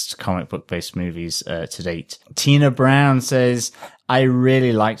best comic book based movies to date. Tina Brown says, I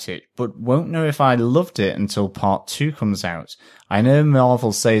really liked it, but won't know if I loved it until part 2 comes out. I know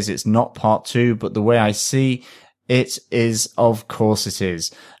Marvel says it's not part 2, but the way I see it is, of course it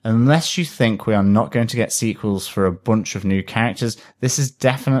is. Unless you think we are not going to get sequels for a bunch of new characters, this is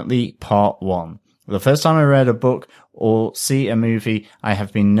definitely part 1. The first time I read a book or see a movie, I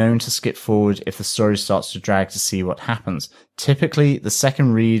have been known to skip forward if the story starts to drag to see what happens. Typically, the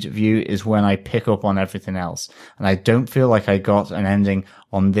second read view is when I pick up on everything else, and I don't feel like I got an ending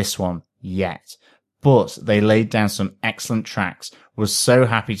on this one yet. But they laid down some excellent tracks. Was so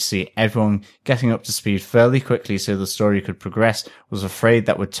happy to see everyone getting up to speed fairly quickly so the story could progress. Was afraid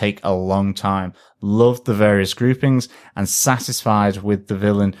that would take a long time. Loved the various groupings and satisfied with the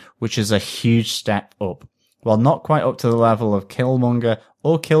villain, which is a huge step up. While not quite up to the level of Killmonger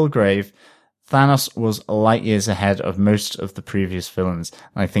or Kilgrave, Thanos was light years ahead of most of the previous villains,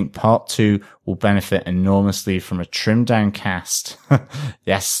 and I think part 2 will benefit enormously from a trimmed down cast.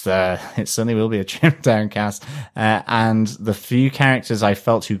 Yes, it certainly will be a trimmed down cast, and the few characters I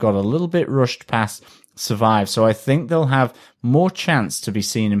felt who got a little bit rushed past survive, so I think they'll have more chance to be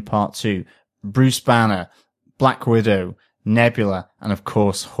seen in part 2. Bruce Banner, Black Widow, Nebula, and of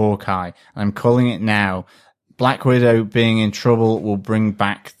course Hawkeye. And I'm calling it now. Black Widow being in trouble will bring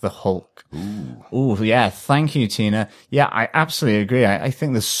back the Hulk. Ooh, yeah. Thank you, Tina. Yeah, I absolutely agree. I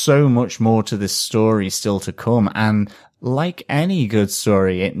think there's so much more to this story still to come. And like any good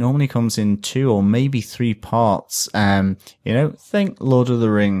story, it normally comes in 2 or maybe 3 parts. Think Lord of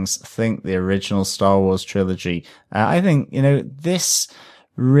the Rings, think the original Star Wars trilogy. I think, this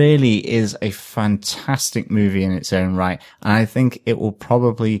really is a fantastic movie in its own right. And I think it will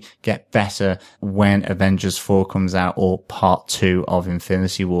probably get better when Avengers 4 comes out, or part 2 of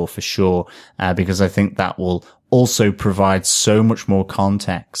Infinity War for sure, because I think that will also provide so much more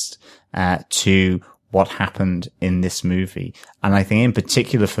context to what happened in this movie. And I think in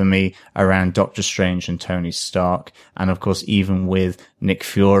particular for me around Doctor Strange and Tony Stark, and of course even with Nick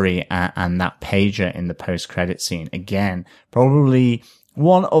Fury and that pager in the post-credit scene. Again, probably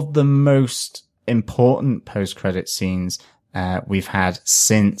one of the most important post-credit scenes we've had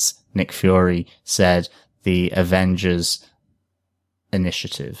since Nick Fury said the Avengers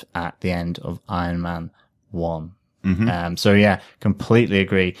initiative at the end of Iron Man 1. Mm-hmm. So yeah, completely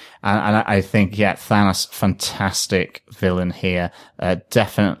agree. And I think, Thanos, fantastic villain here.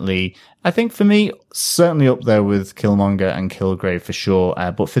 Definitely, I think for me, certainly up there with Killmonger and Kilgrave for sure,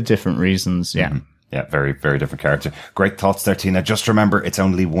 but for different reasons. Yeah. Mm-hmm. Yeah, very, very different character. Great thoughts there, Tina. Just remember, it's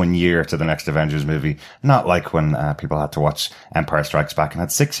only 1 year to the next Avengers movie. Not like when people had to watch Empire Strikes Back and had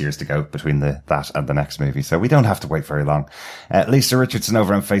 6 years to go between that and the next movie. So we don't have to wait very long. Lisa Richardson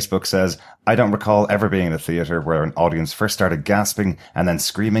over on Facebook says, I don't recall ever being in a theatre where an audience first started gasping and then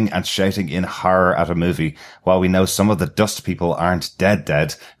screaming and shouting in horror at a movie. While we know some of the dust people aren't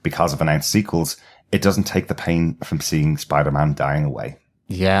dead because of announced sequels, it doesn't take the pain from seeing Spider-Man dying away.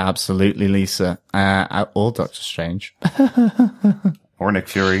 Yeah, absolutely, Lisa. Or Doctor Strange. Or Nick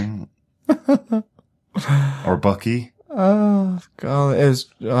Fury. Or Bucky. Oh, God, it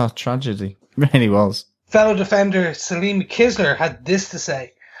was tragedy. It really was. Fellow defender Salim Kisler had this to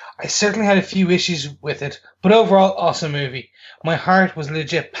say. I certainly had a few issues with it, but overall, awesome movie. My heart was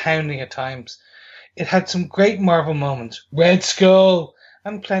legit pounding at times. It had some great Marvel moments. Red Skull!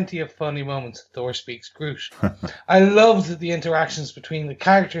 And plenty of funny moments. Thor speaks Groot. I loved the interactions between the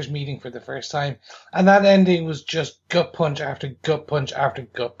characters meeting for the first time, and that ending was just gut punch after gut punch after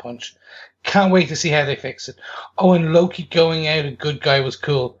gut punch. Can't wait to see how they fix it. Oh, and Loki going out a good guy was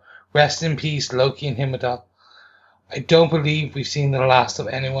cool. Rest in peace, Loki and Himdall. I don't believe we've seen the last of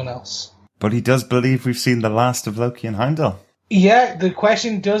anyone else. But he does believe we've seen the last of Loki and Heimdall. Yeah, the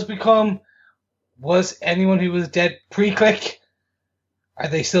question does become, was anyone who was dead pre-click? Are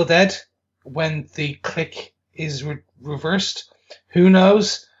they still dead when the click is reversed? Who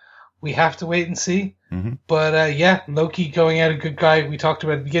knows? We have to wait and see. Mm-hmm. But Loki going out a good guy, we talked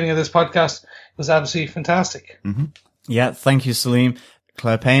about at the beginning of this podcast, was absolutely fantastic. Mm-hmm. Yeah, thank you, Salim.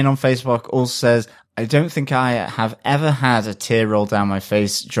 Claire Payne on Facebook also says, I don't think I have ever had a tear roll down my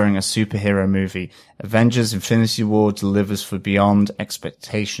face during a superhero movie. Avengers Infinity War delivers for beyond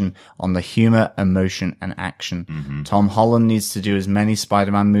expectation on the humor, emotion, and action. Mm-hmm. Tom Holland needs to do as many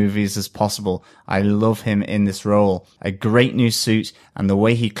Spider-Man movies as possible. I love him in this role. A great new suit, and the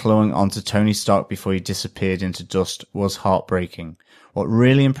way he clung onto Tony Stark before he disappeared into dust was heartbreaking. What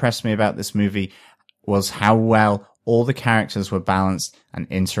really impressed me about this movie was how well all the characters were balanced and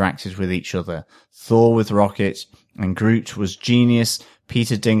interacted with each other. Thor with Rocket, and Groot was genius.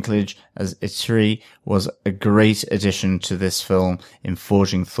 Peter Dinklage as Itri was a great addition to this film in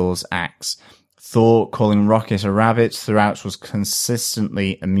forging Thor's axe. Thor calling Rocket a rabbit throughout was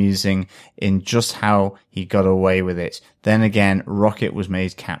consistently amusing in just how he got away with it. Then again, Rocket was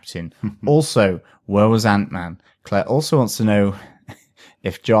made captain. Also, where was Ant-Man? Claire also wants to know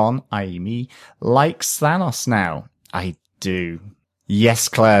if John, i.e. me, likes Thanos now. I do. Yes,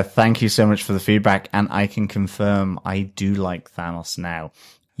 Claire, thank you so much for the feedback, and I can confirm I do like Thanos now.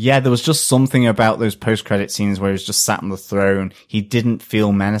 Yeah, there was just something about those post-credit scenes where he was just sat on the throne. He didn't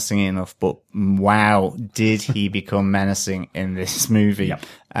feel menacing enough, but wow, did he become menacing in this movie.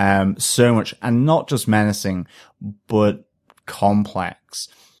 Yep. So much, and not just menacing, but complex.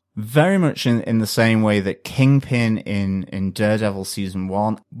 Very much in the same way that Kingpin in Daredevil season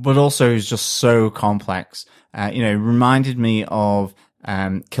 1, but also is just so complex. Reminded me of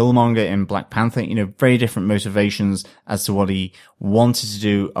Killmonger in Black Panther, very different motivations as to what he wanted to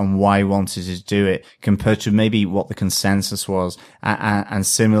do and why he wanted to do it compared to maybe what the consensus was. And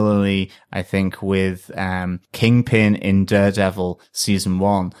similarly, I think with Kingpin in Daredevil season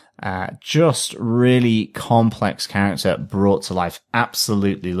 1, just really complex character brought to life.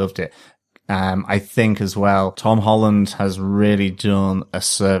 Absolutely loved it. I think as well, Tom Holland has really done a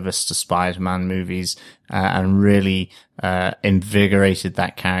service to Spider-Man movies, and really, invigorated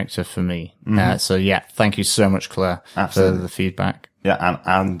that character for me. So yeah, thank you so much, Claire, for the feedback. Yeah.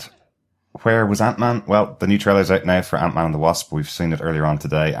 And where was Ant-Man? Well, the new trailer's out now for Ant-Man and the Wasp. We've seen it earlier on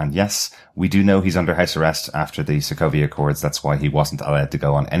today. And yes, we do know he's under house arrest after the Sokovia Accords. That's why he wasn't allowed to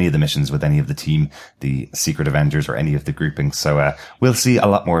go on any of the missions with any of the team, the Secret Avengers, or any of the groupings. So, we'll see a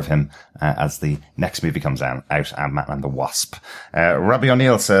lot more of him, as the next movie comes out, Ant-Man and the Wasp. Robbie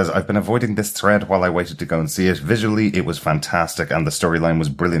O'Neill says, I've been avoiding this thread while I waited to go and see it. Visually, it was fantastic and the storyline was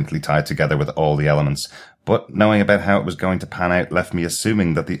brilliantly tied together with all the elements. But knowing about how it was going to pan out left me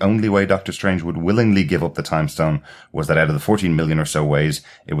assuming that the only way Doctor Strange would willingly give up the Time Stone was that out of the 14 million or so ways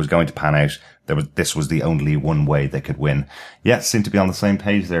it was going to pan out, this was the only one way they could win. Yeah, seem to be on the same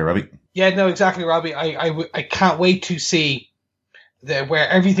page there, Robbie. Yeah, no, exactly, Robbie. I can't wait to see where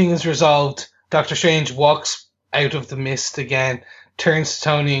everything is resolved. Doctor Strange walks out of the mist again, turns to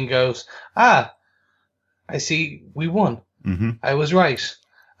Tony and goes, I see we won. Mm-hmm. I was right.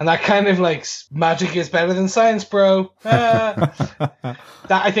 And that kind of magic is better than science, bro.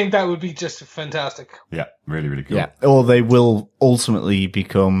 I think that would be just fantastic. Yeah, really, really cool. Yeah, or they will ultimately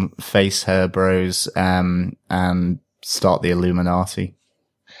become face hair bros, and start the Illuminati.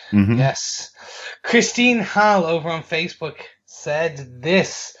 Mm-hmm. Yes. Christine Hall over on Facebook said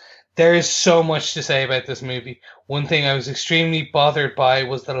this. There is so much to say about this movie. One thing I was extremely bothered by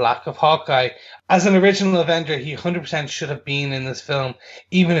was the lack of Hawkeye. As an original Avenger, he 100% should have been in this film,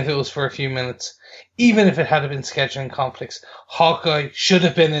 even if it was for a few minutes. Even if it had been scheduling conflicts, Hawkeye should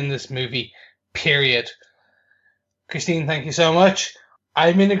have been in this movie, period. Christine, thank you so much.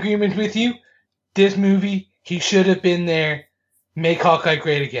 I'm in agreement with you. This movie, he should have been there. Make Hawkeye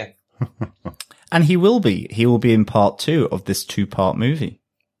great again. And he will be. He will be in part 2 of this 2-part movie.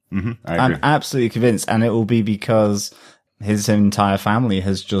 Mm-hmm, I'm absolutely convinced, and it will be because his entire family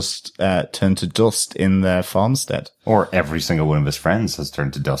has just turned to dust in their farmstead. Or every single one of his friends has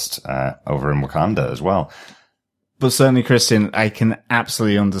turned to dust over in Wakanda as well. But certainly, Christian, I can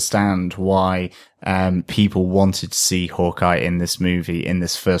absolutely understand why people wanted to see Hawkeye in this movie, in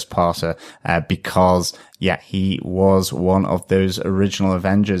this first parter, because, yeah, he was one of those original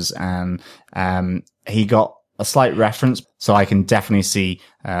Avengers, and he got a slight reference, so I can definitely see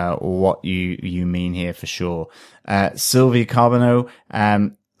what you mean here for sure. Sylvie Carbonneau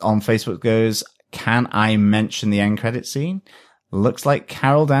on Facebook goes, can I mention the end credit scene? Looks like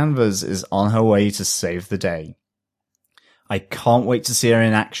Carol Danvers is on her way to save the day. I can't wait to see her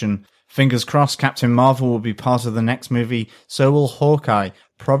in action. Fingers crossed Captain Marvel will be part of the next movie, so will Hawkeye,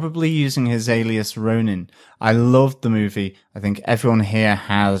 probably using his alias Ronin. I loved the movie. I think everyone here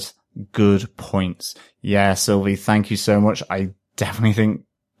has good points. Yeah, Sylvie, thank you so much. I definitely think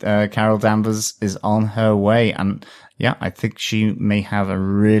Carol Danvers is on her way, and yeah, I think she may have a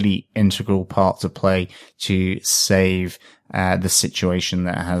really integral part to play to save the situation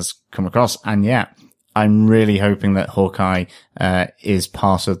that has come across. And yeah, I'm really hoping that Hawkeye is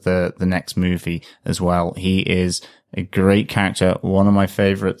part of the next movie as well. He is a great character, one of my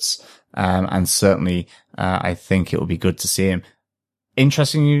favorites, and certainly I think it will be good to see him.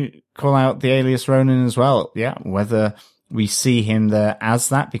 Interesting you call out the alias Ronin as well. Yeah, whether we see him there as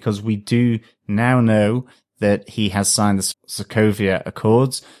that, because we do now know that he has signed the Sokovia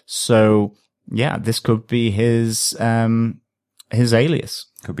Accords. So yeah, this could be his his alias.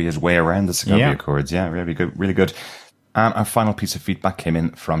 Could be his way around the Sokovia Accords. Yeah, really good, really good. And our final piece of feedback came in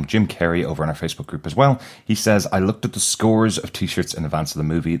from Jim Carey over in our Facebook group as well. He says, I looked at the scores of t-shirts in advance of the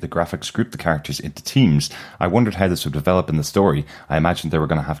movie. The graphics grouped the characters into teams. I wondered how this would develop in the story. I imagined they were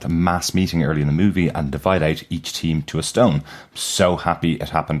going to have a mass meeting early in the movie and divide out each team to a stone. I'm so happy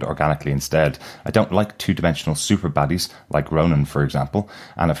it happened organically instead. I don't like two-dimensional super baddies, like Ronan, for example,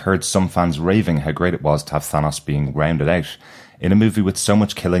 and I've heard some fans raving how great it was to have Thanos being rounded out. In a movie with so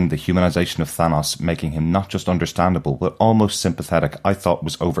much killing, the humanization of Thanos, making him not just understandable, but almost sympathetic, I thought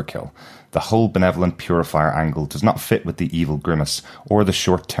was overkill. The whole benevolent purifier angle does not fit with the evil grimace, or the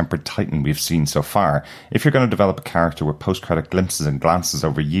short-tempered titan we've seen so far. If you're going to develop a character with post-credit glimpses and glances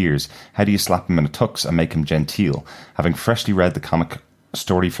over years, how do you slap him in a tux and make him genteel? Having freshly read the comic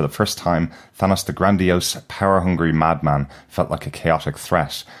story for the first time, Thanos the grandiose, power-hungry madman felt like a chaotic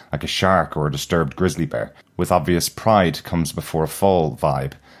threat, like a shark or a disturbed grizzly bear. With obvious pride comes before a fall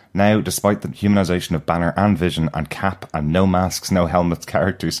vibe. Now, despite the humanization of Banner and Vision and Cap and no masks, no helmets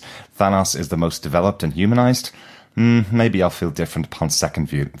characters, Thanos is the most developed and humanized? Maybe I'll feel different upon second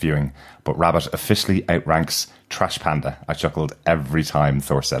viewing, but Rabbit officially outranks Trash Panda. I chuckled every time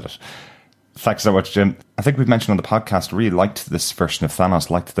Thor said it. Thanks so much, Jim. I think we've mentioned on the podcast, really liked this version of Thanos,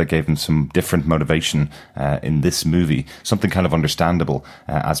 liked that they gave him some different motivation in this movie, something kind of understandable,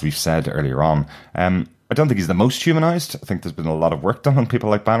 as we've said earlier on. I don't think he's the most humanized. I think there's been a lot of work done on people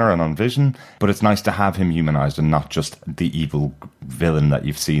like Banner and on Vision, but it's nice to have him humanized and not just the evil villain that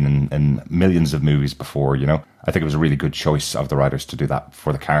you've seen in millions of movies before, you know? I think it was a really good choice of the writers to do that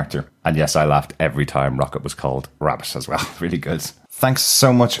for the character. And yes, I laughed every time Rocket was called Rabbit as well. Really good. Thanks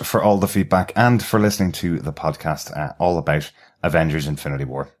so much for all the feedback and for listening to the podcast all about Avengers Infinity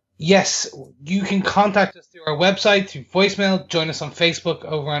War. Yes, you can contact us through our website, through voicemail, join us on Facebook,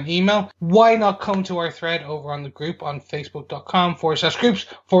 over on email. Why not come to our thread over on the group on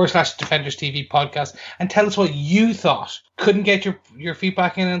facebook.com/groups/Defenders TV podcast and tell us what you thought. Couldn't get your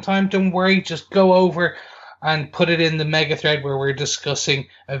feedback in time? Don't worry, just go over and put it in the mega thread where we're discussing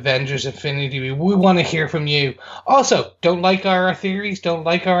Avengers Infinity War. We want to hear from you. Also, don't like our theories, don't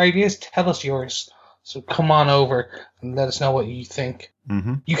like our ideas, tell us yours. So come on over and let us know what you think.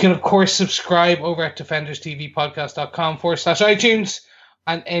 Mm-hmm. You can, of course, subscribe over at defenderstvpodcast.com/iTunes,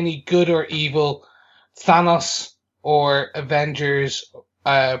 and any good or evil Thanos or Avengers,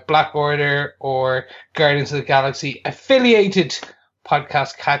 Black Order or Guardians of the Galaxy affiliated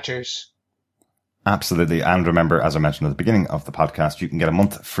podcast catchers. Absolutely. And remember, as I mentioned at the beginning of the podcast, you can get a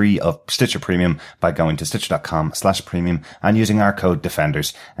month free of Stitcher Premium by going to stitcher.com/premium and using our code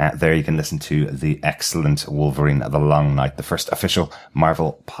Defenders. There you can listen to the excellent Wolverine The Long Night, the first official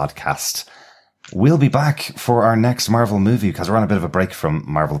Marvel podcast. We'll be back for our next Marvel movie because we're on a bit of a break from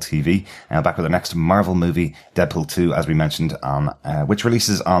Marvel TV. Back with our next Marvel movie, Deadpool 2, as we mentioned, on which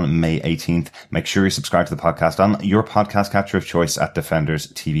releases on May 18th. Make sure you subscribe to the podcast on your podcast catcher of choice at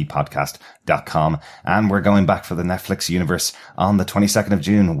defenderstvpodcast.com. And we're going back for the Netflix universe on the 22nd of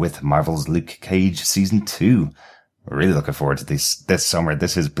June with Marvel's Luke Cage Season 2. We're really looking forward to this summer.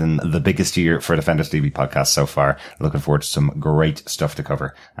 This has been the biggest year for Defenders TV podcast so far. Looking forward to some great stuff to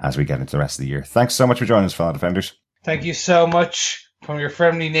cover as we get into the rest of the year. Thanks so much for joining us, fellow Defenders. Thank you so much from your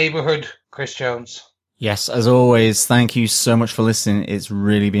friendly neighborhood, Chris Jones. Yes, as always, thank you so much for listening. It's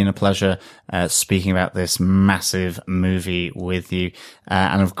really been a pleasure speaking about this massive movie with you.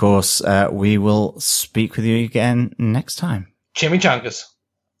 And of course, we will speak with you again next time. Chimichangas.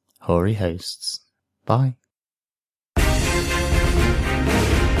 Hoary hosts. Bye.